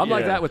shit. I'm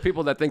like that with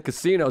people that think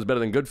Casino is better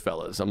than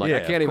Goodfellas. I'm like,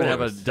 I can't even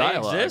have a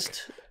dialogue. They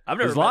exist? I've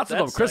never There's lots of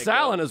them. Chris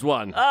Allen is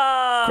one.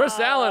 Chris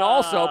Allen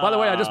also, by the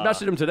way, I just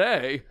messaged him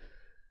today.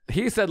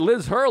 He said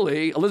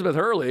Elizabeth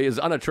Hurley is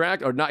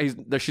unattractive, or not.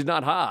 She's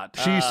not hot.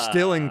 She's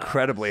still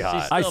incredibly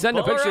hot. I sent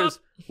the pictures.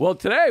 Well,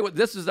 today,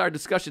 this is our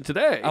discussion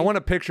today. I want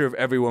a picture of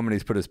every woman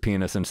he's put his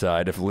penis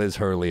inside if Liz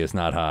Hurley is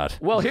not hot.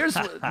 Well, this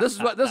is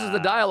the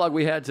dialogue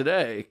we had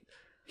today.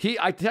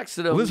 I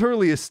texted him. Liz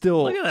Hurley is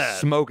still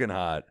smoking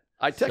hot.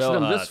 I texted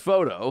him this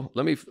photo.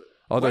 Let me.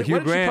 Although Hugh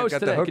Grant got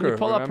the hooker. Can you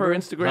pull up her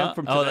Instagram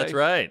from today? Oh, that's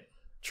right.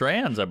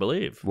 Trans, I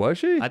believe. Was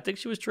she? I think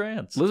she was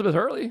trans. Elizabeth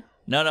Hurley?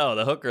 No,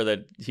 the hooker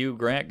that Hugh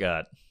Grant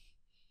got.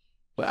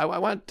 Well, I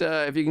want,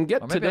 if you can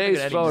get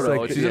today's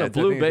photo, she's in a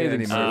blue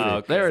bathing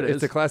suit. There it is.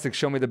 It's a classic,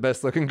 show me the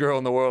best looking girl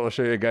in the world. I'll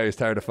show you a guy who's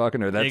tired of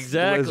fucking her. That's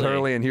exactly. Liz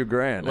Hurley and Hugh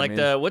Grant. Like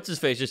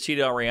what's-his-face just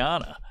cheated on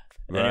Rihanna.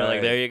 And you're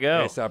like, there you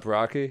go. A$AP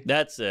Rocky.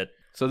 That's it.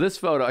 So this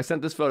photo, I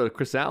sent this photo to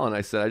Chris Allen.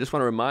 I said, I just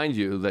want to remind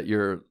you that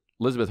your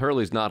Elizabeth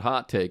Hurley's not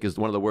hot take is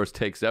one of the worst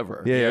takes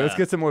ever. Yeah. Let's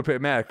get some more.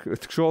 Mac,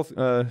 scroll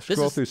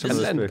through some of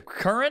this.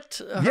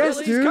 Current? Yes,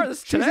 dude.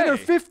 She's in her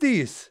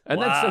 50s. And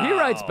then so he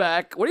writes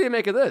back, what do you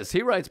make of this?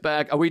 He writes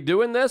back, are we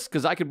doing this?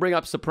 Because I could bring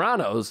up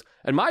Sopranos.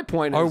 And my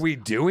point is, are we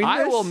doing this?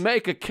 I will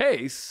make a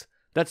case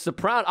that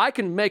I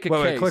can make a case.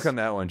 Wait, click on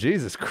that one.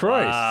 Jesus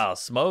Christ. Wow,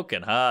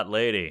 smoking hot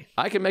lady.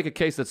 I can make a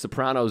case that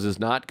Sopranos is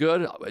not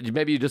good.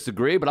 Maybe you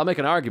disagree, but I'll make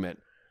an argument.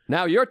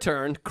 Now your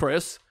turn,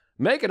 Chris.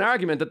 Make an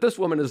argument that this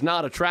woman is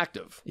not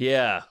attractive.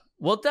 Yeah.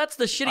 Well, that's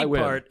the shitty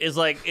part, is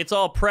like, it's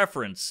all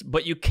preference,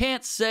 but you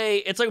can't say,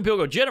 it's like when people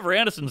go, Jennifer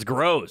Aniston's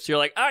gross. You're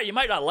like, you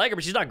might not like her,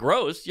 but she's not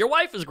gross. Your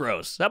wife is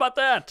gross. How about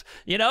that?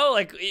 You know,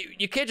 like,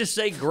 you can't just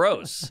say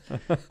gross.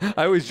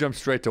 I always jump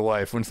straight to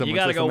wife when someone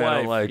says something I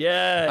don't like.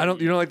 Yeah.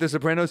 You don't like The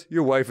Sopranos?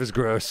 Your wife is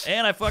gross.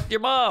 And I fucked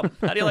your mom.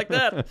 How do you like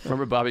that?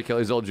 Remember Bobby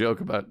Kelly's old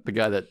joke about the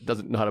guy that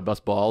doesn't know how to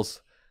bust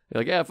balls?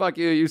 You're like, yeah, fuck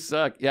you, you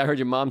suck. Yeah, I heard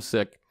your mom's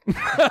sick. I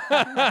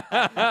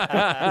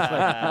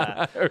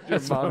heard your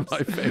mom's my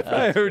favorite.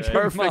 I heard your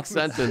perfect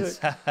sentence.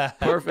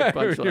 Perfect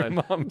punchline. Your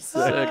mom's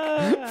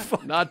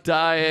sick. Not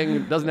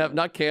dying. Doesn't have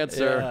not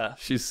cancer. Yeah.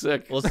 She's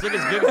sick. Well, sick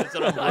is good. It's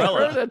an umbrella. I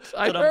heard it. It's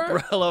an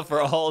umbrella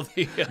for all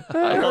the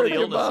all the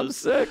your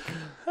mom's illnesses. sick.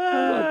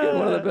 Fucking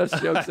one of the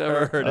best jokes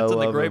ever. Heard. It's in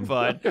the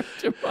grapevine.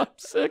 Your mom's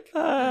sick.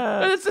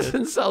 And it's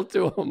an insult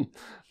to him.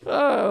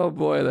 Oh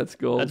boy, that's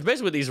gold. That's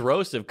basically what these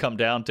roasts have come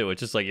down to. It's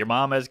just like your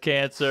mom has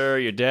cancer,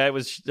 your dad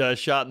was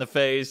shot in the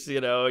face,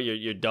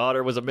 your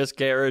daughter was a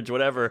miscarriage,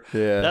 whatever.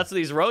 Yeah. That's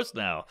these roasts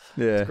now.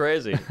 Yeah. It's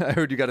crazy. I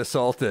heard you got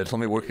assaulted. Let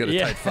me work at a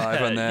tight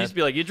 5 on It that. used to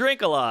be like, you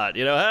drink a lot,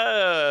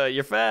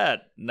 you're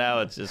fat. Now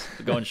it's just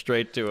going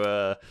straight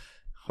to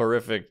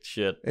horrific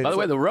shit. By the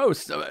way, the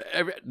roast,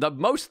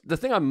 the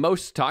thing I'm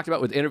most talked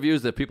about with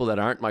interviews that people that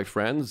aren't my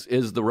friends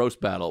is the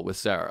roast battle with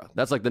Sarah.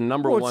 That's like the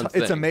number one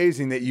thing. It's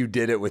amazing that you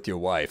did it with your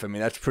wife. I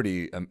mean, that's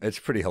pretty. It's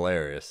pretty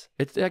hilarious.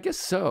 I guess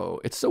so.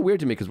 It's so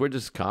weird to me because we're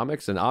just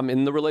comics and I'm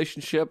in the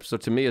relationship. So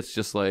to me, it's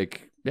just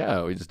like,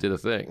 yeah, we just did a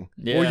thing.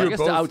 Yeah. Well, I guess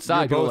to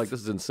outside, people are like,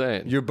 this is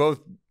insane. You're both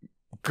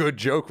good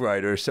joke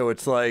writers, so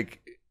it's like.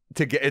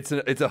 It's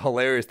a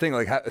hilarious thing.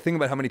 Like, think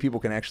about how many people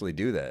can actually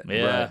do that.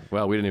 Yeah. Right.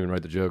 Well, we didn't even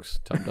write the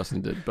jokes. Tom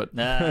Dustin did, but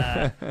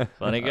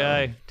funny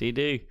guy,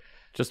 TD.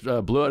 Just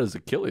blew out his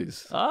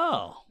Achilles.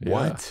 Oh, Yeah.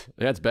 What?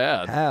 Yeah, it's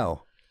bad.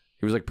 How?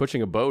 He was like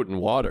pushing a boat in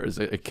water. His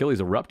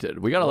Achilles erupted.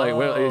 We gotta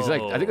he's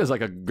like, I think there's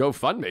like a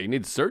GoFundMe. He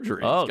needs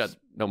surgery. Oh. He's got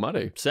no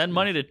money. send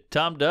money to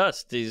Tom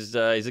Dust. He's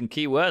in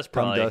Key West,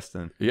 Tom probably.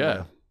 Dustin.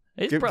 Yeah.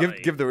 He's Give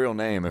probably the real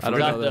name. If I don't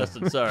Tom know that.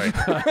 Dustin. Sorry,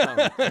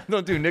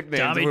 don't do nicknames.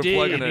 Tommy We're D,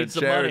 plugging you a need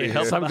some charity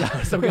money. Help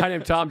here. Some guy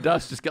named Tom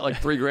Dust just got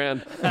like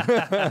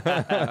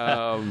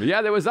 $3,000.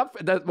 Yeah, there was up.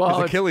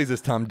 Well, His Achilles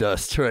is Tom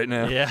Dust right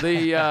now.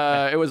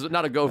 yeah. it was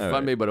not a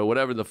GoFundMe, but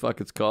whatever the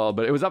fuck it's called.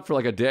 But it was up for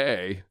like a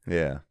day,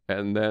 Yeah.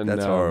 and then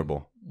That's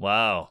horrible.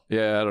 Wow.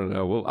 Yeah, I don't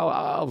know. Well,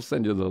 I'll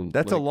send you the.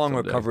 That's a link long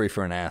someday. recovery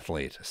for an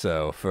athlete.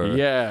 So for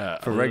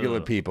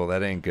regular people,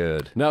 that ain't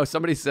good. No,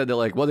 somebody said they're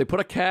like, well, they put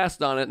a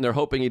cast on it and they're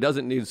hoping he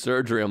doesn't need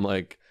surgery. I'm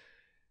like,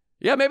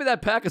 yeah, maybe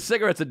that pack of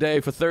cigarettes a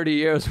day for 30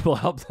 years will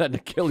help that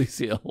Achilles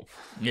heel.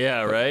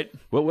 Yeah, right?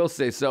 Well, we'll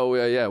see. So,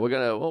 yeah, we're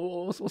going to,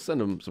 we'll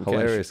send him some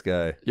Hilarious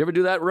cash. guy. You ever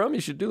do that, Rum?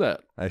 You should do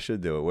that. I should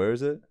do it. Where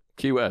is it?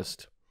 Key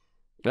West.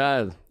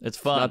 It's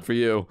fun. Not for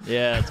you.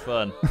 Yeah, it's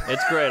fun.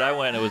 It's great. I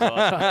went. It was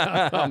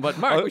awesome. But,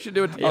 Mark, we should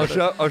do it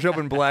together. I'll show up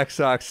in black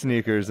socks,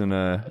 sneakers, and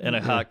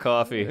a hot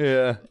coffee.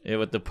 Yeah,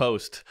 with the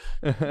post.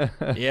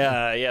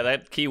 yeah.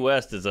 That Key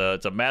West it's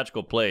a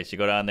magical place. You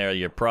go down there,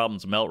 your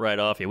problems melt right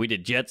off you. We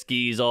did jet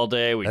skis all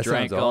day. We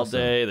drank all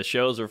day. The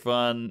shows were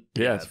fun.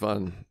 Yeah, it's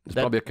fun.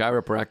 There's probably a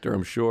chiropractor,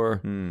 I'm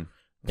sure.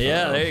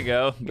 Yeah, there you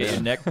go. Get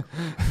your neck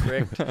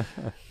pricked.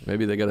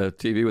 Maybe they got a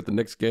TV with the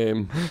Knicks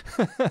game.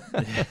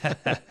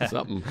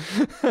 Something.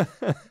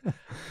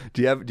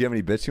 Do you have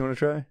any bits you want to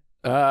try?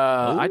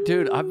 I've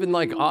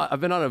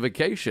been on a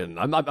vacation.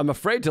 I'm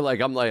afraid to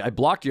I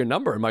blocked your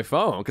number in my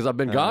phone because I've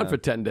been gone for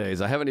 10 days.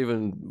 I haven't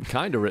even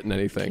kind of written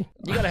anything.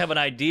 You got to have an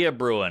idea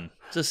brewing.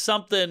 Just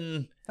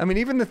something. I mean,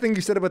 even the thing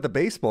you said about the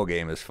baseball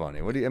game is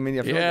funny. What do you? I mean,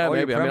 yeah,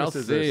 maybe. I'll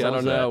see. I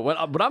don't know.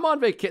 But I'm on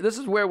vacation. This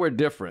is where we're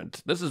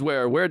different. This is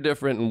where we're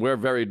different, and we're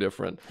very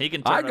different. He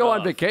can. I go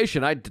on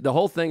vacation. The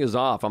whole thing is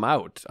off. I'm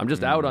out. I'm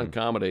just out on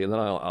comedy, and then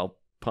I'll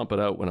pump it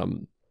out when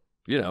I'm.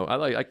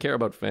 I care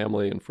about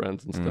family and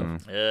friends and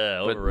stuff.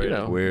 Yeah, overrated.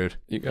 But, weird.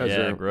 You guys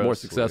are gross. more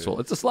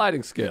successful. It's a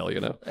sliding scale,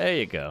 There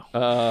you go. It's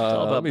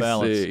all about let me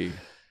balance. see.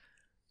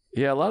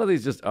 Yeah, a lot of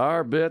these just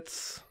are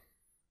bits.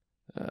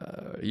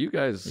 You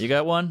guys. You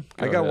got one?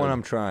 I got one.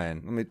 I'm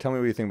trying. Tell me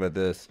what you think about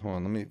this. Hold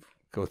on. Let me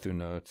go through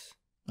notes.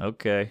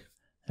 Okay.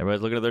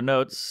 Everybody's looking at their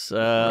notes.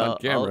 on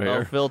camera here.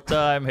 I'll fill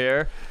time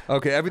here.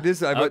 Okay,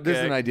 this is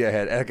an idea I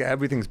had.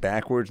 Everything's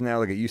backwards now.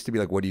 Like it used to be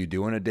like, what do you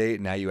do on a date?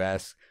 Now you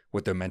ask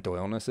what their mental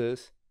illness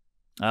is.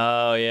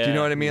 Oh yeah. Do you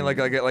know what I mean?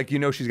 Like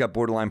she's got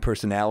borderline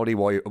personality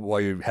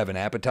while you're having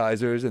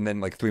appetizers, and then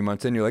like 3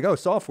 months in, you're like, oh,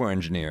 software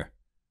engineer.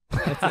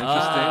 That's interesting.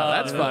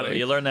 That's funny.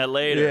 You learn that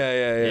later.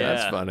 Yeah.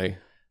 That's funny.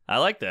 I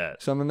like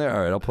that. Something there.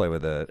 All right, I'll play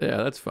with that. Yeah,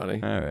 that's funny.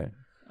 All right.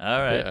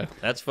 Yeah.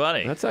 That's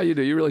funny. That's how you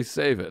do. You really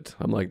save it.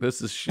 I'm like, this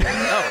is shit.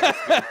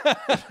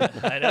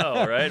 I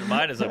know, right?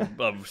 Mine is a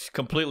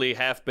completely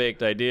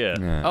half-baked idea.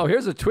 Yeah. Oh,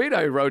 here's a tweet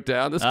I wrote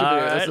down. This isn't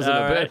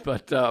a bit,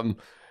 but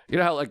you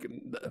know how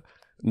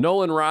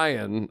Nolan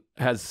Ryan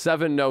has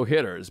 7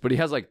 no-hitters, but he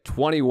has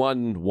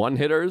 21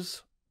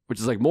 one-hitters, which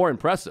is more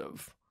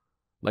impressive.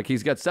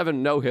 He's got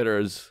 7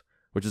 no-hitters,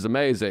 which is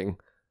amazing.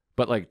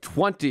 But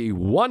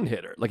 21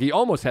 hitter. He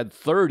almost had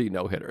 30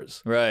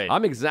 no-hitters. Right.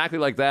 I'm exactly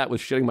like that with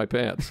shitting my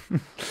pants.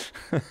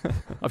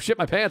 I've shit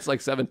my pants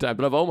 7 times,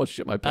 but I've almost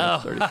shit my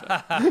pants 30 times.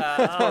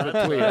 That's more of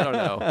a tweet. I don't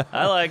know.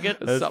 I like it.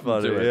 There's something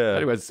funny, to it. yeah.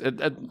 Anyways, at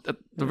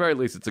the very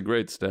least, it's a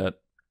great stat.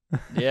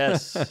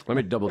 Yes. Let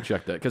me double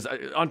check that. Because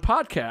on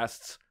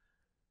podcasts,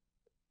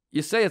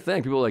 you say a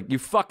thing, people are like, you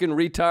fucking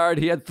retard,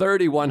 he had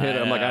 31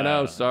 hitter. I'm like, I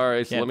know,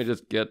 sorry. So let me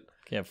just get...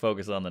 Can't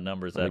focus on the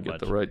numbers that get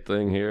much. the right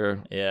thing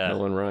here. Yeah.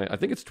 Nolan Ryan. I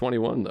think it's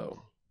 21,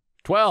 though.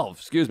 12.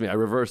 Excuse me. I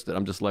reversed it.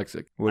 I'm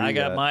dyslexic. I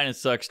got mine. It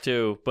sucks,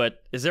 too. But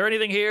is there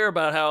anything here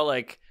about how,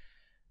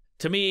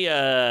 to me,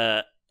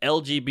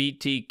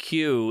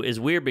 LGBTQ is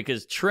weird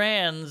because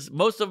trans,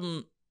 most of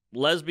them,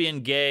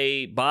 lesbian,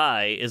 gay,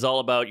 bi, is all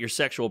about your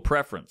sexual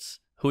preference,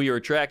 who you're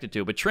attracted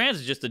to. But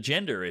trans is just a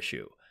gender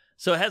issue.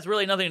 So it has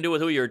really nothing to do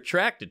with who you're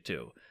attracted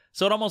to.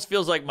 So it almost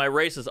feels like my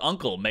racist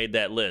uncle made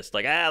that list.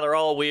 They're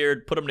all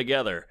weird. Put them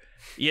together.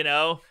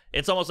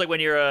 It's almost like when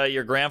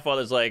your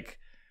grandfather's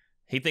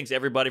he thinks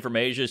everybody from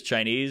Asia is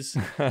Chinese.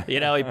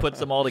 He puts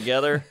them all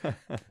together.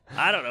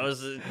 I don't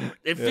know.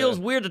 It feels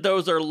weird that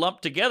those are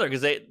lumped together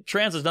because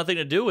trans has nothing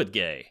to do with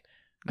gay.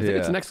 I think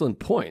it's an excellent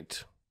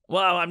point.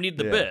 Well, I need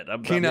the bit.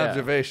 Keen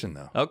observation,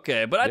 though.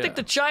 Okay, but I think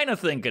the China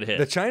thing could hit.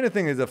 The China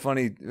thing is a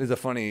funny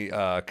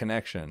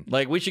connection.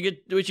 We should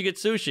get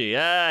sushi.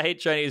 I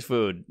hate Chinese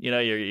food.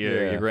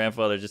 Your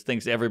grandfather just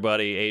thinks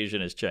everybody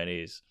Asian is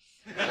Chinese.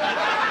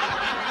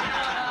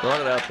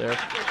 Brought it out there.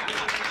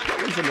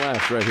 Put in some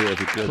laughs right here if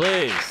you could.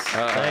 Please.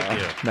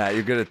 Thank you. Matt,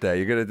 you're good at that.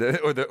 You're good at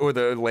that. Or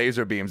the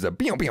laser beams. The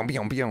biong, biong,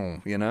 biong,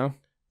 biong,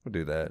 We'll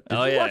do that.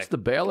 Did you watch the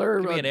Baylor?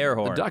 Give me an air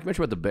horn. The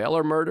documentary about the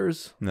Baylor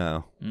murders?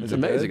 No. It's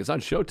amazing. It's on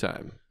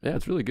Showtime. Yeah,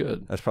 it's really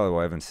good. That's probably why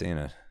I haven't seen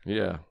it.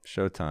 Yeah.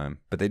 Showtime.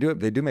 But they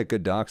do make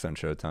good docs on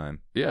Showtime.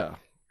 Yeah.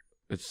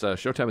 It's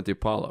Showtime at the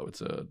Apollo. It's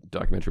a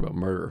documentary about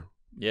murder.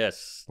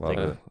 Yes. Love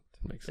it.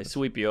 They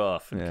sweep you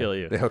off and kill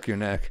you. They hook your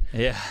neck.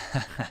 Yeah.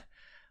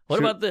 What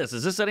about this?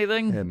 Is this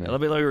anything? Yeah, man.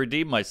 Let me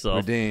redeem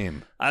myself.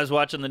 Redeem. I was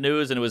watching the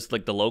news, and it was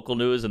the local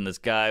news, and this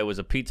guy was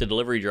a pizza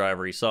delivery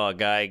driver. He saw a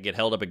guy get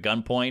held up at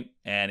gunpoint,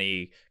 and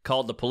he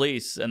called the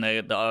police, and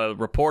the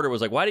reporter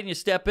was like, why didn't you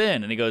step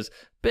in? And he goes,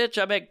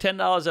 bitch, I make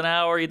 $10 an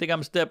hour. You think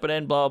I'm stepping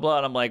in, blah, blah.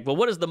 And I'm like, well,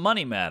 what does the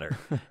money matter?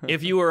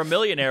 If you were a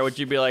millionaire, would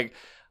you be like,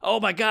 oh,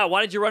 my God,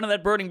 why did you run in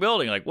that burning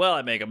building? Well,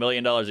 I make $1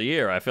 million a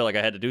year. I feel like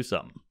I had to do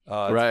something.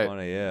 Oh, that's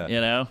funny,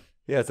 yeah.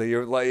 Yeah, it's like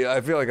you're like.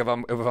 I feel like if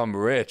I'm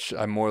rich,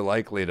 I'm more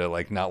likely to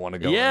like not want to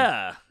go.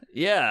 Yeah.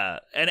 Yeah,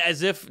 and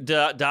as if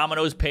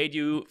Domino's paid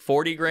you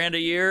 $40,000 a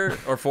year,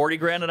 or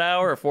 $40,000 an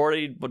hour, or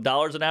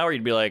 $40 an hour,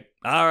 you'd be like,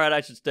 "All right,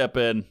 I should step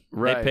in.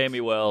 Right. They pay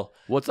me well."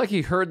 Well, it's like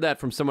he heard that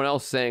from someone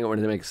else saying it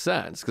when it makes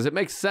sense. Because it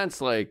makes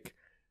sense, like,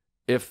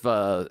 if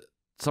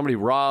somebody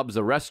robs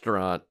a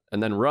restaurant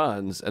and then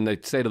runs, and they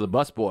say to the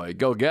busboy,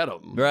 "Go get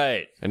him."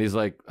 Right. And he's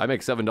like, "I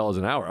make $7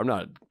 an hour. I'm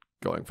not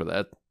going for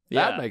that."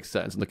 Yeah. That makes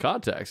sense in the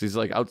context. He's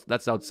like,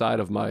 that's outside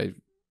of my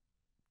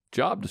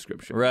job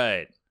description.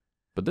 Right.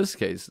 But this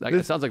case,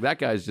 it sounds like that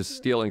guy's just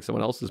stealing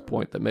someone else's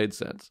point that made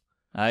sense.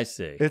 I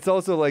see. It's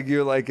also like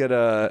you're like at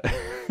a.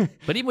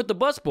 But even with the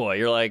busboy,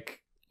 you're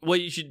like, well,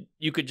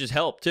 you could just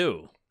help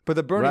too. But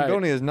the burning Right.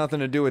 Boney has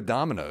nothing to do with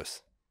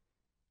Domino's.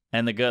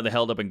 And the guy that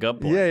held up in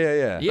gunpoint.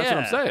 Yeah. Yeah.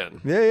 That's what I'm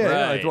saying. Yeah.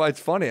 Right. That's why it's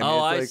funny. I mean,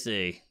 Oh, it's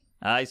like,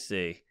 I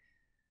see.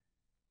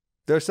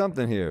 There's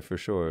something here for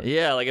sure.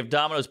 Yeah, like if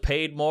Domino's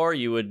paid more,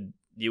 you would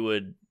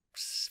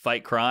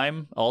fight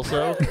crime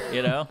also,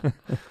 you know?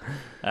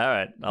 All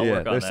right, I'll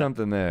work on there's that.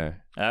 something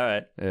there. All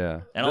right.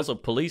 Yeah. And also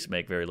police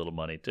make very little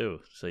money too,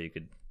 so you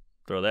could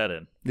throw that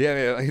in.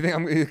 Yeah. You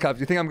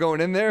think I'm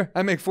going in there?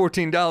 I make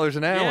 $14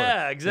 an hour.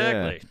 Yeah,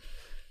 exactly.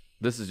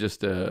 This is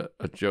just a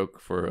joke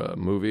for a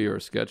movie or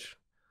a sketch.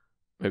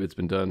 Maybe it's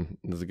been done.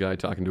 There's a guy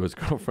talking to his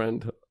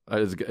girlfriend.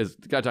 There's a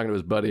guy talking to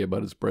his buddy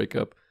about his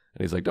breakup.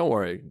 And he's like, "Don't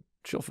worry,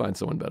 she'll find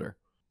someone better."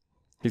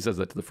 He says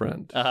that to the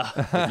friend.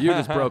 If you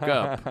just broke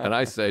up, and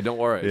I say, "Don't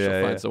worry,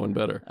 she'll find someone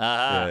better."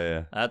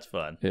 Yeah. That's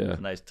fun. Yeah. That's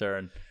a nice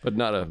turn. But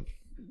not a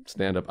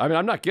stand-up. I mean,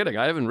 I'm not kidding.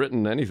 I haven't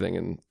written anything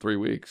in 3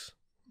 weeks.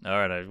 All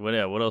right.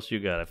 What else you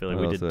got? I feel like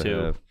What we else did I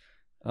two.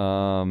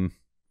 have?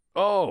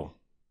 Oh,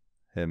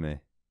 Hit me.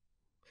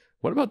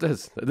 what about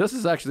this? This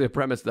is actually a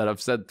premise that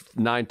I've said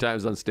 9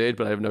 times on stage,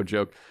 but I have no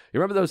joke. You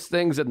remember those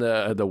things in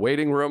the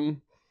waiting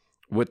room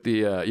with the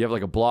you have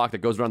like a block that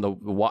goes around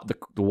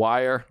the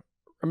wire?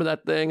 Remember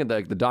that thing in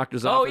the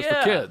doctor's office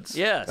for kids?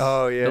 Yes.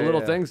 Oh yeah. The little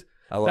yeah. things.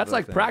 I love That's those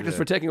like things, practice yeah.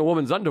 for taking a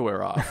woman's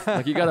underwear off.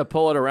 Like you got to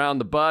pull it around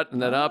the butt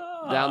and then up,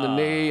 down the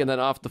knee, and then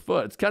off the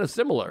foot. It's kind of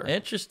similar.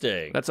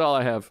 Interesting. That's all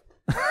I have.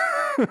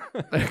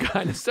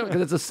 Kind of similar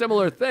because it's a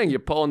similar thing. You're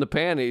pulling the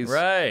panties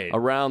Right.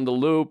 around the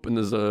loop, and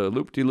there's a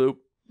loop-de-loop.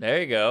 There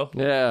you go.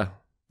 Yeah.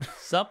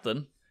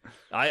 Something.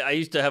 I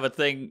used to have a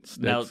thing.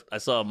 Now It's- I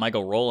saw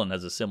Michael Rowland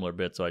has a similar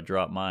bit, so I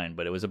dropped mine.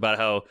 But it was about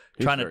how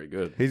He's trying very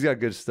good. He's got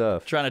good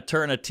stuff. to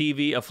turn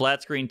a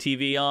flat screen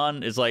TV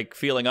on is like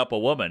feeling up a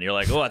woman. You're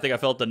like, oh, I think I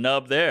felt the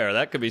nub there.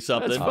 That could be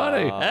something. That's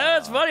funny.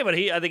 That's funny, but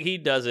I think he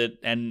does it,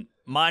 and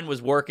mine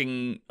was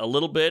working a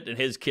little bit, and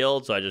his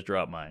killed, so I just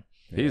dropped mine.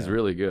 He's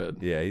really good.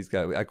 Yeah, he's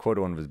got. I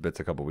quoted one of his bits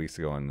a couple weeks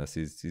ago on this.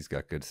 He's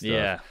got good stuff.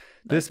 Yeah.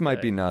 This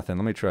might be nothing.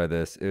 Let me try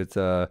this. It's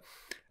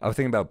I was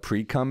thinking about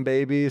pre-cum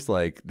babies,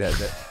 like that.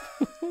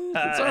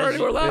 It's already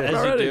we're laughing as you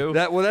already. do.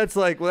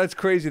 That's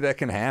crazy. That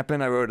can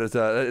happen. I wrote as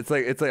it's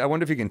like I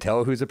wonder if you can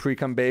tell who's a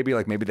pre-cum baby.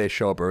 Like maybe they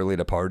show up early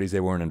to parties they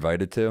weren't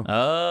invited to.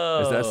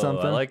 Oh, Is that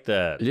something? I like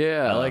that.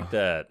 Yeah. I like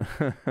that.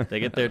 They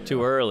get there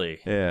too early.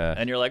 Yeah.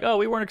 And you're like, oh,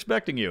 we weren't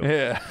expecting you.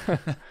 Yeah.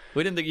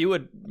 We didn't think you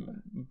would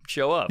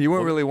show up. You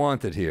weren't really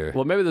wanted here.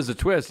 Well, maybe there's a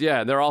twist.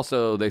 Yeah,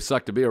 they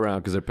suck to be around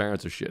because their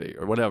parents are shitty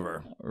or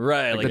whatever.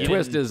 Right. Like the you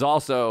twist didn't- is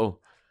also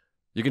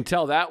you can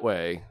tell that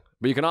way,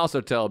 but you can also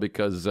tell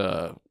because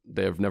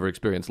they've never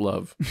experienced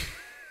love.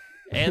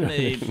 And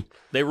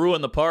they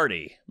ruin the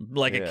party.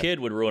 Like a Yeah. kid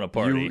would ruin a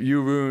party.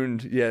 You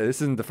ruined. Yeah,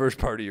 this isn't the first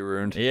party you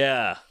ruined.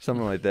 Yeah.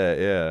 Something like that.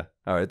 Yeah.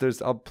 All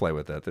right. I'll play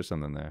with that. There's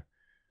something there.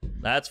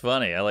 That's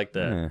funny. I like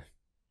that. Yeah.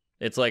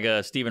 It's like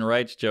a Stephen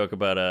Wright's joke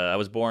about I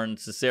was born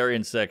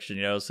cesarean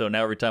section, so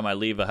now every time I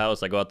leave a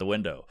house, I go out the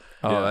window.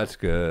 Oh, that's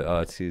good.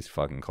 Oh, he's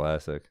fucking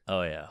classic.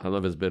 Oh, yeah. I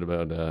love his bit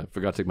about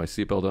forgot to take my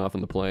seatbelt off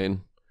on the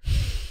plane.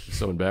 It's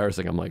so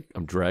embarrassing.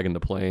 I'm dragging the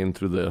plane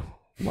through the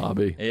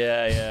lobby.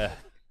 Yeah.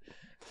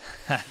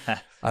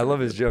 I love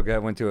his joke. I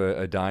went to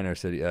a diner,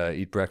 said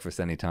eat breakfast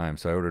anytime.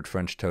 So I ordered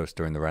French toast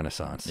during the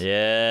Renaissance.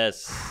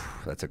 Yes.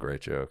 That's a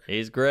great joke.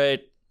 He's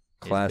great.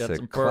 He's got some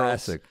Classic, pearls.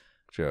 classic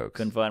jokes.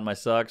 Couldn't find my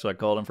socks, so I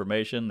called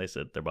information. They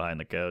said they're behind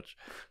the couch.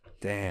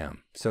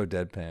 Damn, so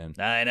deadpan.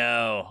 I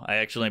know. I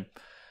actually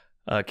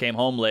came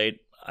home late.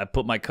 I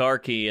put my car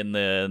key in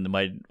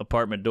my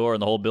apartment door,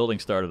 and the whole building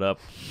started up.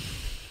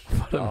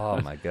 Oh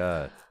my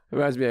god.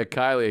 Reminds me of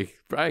Kylie.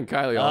 Brian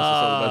Kylie also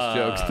some of the best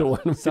jokes. The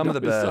one Some of the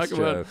we always best talk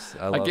about. jokes.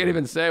 I I love can't it.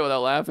 even say it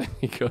without laughing.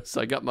 He goes,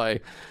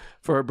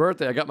 for her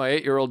birthday, I got my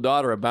 8-year-old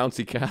daughter a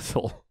bouncy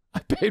castle. I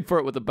paid for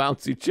it with a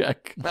bouncy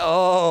check.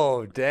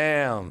 Oh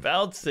damn.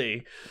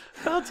 Bouncy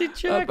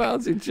check. A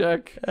bouncy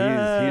check. He's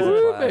a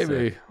Woo, classic.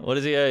 baby. What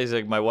is he? He's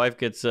like, my wife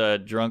gets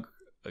drunk,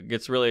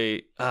 gets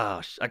really.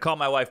 I call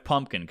my wife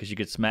Pumpkin because she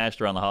gets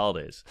smashed around the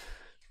holidays.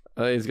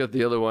 He's got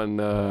the other one.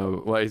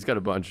 Well, he's got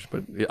a bunch,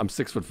 but I'm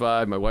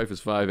 6'5". My wife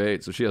is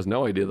 5'8", so she has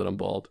no idea that I'm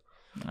bald.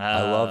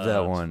 I love that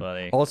that's one.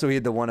 Funny. Also, he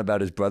had the one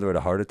about his brother had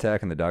a heart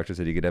attack, and the doctor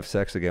said he could have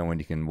sex again when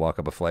you can walk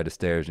up a flight of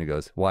stairs. And he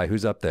goes, "Why?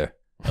 Who's up there?"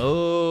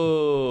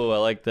 Oh, I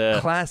like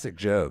that. Classic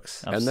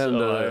jokes. I'm And then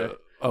so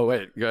Oh,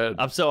 wait. Go ahead.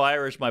 I'm so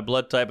Irish, my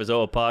blood type is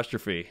O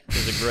apostrophe.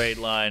 It's a great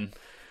line.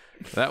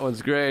 That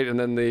one's great. And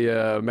then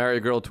the marry a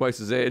girl twice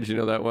his age. You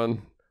know that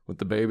one with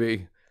the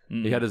baby?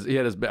 He had his.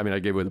 I mean, I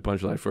gave away the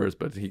punchline first,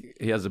 but he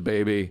has a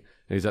baby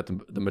and he's at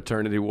the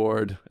maternity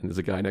ward and there's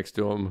a guy next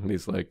to him and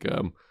he's like,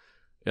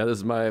 yeah, this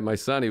is my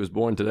son. He was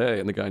born today.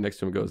 And the guy next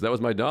to him goes, that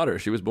was my daughter.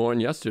 She was born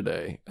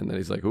yesterday. And then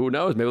he's like, who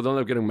knows? Maybe they'll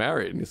end up getting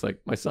married. And he's like,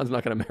 my son's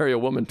not going to marry a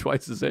woman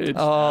twice his age.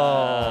 Oh,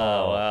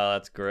 wow.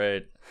 That's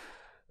great.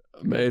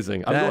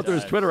 Amazing. I'm going through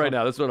his Twitter right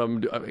now. That's what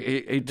I'm doing.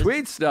 He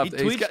tweets stuff.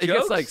 He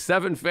gets like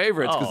 7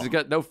 favorites because he's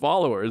got no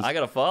followers. I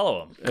got to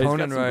follow him.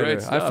 Conan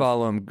writer. I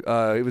follow him.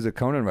 He was a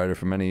Conan writer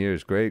for many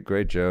years.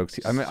 Great jokes.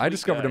 I mean, I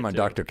discovered him on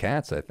Dr.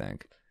 Katz, I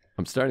think.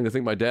 I'm starting to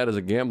think my dad has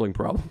a gambling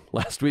problem.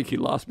 Last week he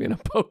lost me in a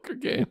poker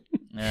game.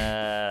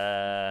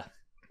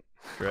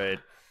 Great.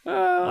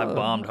 I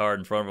bombed hard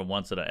in front of him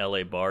once at a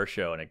LA bar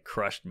show, and it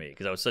crushed me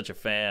because I was such a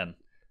fan.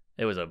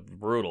 It was a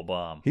brutal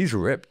bomb. He's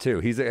ripped too.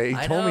 He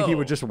told me he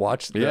would just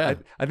watch. I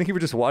think he would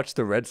just watch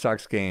the Red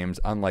Sox games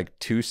on like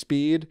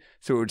 2-speed,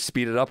 so it would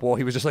speed it up while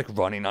he was just like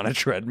running on a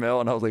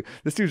treadmill. And I was like,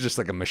 this dude's just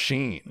like a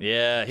machine.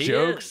 Yeah, he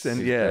jokes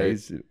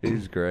is. And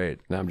he's great.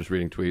 Now I'm just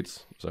reading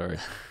tweets. Sorry.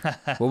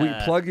 Well, we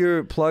plug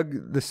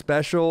the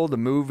special, the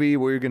movie,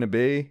 where you're gonna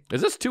be. Is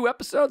this 2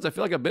 episodes? I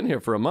feel like I've been here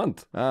for a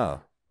month.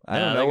 Oh. I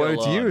don't know what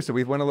it's you, so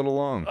we went a little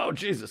long. Oh,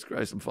 Jesus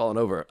Christ, I'm falling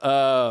over.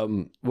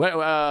 Where am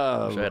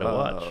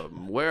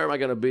I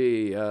going to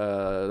be?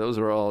 Those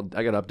are all,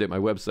 I got to update my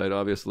website,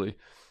 obviously.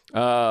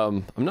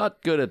 I'm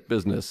not good at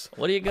business.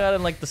 What do you got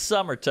in like the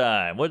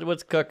summertime?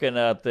 What's cooking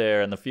out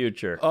there in the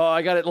the Oh,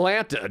 I got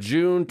Atlanta,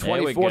 June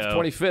 24th,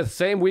 25th.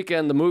 Same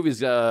weekend the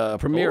movie's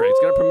premiering. It's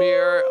going to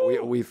premiere,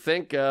 we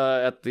think,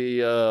 at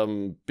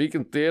the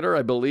Beacon Theater,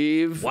 I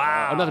believe.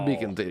 Wow. Not the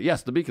Beacon Theater.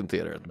 Yes, the Beacon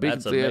Theater. The Beacon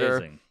That's Theater.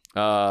 Amazing.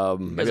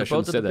 Maybe I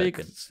shouldn't say that.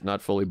 It's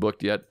not fully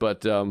booked yet,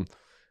 but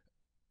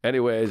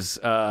anyways,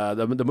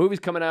 the movie's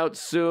coming out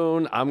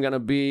soon. I'm gonna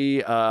be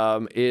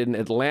in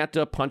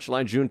Atlanta,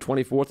 Punchline, June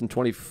 24th and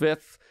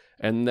 25th,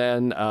 and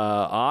then June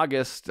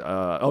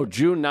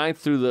 9th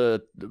through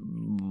the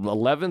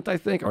 11th, I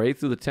think, or 8th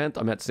through the 10th.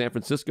 I'm at San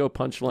Francisco,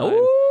 Punchline.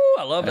 Ooh,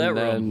 I love that room.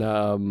 And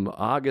then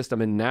August,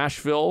 I'm in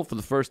Nashville for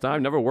the first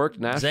time. Never worked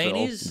in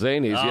Nashville.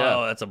 Zanies, yeah.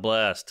 Oh, that's a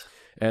blast.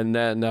 And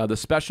then the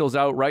special's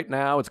out right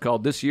now. It's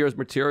called This Year's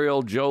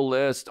Material, Joe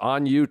List,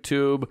 on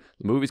YouTube.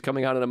 The movie's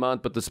coming out in a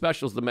month, but the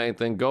special's the main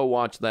thing. Go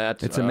watch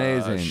that. It's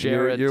amazing.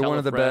 Share it. You're one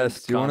of the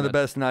best. You're one of the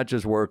best, not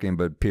just working,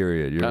 but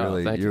period.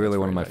 You're really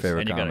one of my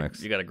favorite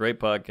comics. You got a great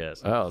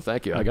podcast. Oh,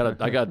 thank you. I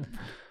got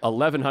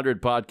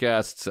 1,100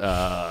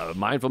 podcasts.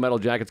 Mindful Metal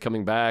Jacket's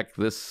coming back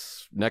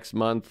this next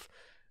month.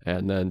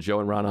 And then Joe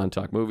and Ron on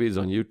Talk Movies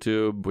on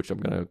YouTube, which I'm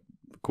going to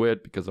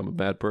quit because I'm a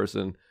bad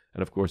person.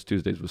 And, of course,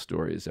 Tuesdays with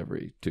Stories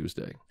every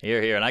Tuesday.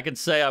 Here. And I can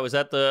say I was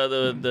at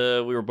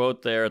the we were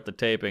both there at the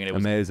taping. And it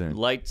was amazing.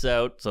 Lights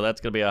out, so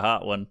that's going to be a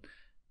hot one.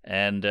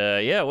 And,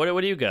 what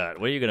do you got?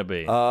 Where are you going to be?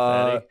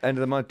 End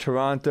of the month,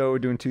 Toronto. We're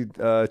doing two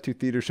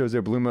theater shows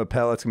there. Blue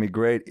Mapella, it's going to be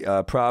great.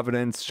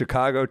 Providence,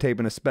 Chicago,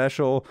 taping a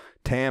special.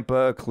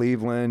 Tampa,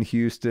 Cleveland,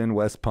 Houston,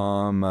 West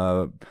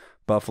Palm,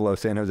 Buffalo,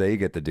 San Jose. You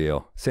get the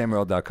deal.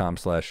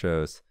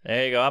 Samuel.com/shows.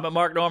 There you go. I'm at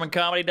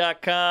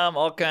MarkNormanComedy.com.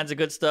 All kinds of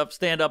good stuff.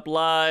 Stand Up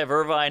Live,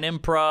 Irvine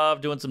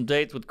Improv, doing some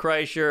dates with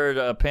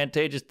Kreischer,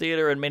 Pantages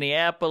Theater in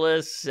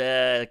Minneapolis,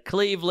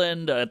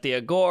 Cleveland, at the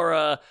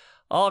Agora.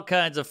 All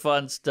kinds of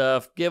fun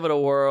stuff. Give it a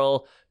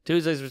whirl.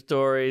 Tuesdays with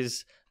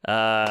Stories.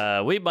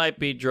 We might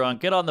be drunk.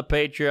 Get on the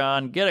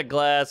Patreon. Get a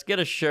glass. Get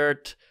a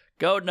shirt.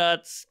 Go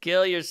nuts.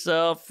 Kill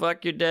yourself.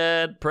 Fuck your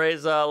dad.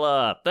 Praise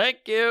Allah. Thank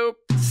you.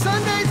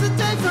 Sunday's the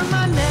day for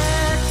my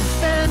next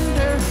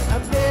bender. A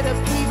bit of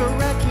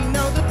Pivarek, you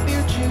know the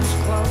beer juice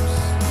close.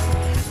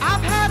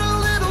 I've had a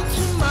little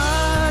too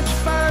much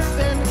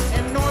bourbon,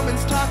 and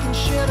Norman's talking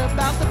shit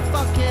about the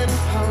fucking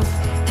Pope.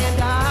 And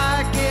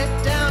I get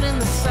down in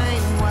the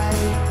same way.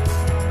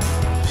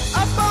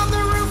 Up on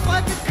the roof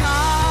like a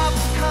cop's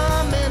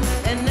coming,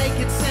 and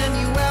naked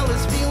Samuel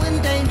is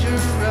feeling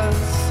dangerous.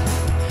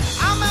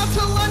 I'm out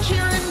to lunch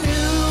here in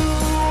New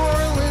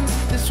Orleans.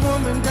 This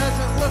woman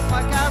doesn't look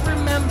like I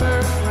remember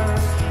her,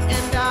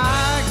 and I